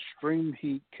that extreme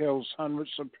heat kills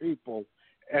hundreds of people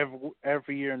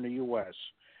every year in the U.S.,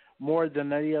 more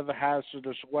than any other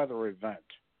hazardous weather event,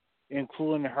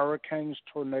 including hurricanes,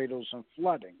 tornadoes, and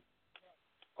flooding,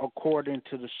 according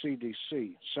to the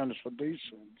CDC, Centers for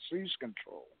Disease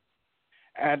Control.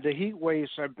 And the heat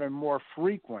waves have been more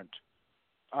frequent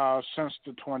since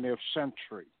the 20th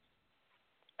century.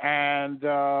 And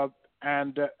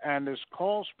it's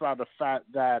caused by the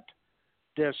fact that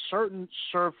there's certain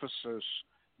surfaces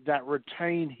that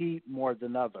retain heat more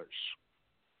than others.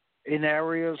 In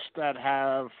areas that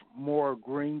have more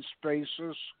green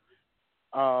spaces,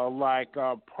 like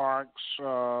parks,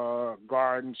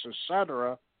 gardens,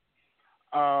 etc.,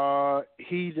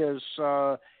 heat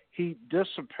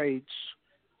dissipates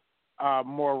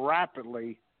more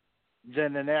rapidly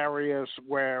than in areas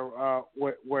where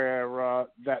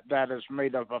that is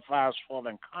made up of asphalt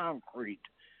and concrete,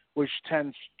 which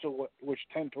tend to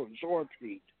absorb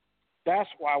heat. That's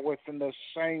why within the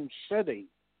same city,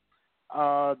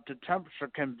 the temperature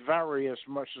can vary as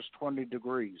much as 20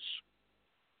 degrees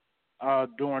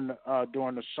during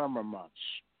the summer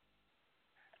months.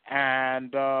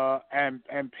 And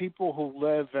people who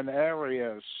live in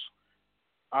areas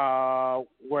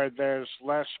where there's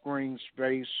less green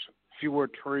space, fewer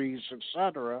trees,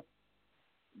 etc.,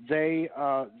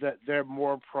 they're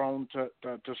more prone to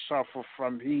suffer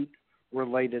from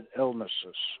heat-related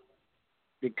illnesses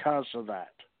because of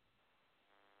that.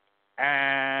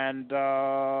 And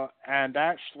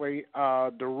actually,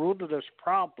 the root of this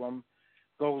problem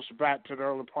goes back to the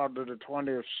early part of the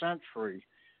 20th century,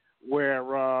 where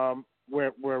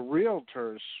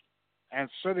realtors and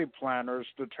city planners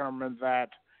determined that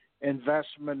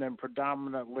investment in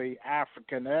predominantly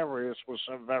African areas was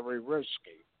very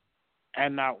risky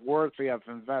and not worthy of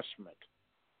investment.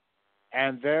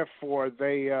 and therefore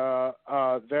the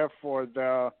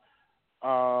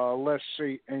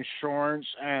insurance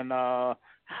and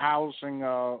housing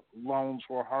loans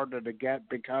were harder to get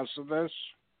because of this.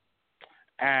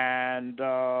 And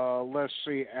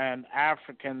and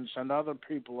Africans and other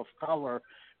people of color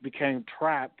became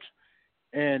trapped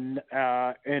in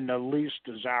the least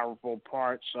desirable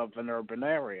parts of an urban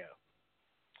area,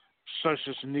 such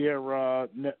as near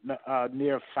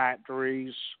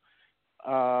factories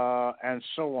and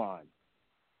so on.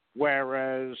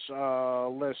 Whereas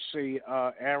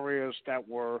areas that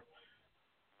were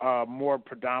more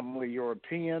predominantly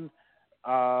European,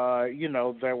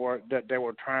 there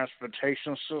were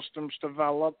transportation systems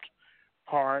developed,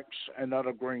 parks, and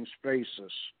other green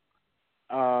spaces,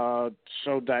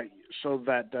 so that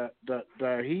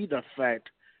the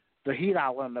heat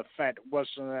island effect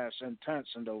wasn't as intense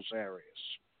in those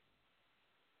areas.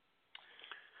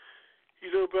 You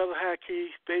know, Brother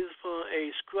Haki, based upon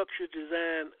a structured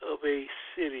design of a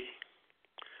city,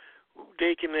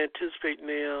 they can anticipate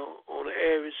now, on the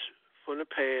average from the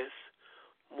past,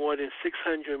 more than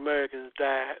 600 Americans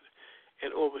died,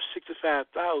 and over 65,000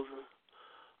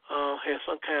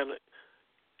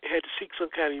 had to seek some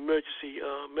kind of emergency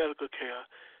medical care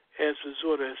as a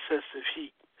result of excessive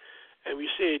heat. And we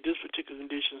say this particular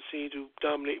condition seems to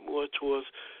dominate more towards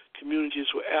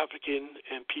communities where African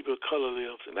and people of color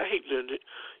live. And I hate to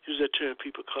use that term,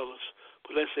 people of colors,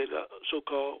 but let's say the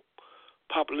so-called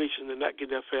population that not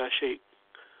getting that fair shape.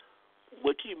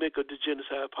 What do you make of the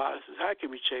genocide policies? How can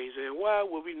we change that? And why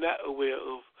were we not aware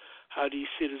of how these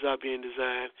cities are being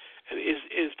designed and its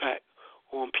impact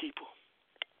on people?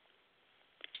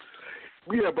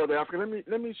 Yeah, Brother Africa.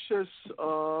 Let me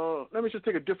just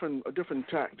take a different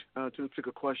tact to the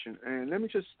particular question, and let me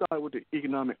just start with the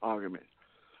economic argument.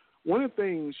 One of the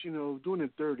things, during the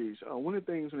 30s, one of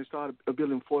the things when they started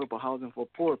building affordable housing for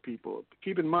poor people,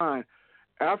 keep in mind,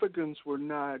 Africans were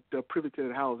not privy to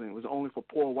that housing. It was only for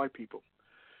poor white people.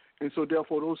 And so,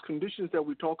 therefore, those conditions that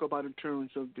we talk about in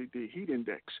terms of the heat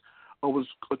index was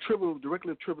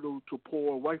directly attributable to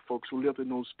poor white folks who lived in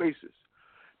those spaces.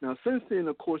 Now, since then,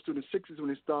 of course, through the 60s when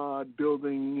they started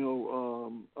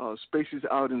building, spaces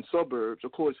out in suburbs,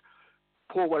 of course,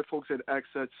 poor white folks had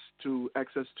access to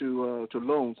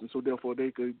loans, and so therefore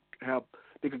they could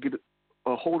get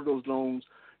a hold of those loans,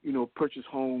 purchase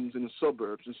homes in the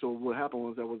suburbs. And so what happened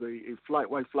was there was a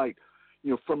white flight,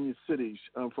 from your cities,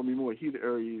 from your more heated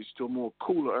areas to more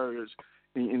cooler areas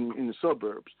in the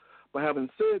suburbs. But having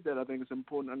said that, I think it's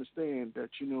important to understand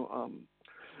that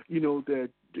that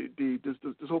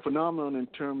this whole phenomenon in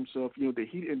terms of the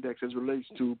heat index as it relates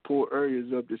to poor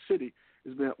areas of the city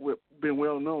has been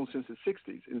well known since the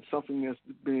 60s, and something that's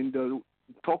been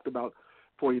talked about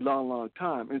for a long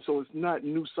time. And so it's not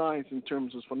new science in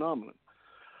terms of phenomenon.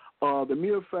 The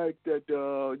mere fact that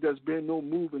there's been no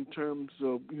move in terms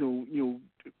of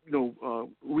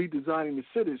redesigning the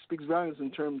city speaks volumes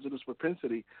in terms of this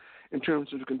propensity, in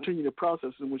terms of to continue the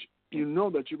process in which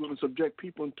that you're going to subject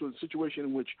people into a situation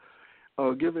in which,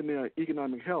 given their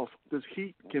economic health, this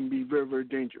heat can be very, very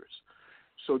dangerous.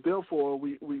 So therefore,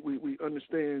 we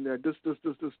understand that this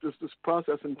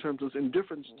process in terms of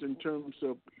indifference in terms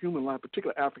of human life,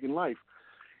 particularly African life,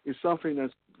 is something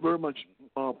that's very much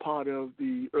part of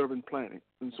the urban planning.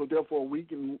 And so therefore, we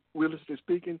can, realistically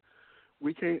speaking,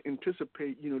 we can't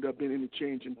anticipate there being any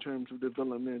change in terms of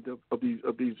development of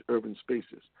these urban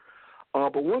spaces.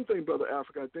 But one thing, Brother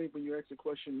Africa, I think when you ask the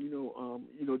question,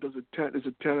 is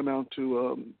it tantamount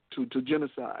to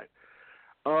genocide?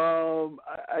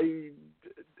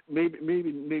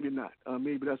 Maybe not.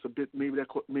 Maybe that's a bit. Maybe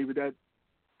that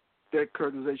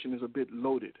characterization is a bit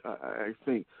loaded. I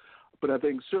think, but I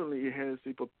think certainly it has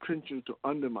the potential to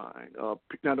undermine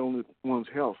not only one's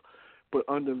health, but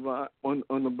undermine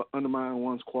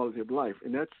one's quality of life.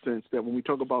 In that sense, that when we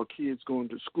talk about kids going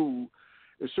to school,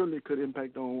 it certainly could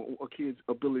impact on a kid's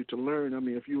ability to learn. I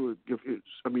mean,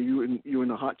 you're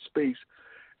in a hot space,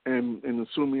 and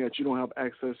assuming that you don't have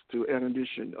access to air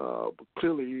conditioning,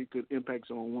 clearly it could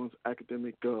impact on one's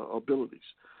academic abilities.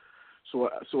 So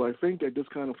I think that this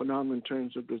kind of phenomenon in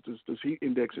terms of this heat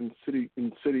index in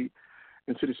city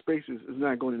spaces is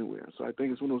not going anywhere. So I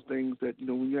think it's one of those things that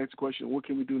when you ask the question, what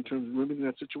can we do in terms of remedying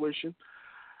that situation?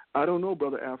 I don't know,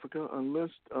 Brother Africa, unless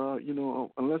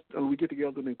we get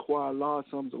together and acquire large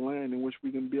sums of land in which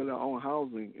we can build our own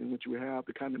housing, in which we have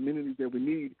the kind of amenities that we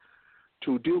need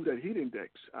to deal with that heat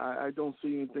index. I don't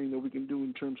see anything that we can do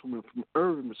in terms from an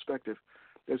urban perspective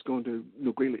that's going to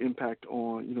greatly impact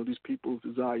on these people's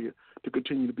desire to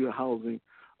continue to build housing,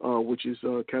 which is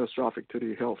catastrophic to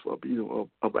the health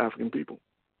of African people.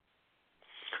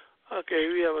 Okay,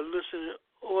 we have a listening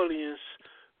audience.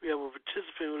 We have over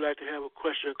participant would like to have a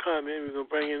question or comment, we're going to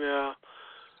bring in our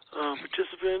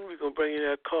participant. We're going to bring in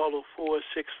our caller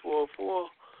 4644.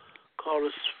 Caller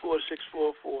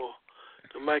 4644.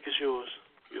 The mic is yours.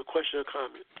 Your question or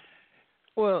comment.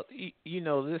 Well,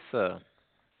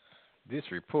 this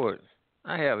report,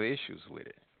 I have issues with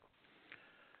it.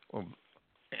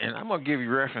 And I'm going to give you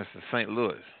reference to St.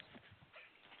 Louis.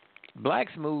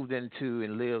 Blacks moved into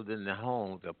and lived in the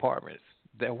homes, the apartments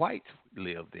that whites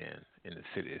lived in the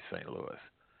city of St. Louis.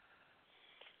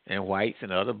 And whites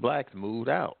and other blacks moved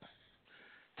out.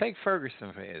 Take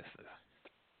Ferguson, for instance.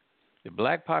 The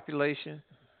black population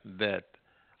that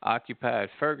occupied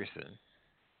Ferguson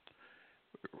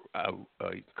a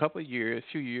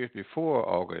few years before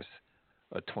August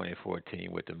of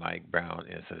 2014 with the Mike Brown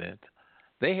incident,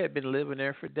 they had been living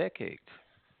there for decades.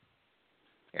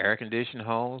 Air-conditioned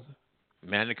homes,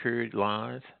 manicured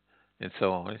lawns, and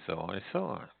so on and so on and so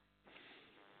on.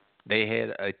 They had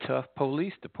a tough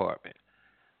police department.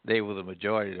 They were the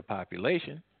majority of the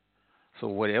population, so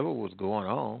whatever was going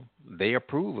on, they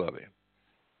approved of it.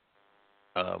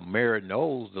 Mayor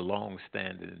Knowles, the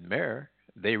long-standing mayor,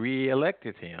 they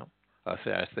re-elected him. I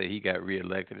say he got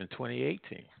re-elected in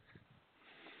 2018.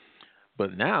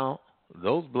 But now,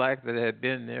 those blacks that had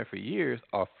been there for years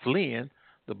are fleeing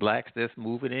the blacks that's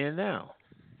moving in now.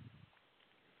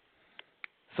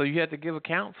 So you have to give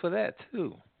account for that,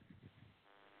 too.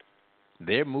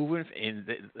 They're moving, and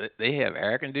they have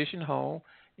air-conditioned home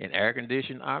and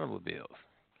air-conditioned automobiles.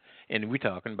 And we're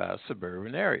talking about a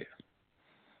suburban area.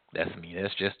 That's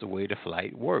just the way the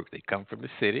flight works. They come from the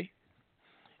city,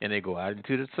 and they go out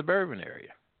into the suburban area.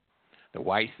 The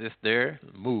whites that's there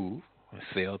move,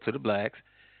 sell to the blacks,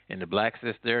 and the blacks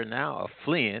that's there now are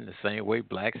fleeing the same way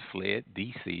blacks fled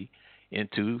D.C.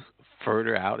 into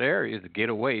further out areas to get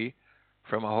away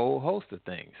from a whole host of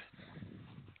things.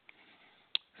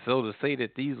 So to say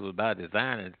that these were by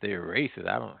design and they're racist,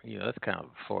 that's kind of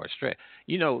far stretch.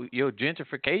 Your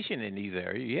gentrification in these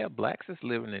areas, you have blacks that's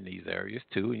living in these areas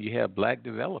too, and you have black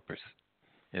developers.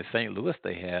 In St. Louis,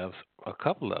 they have a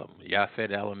couple of them,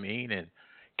 Yafet Alameen and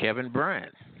Kevin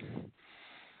Bryant.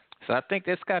 So I think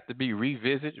that's got to be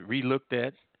revisited, relooked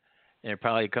at, and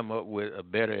probably come up with a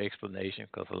better explanation,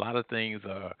 because a lot of things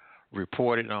are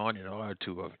reported on in order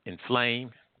to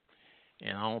inflame,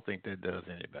 and I don't think that does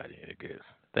anybody any good.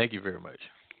 Thank you very much.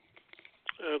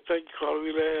 Thank you, caller.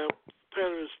 We'll have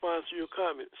panel response to your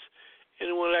comments.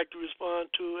 Anyone like to respond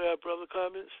to our brother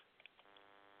comments?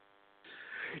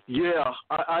 Yeah,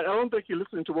 I don't think you're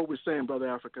listening to what we're saying, Brother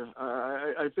Africa.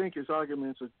 I think his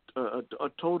arguments are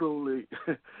totally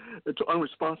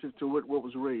unresponsive to what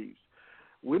was raised.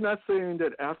 We're not saying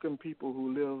that African people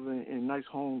who live in nice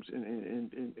homes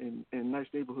in nice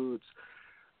neighborhoods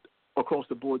across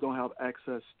the board don't have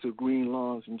access to green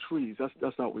lawns and trees.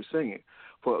 That's not what we're saying.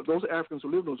 For those Africans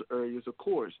who live in those areas, of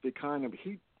course, the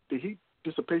heat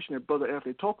dissipation that Brother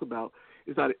Africa talked about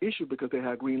is not an issue because they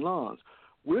have green lawns.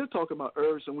 We're talking about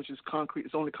areas in which is concrete.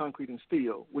 It's only concrete and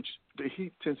steel, which the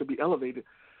heat tends to be elevated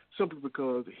simply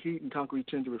because heat and concrete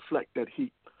tend to reflect that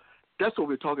heat. That's what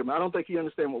we're talking about. I don't think he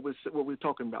understands what we're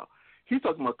talking about. He's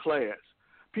talking about class,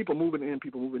 people moving in,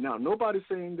 people moving out. Nobody's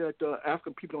saying that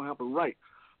African people don't have a right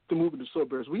to move into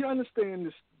suburbs. We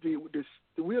understand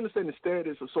we understand the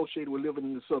status associated with living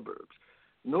in the suburbs.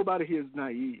 Nobody here is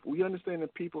naive. We understand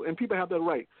that people have that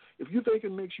right. If you think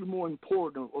it makes you more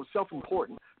important or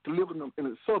self-important to live in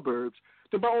the suburbs,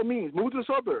 then by all means, move to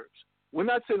the suburbs. We're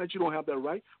not saying that you don't have that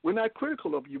right. We're not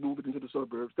critical of you moving into the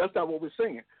suburbs. That's not what we're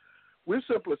saying. We're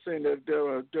simply saying that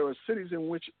there are cities in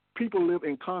which people live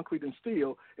in concrete and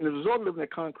steel, and as a result of living in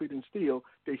concrete and steel,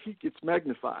 the heat gets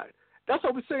magnified. That's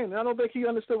what we're saying. I don't think he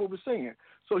understood what we're saying.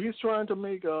 So he's trying to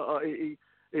make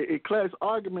a class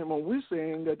argument when we're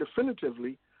saying that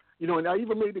definitively, and I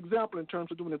even made an example in terms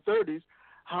of during the 30s,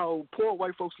 how poor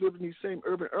white folks lived in these same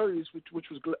urban areas, which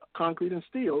was concrete and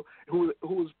steel, who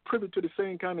was privy to the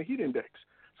same kind of heat index.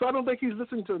 So I don't think he's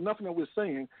listening to nothing that we're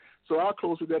saying. So I'll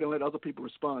close with that and let other people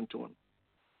respond to him.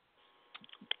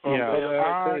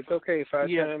 It's okay if I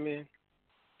chime in.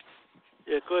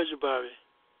 Yeah, go ahead, Jabari.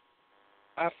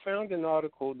 I found an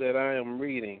article that I am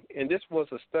reading, and this was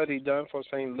a study done for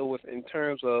St. Louis in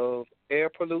terms of air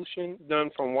pollution done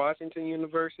from Washington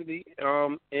University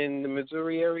in the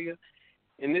Missouri area.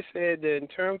 And this said that in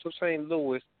terms of St.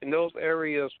 Louis, in those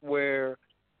areas where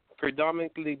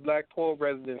predominantly black poor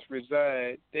residents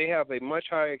reside, they have a much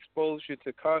higher exposure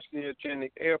to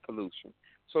carcinogenic air pollution.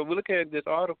 So we're looking at this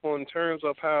article in terms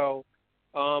of how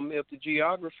if the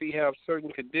geography have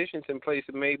certain conditions in place,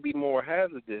 it may be more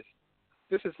hazardous.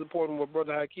 This is supporting what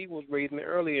Brother Hakeem was raising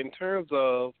earlier in terms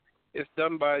of it's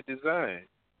done by design.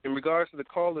 in regards to the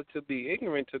caller to be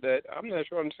ignorant to that, I'm not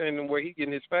sure understanding where he's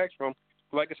getting his facts from.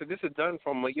 Like I said, this is done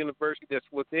from a university that's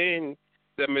within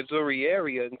the Missouri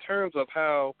area in terms of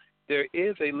how there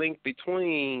is a link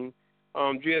between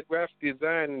geographic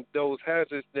design and those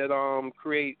hazards that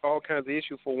create all kinds of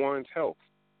issues for one's health.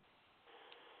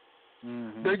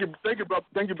 Mm-hmm. Thank you,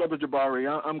 Brother Jabari.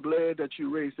 I'm glad that you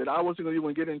raised it. I wasn't going to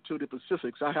even get into the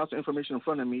specifics. I have some information in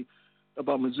front of me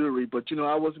about Missouri, but I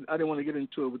didn't want to get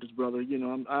into it with this brother.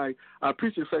 I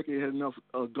appreciate the fact that he had enough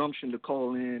gumption to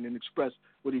call in and express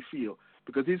what he feel,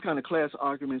 because these kind of class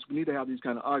arguments, we need to have these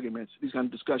kind of arguments, these kind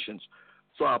of discussions.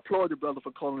 So I applaud the brother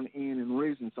for calling in and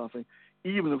raising something,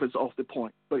 even if it's off the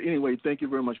point. But anyway, thank you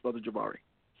very much, Brother Jabari.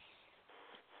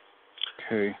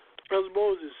 Okay. Brother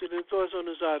Moses, any thoughts on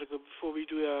this article before we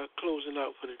do our closing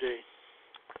out for the day?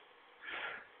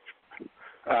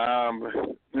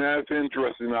 That's an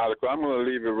interesting article. I'm going to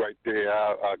leave it right there.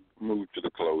 I'll move to the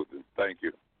closing. Thank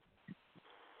you.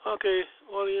 Okay,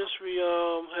 audience, we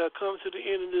have come to the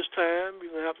end of this time.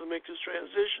 We're going to have to make this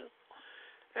transition.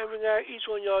 And we're going to each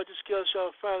one of y'all discuss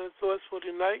y'all final thoughts for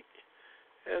tonight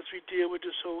as we deal with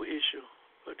this whole issue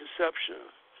of deception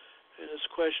and this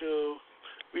question of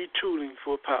retooling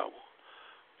for power.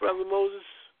 Brother Moses,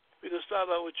 we're going to start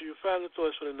out with your final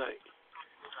thoughts for tonight.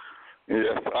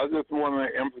 Yes, I just want to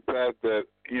emphasize that,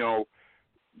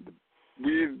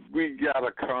 we got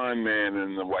a con man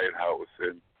in the White House,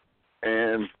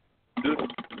 and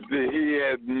he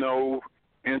had no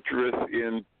interest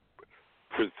in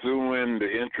pursuing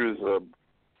the interests of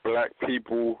black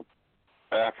people,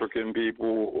 African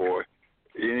people, or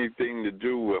anything to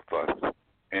do with us.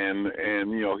 And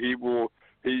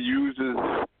he uses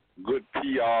good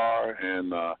PR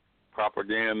and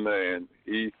propaganda, and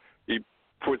he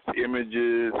puts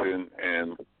images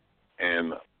and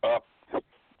up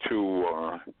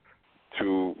to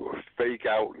fake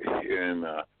out and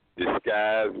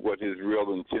disguise what his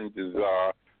real intentions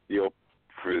are. He'll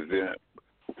present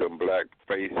some black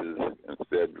faces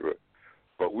instead.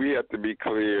 But we have to be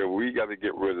clear. We got to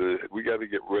get rid of it.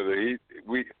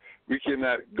 We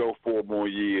cannot go 4 more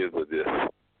years of this.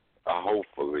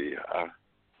 Hopefully.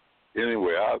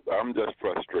 Anyway, I'm just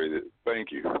frustrated.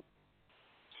 Thank you.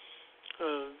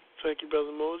 Thank you,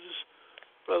 Brother Moses.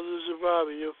 Brother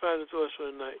Zavabi, your final thoughts for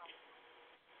the night.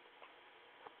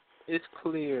 It's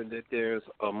clear that there's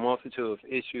a multitude of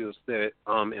issues that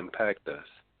impact us.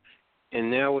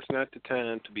 And now it's not the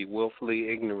time to be willfully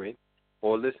ignorant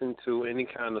or listen to any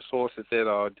kind of sources that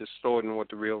are distorting what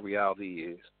the real reality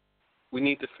is. We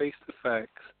need to face the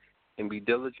facts and be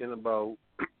diligent about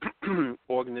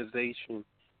organization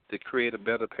to create a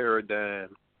better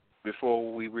paradigm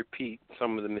before we repeat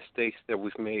some of the mistakes that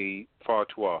we've made far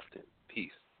too often.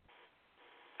 Peace.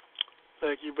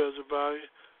 Thank you, Brother Zavabi.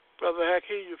 Brother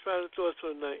Haki, your final thoughts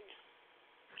for the night.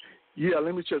 Yeah,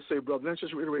 let me just say, brother. Let's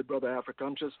just reiterate, Brother Africa.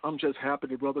 I'm just happy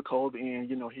the brother called in.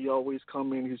 He always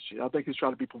come in. I think he's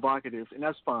trying to be provocative, and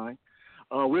that's fine.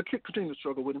 We'll continue to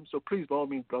struggle with him. So please, by all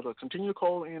means, brother, continue to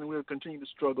call in, and we'll continue to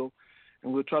struggle,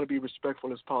 and we'll try to be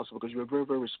respectful as possible because you're very,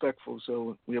 very respectful.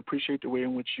 So we appreciate the way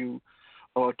in which you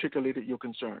articulated your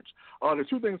concerns. The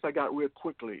 2 things I got real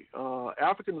quickly.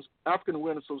 African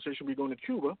Awareness Association will be going to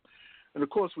Cuba. And, of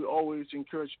course, we always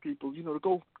encourage people, to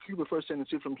go to Cuba first and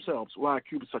see for themselves why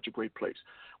Cuba is such a great place.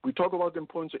 We talk about the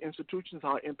importance of institutions,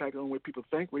 how it impacts on the way people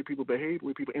think, the way people behave, the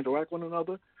way people interact with one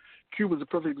another. Cuba is a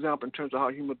perfect example in terms of how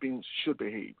human beings should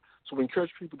behave. So we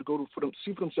encourage people to go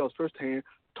see for themselves firsthand,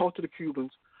 talk to the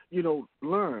Cubans,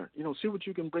 learn, see what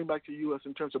you can bring back to the U.S.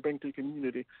 in terms of bringing to the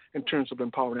community, in terms of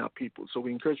empowering our people. So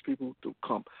we encourage people to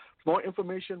come. For more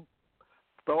information,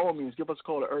 by all means, give us a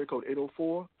call at area code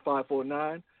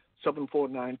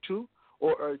 804-549-7492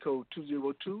 or area code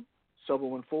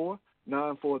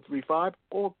 202-714-9435,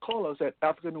 or call us at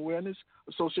African Awareness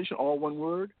Association, all one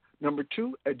word, number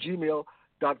 2 at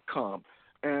gmail.com.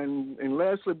 And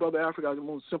lastly, Brother Africa, I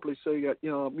want to simply say that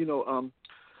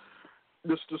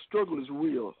the struggle is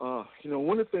real.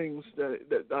 One of the things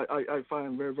that I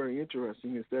find very, very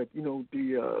interesting is that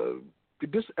the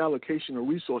disallocation of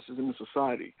resources in the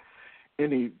society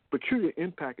and the peculiar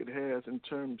impact it has in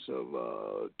terms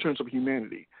of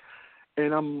humanity.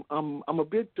 And I'm a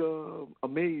bit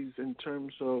amazed in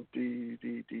terms of the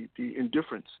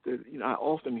indifference that I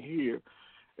often hear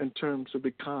in terms of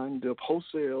the kind of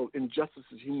wholesale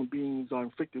injustices human beings are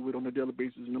inflicted with on a daily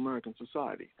basis in American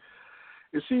society.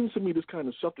 It seems to me this kind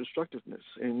of self-destructiveness,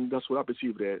 and that's what I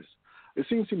perceive it as. It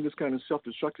seems to me this kind of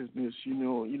self-destructiveness,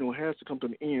 has to come to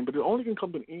an end, but it only can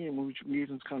come to an end when we engage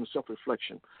in this kind of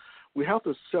self-reflection. We have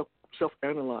to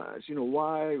self-analyze,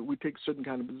 why we take certain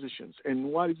kind of positions and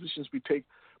why the positions we take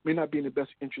may not be in the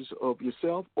best interest of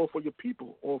yourself or for your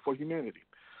people or for humanity.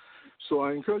 So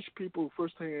I encourage people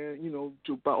firsthand,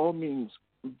 to by all means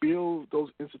build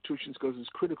those institutions because it's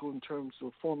critical in terms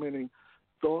of fomenting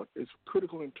thought. It's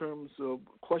critical in terms of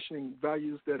questioning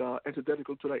values that are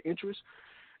antithetical to their interests.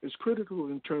 It's critical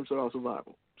in terms of our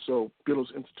survival. So build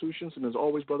those institutions. And as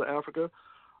always, Brother Africa,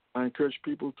 I encourage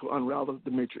people to unravel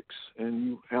the matrix. And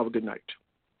you have a good night.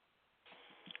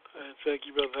 Thank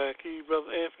you, Brother Haki.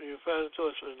 Brother Anthony, your final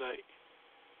thoughts for tonight.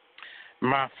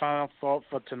 My final thought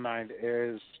for tonight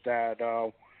is that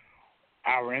our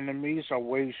enemies are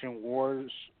waging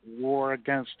war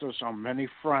against us on many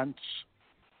fronts,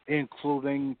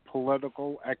 including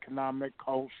political, economic,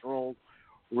 cultural,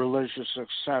 religious,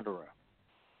 etc.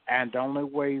 And the only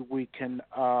way we can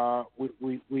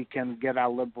get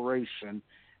our liberation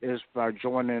is by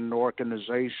joining an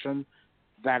organization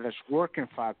that is working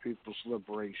for our people's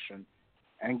liberation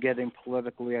and getting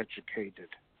politically educated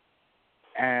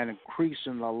and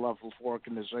increasing the level of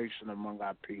organization among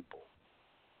our people.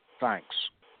 Thanks.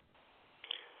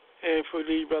 And for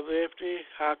the Brother Anthony,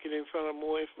 how can they find out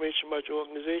more information about your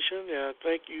organization?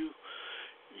 Thank you.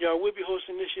 Y'all will be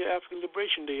hosting this year African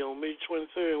Liberation Day on May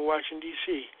 23rd in Washington,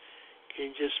 D.C. Can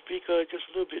you just speak just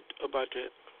a little bit about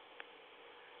that?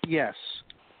 Yes,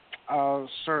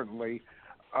 certainly.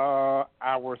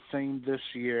 Our theme this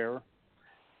year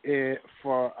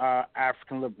for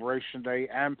African Liberation Day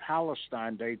and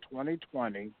Palestine Day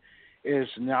 2020 is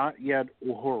Not Yet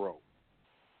Uhuru.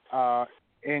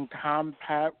 In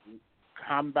combat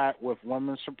with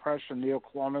women's suppression,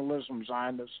 neocolonialism,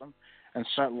 Zionism, and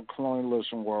settler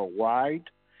colonialism worldwide.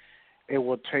 It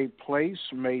will take place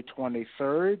May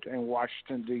 23rd in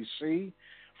Washington, D.C.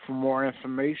 For more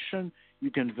information,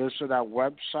 you can visit our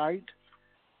website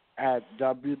at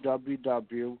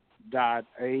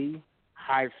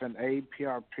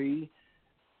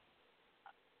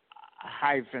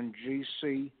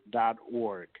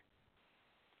www.aprp-gc.org.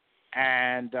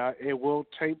 And it will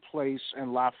take place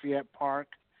in Lafayette Park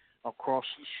across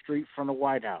the street from the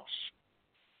White House.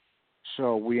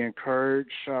 So we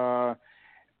encourage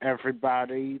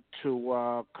everybody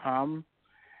to come,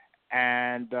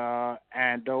 and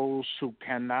those who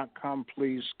cannot come,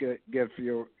 please give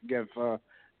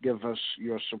us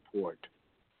your support.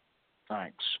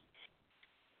 Thanks.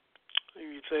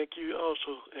 Thank you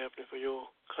also, Anthony, for your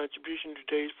contribution to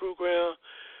today's program.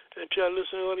 And to our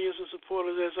listening audience and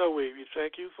supporters, as always, we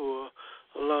thank you for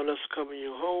allowing us to come in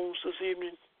your homes this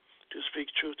evening to speak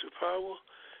truth to power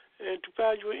and to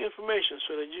provide you with information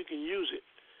so that you can use it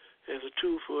as a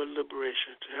tool for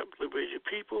liberation, to help liberate your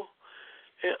people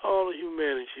and all of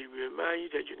humanity. We remind you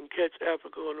that you can catch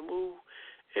Africa on the Move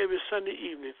every Sunday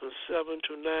evening from 7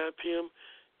 to 9 p.m.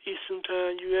 Eastern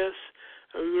Time, U.S.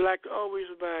 And we would like to always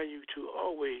remind you to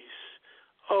always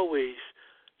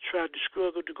try to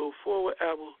struggle to go forward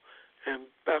ever and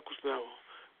backwards never.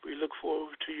 We look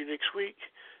forward to you next week.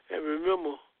 And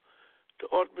remember, the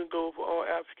ultimate goal for all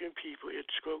African people is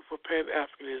to struggle for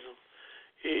Pan-Africanism.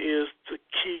 It is the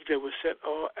key that will set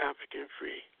all Africans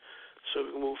free. So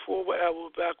we can move forward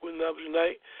ever, backward never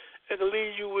tonight, and to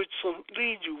lead you with some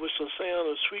sound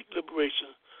of sweet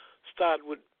liberation, starting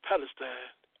with Palestine.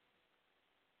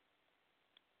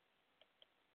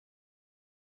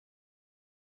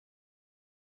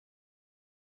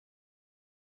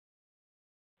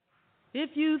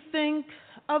 If you think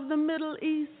of the Middle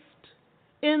East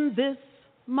in this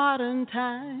modern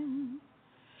time,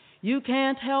 you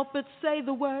can't help but say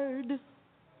the word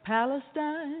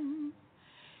Palestine.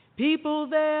 People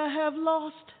there have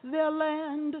lost their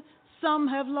land, some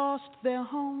have lost their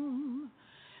home.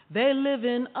 They live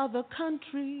in other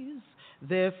countries,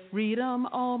 their freedom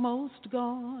almost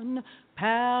gone.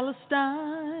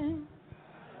 Palestine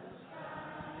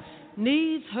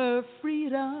needs her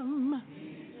freedom.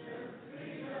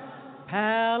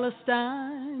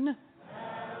 Palestine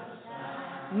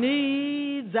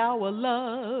needs our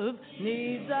love,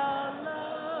 needs our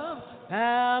love.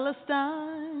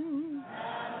 Palestine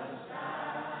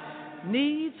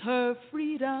needs her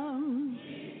freedom.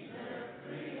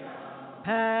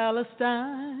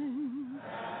 Palestine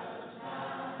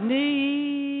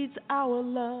needs our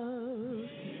love.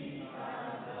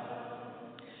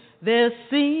 There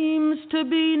seems to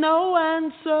be no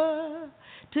answer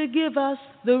to give us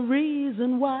the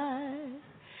reason why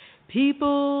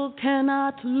people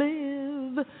cannot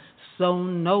live, so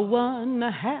no one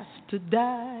has to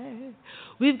die.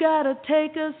 We've got to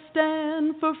take a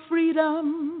stand for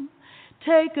freedom,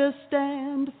 take a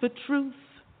stand for truth,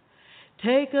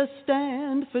 take a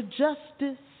stand for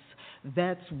justice.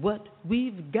 That's what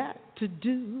we've got to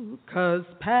do, 'cause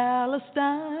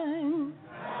Palestine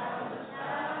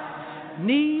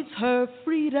needs her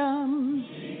freedom.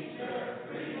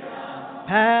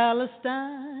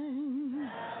 Palestine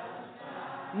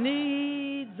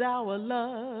needs our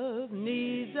love,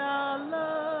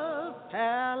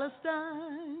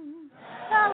 Palestine.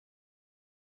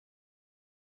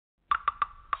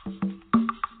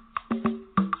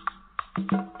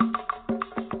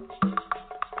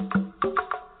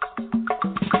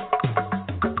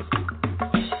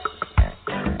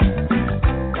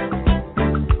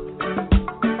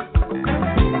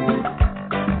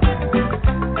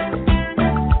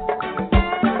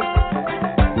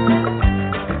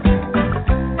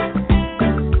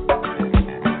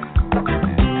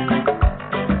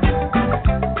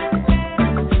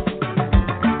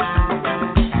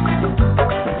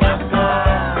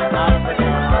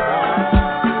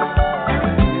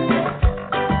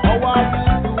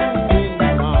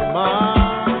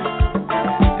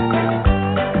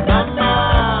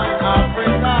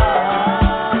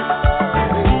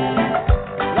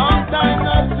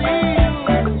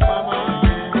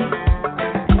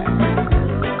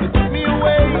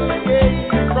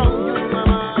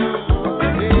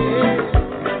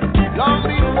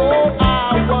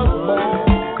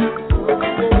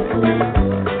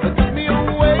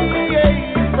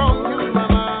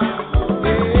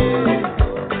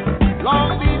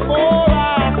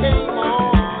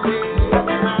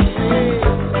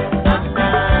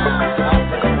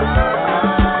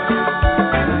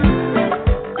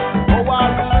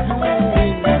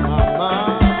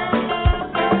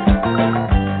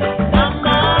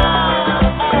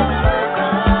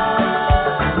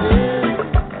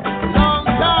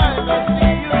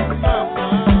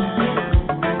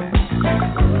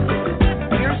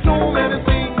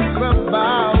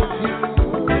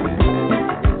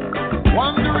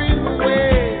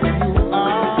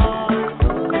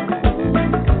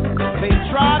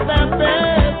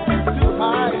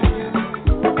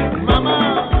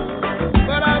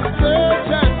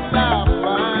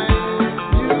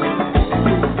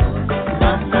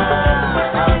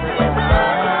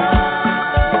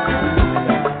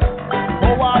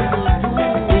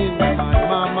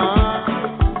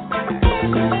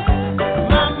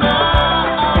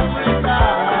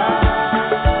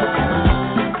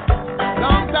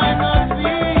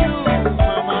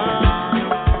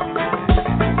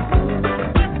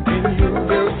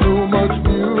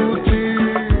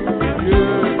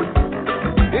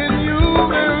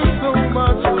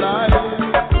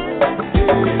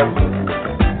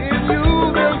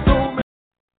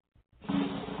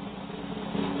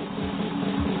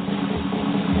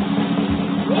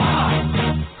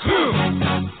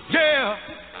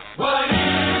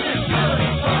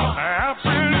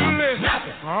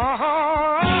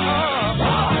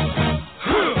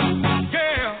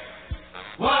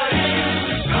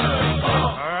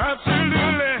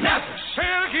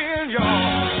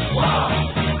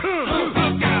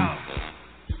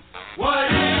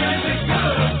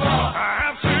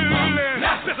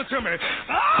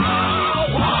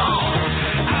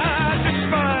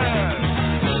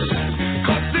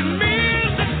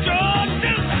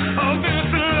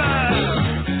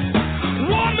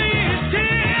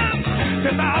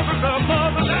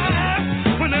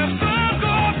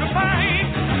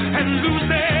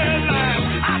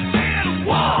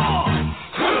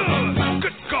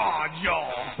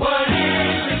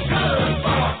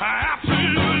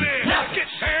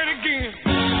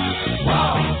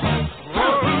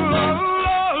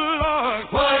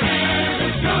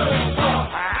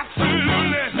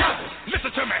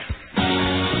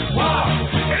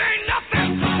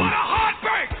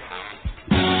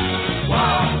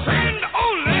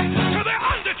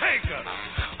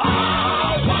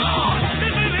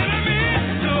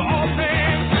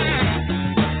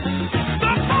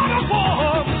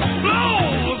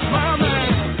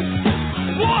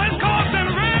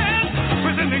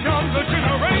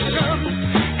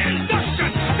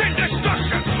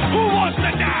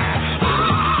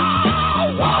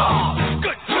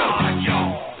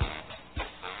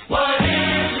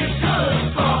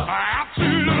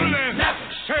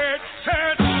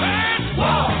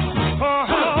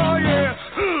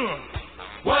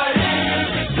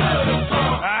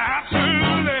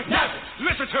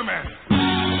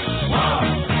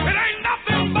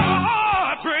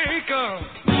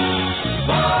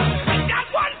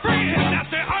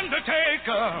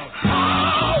 Undertaker.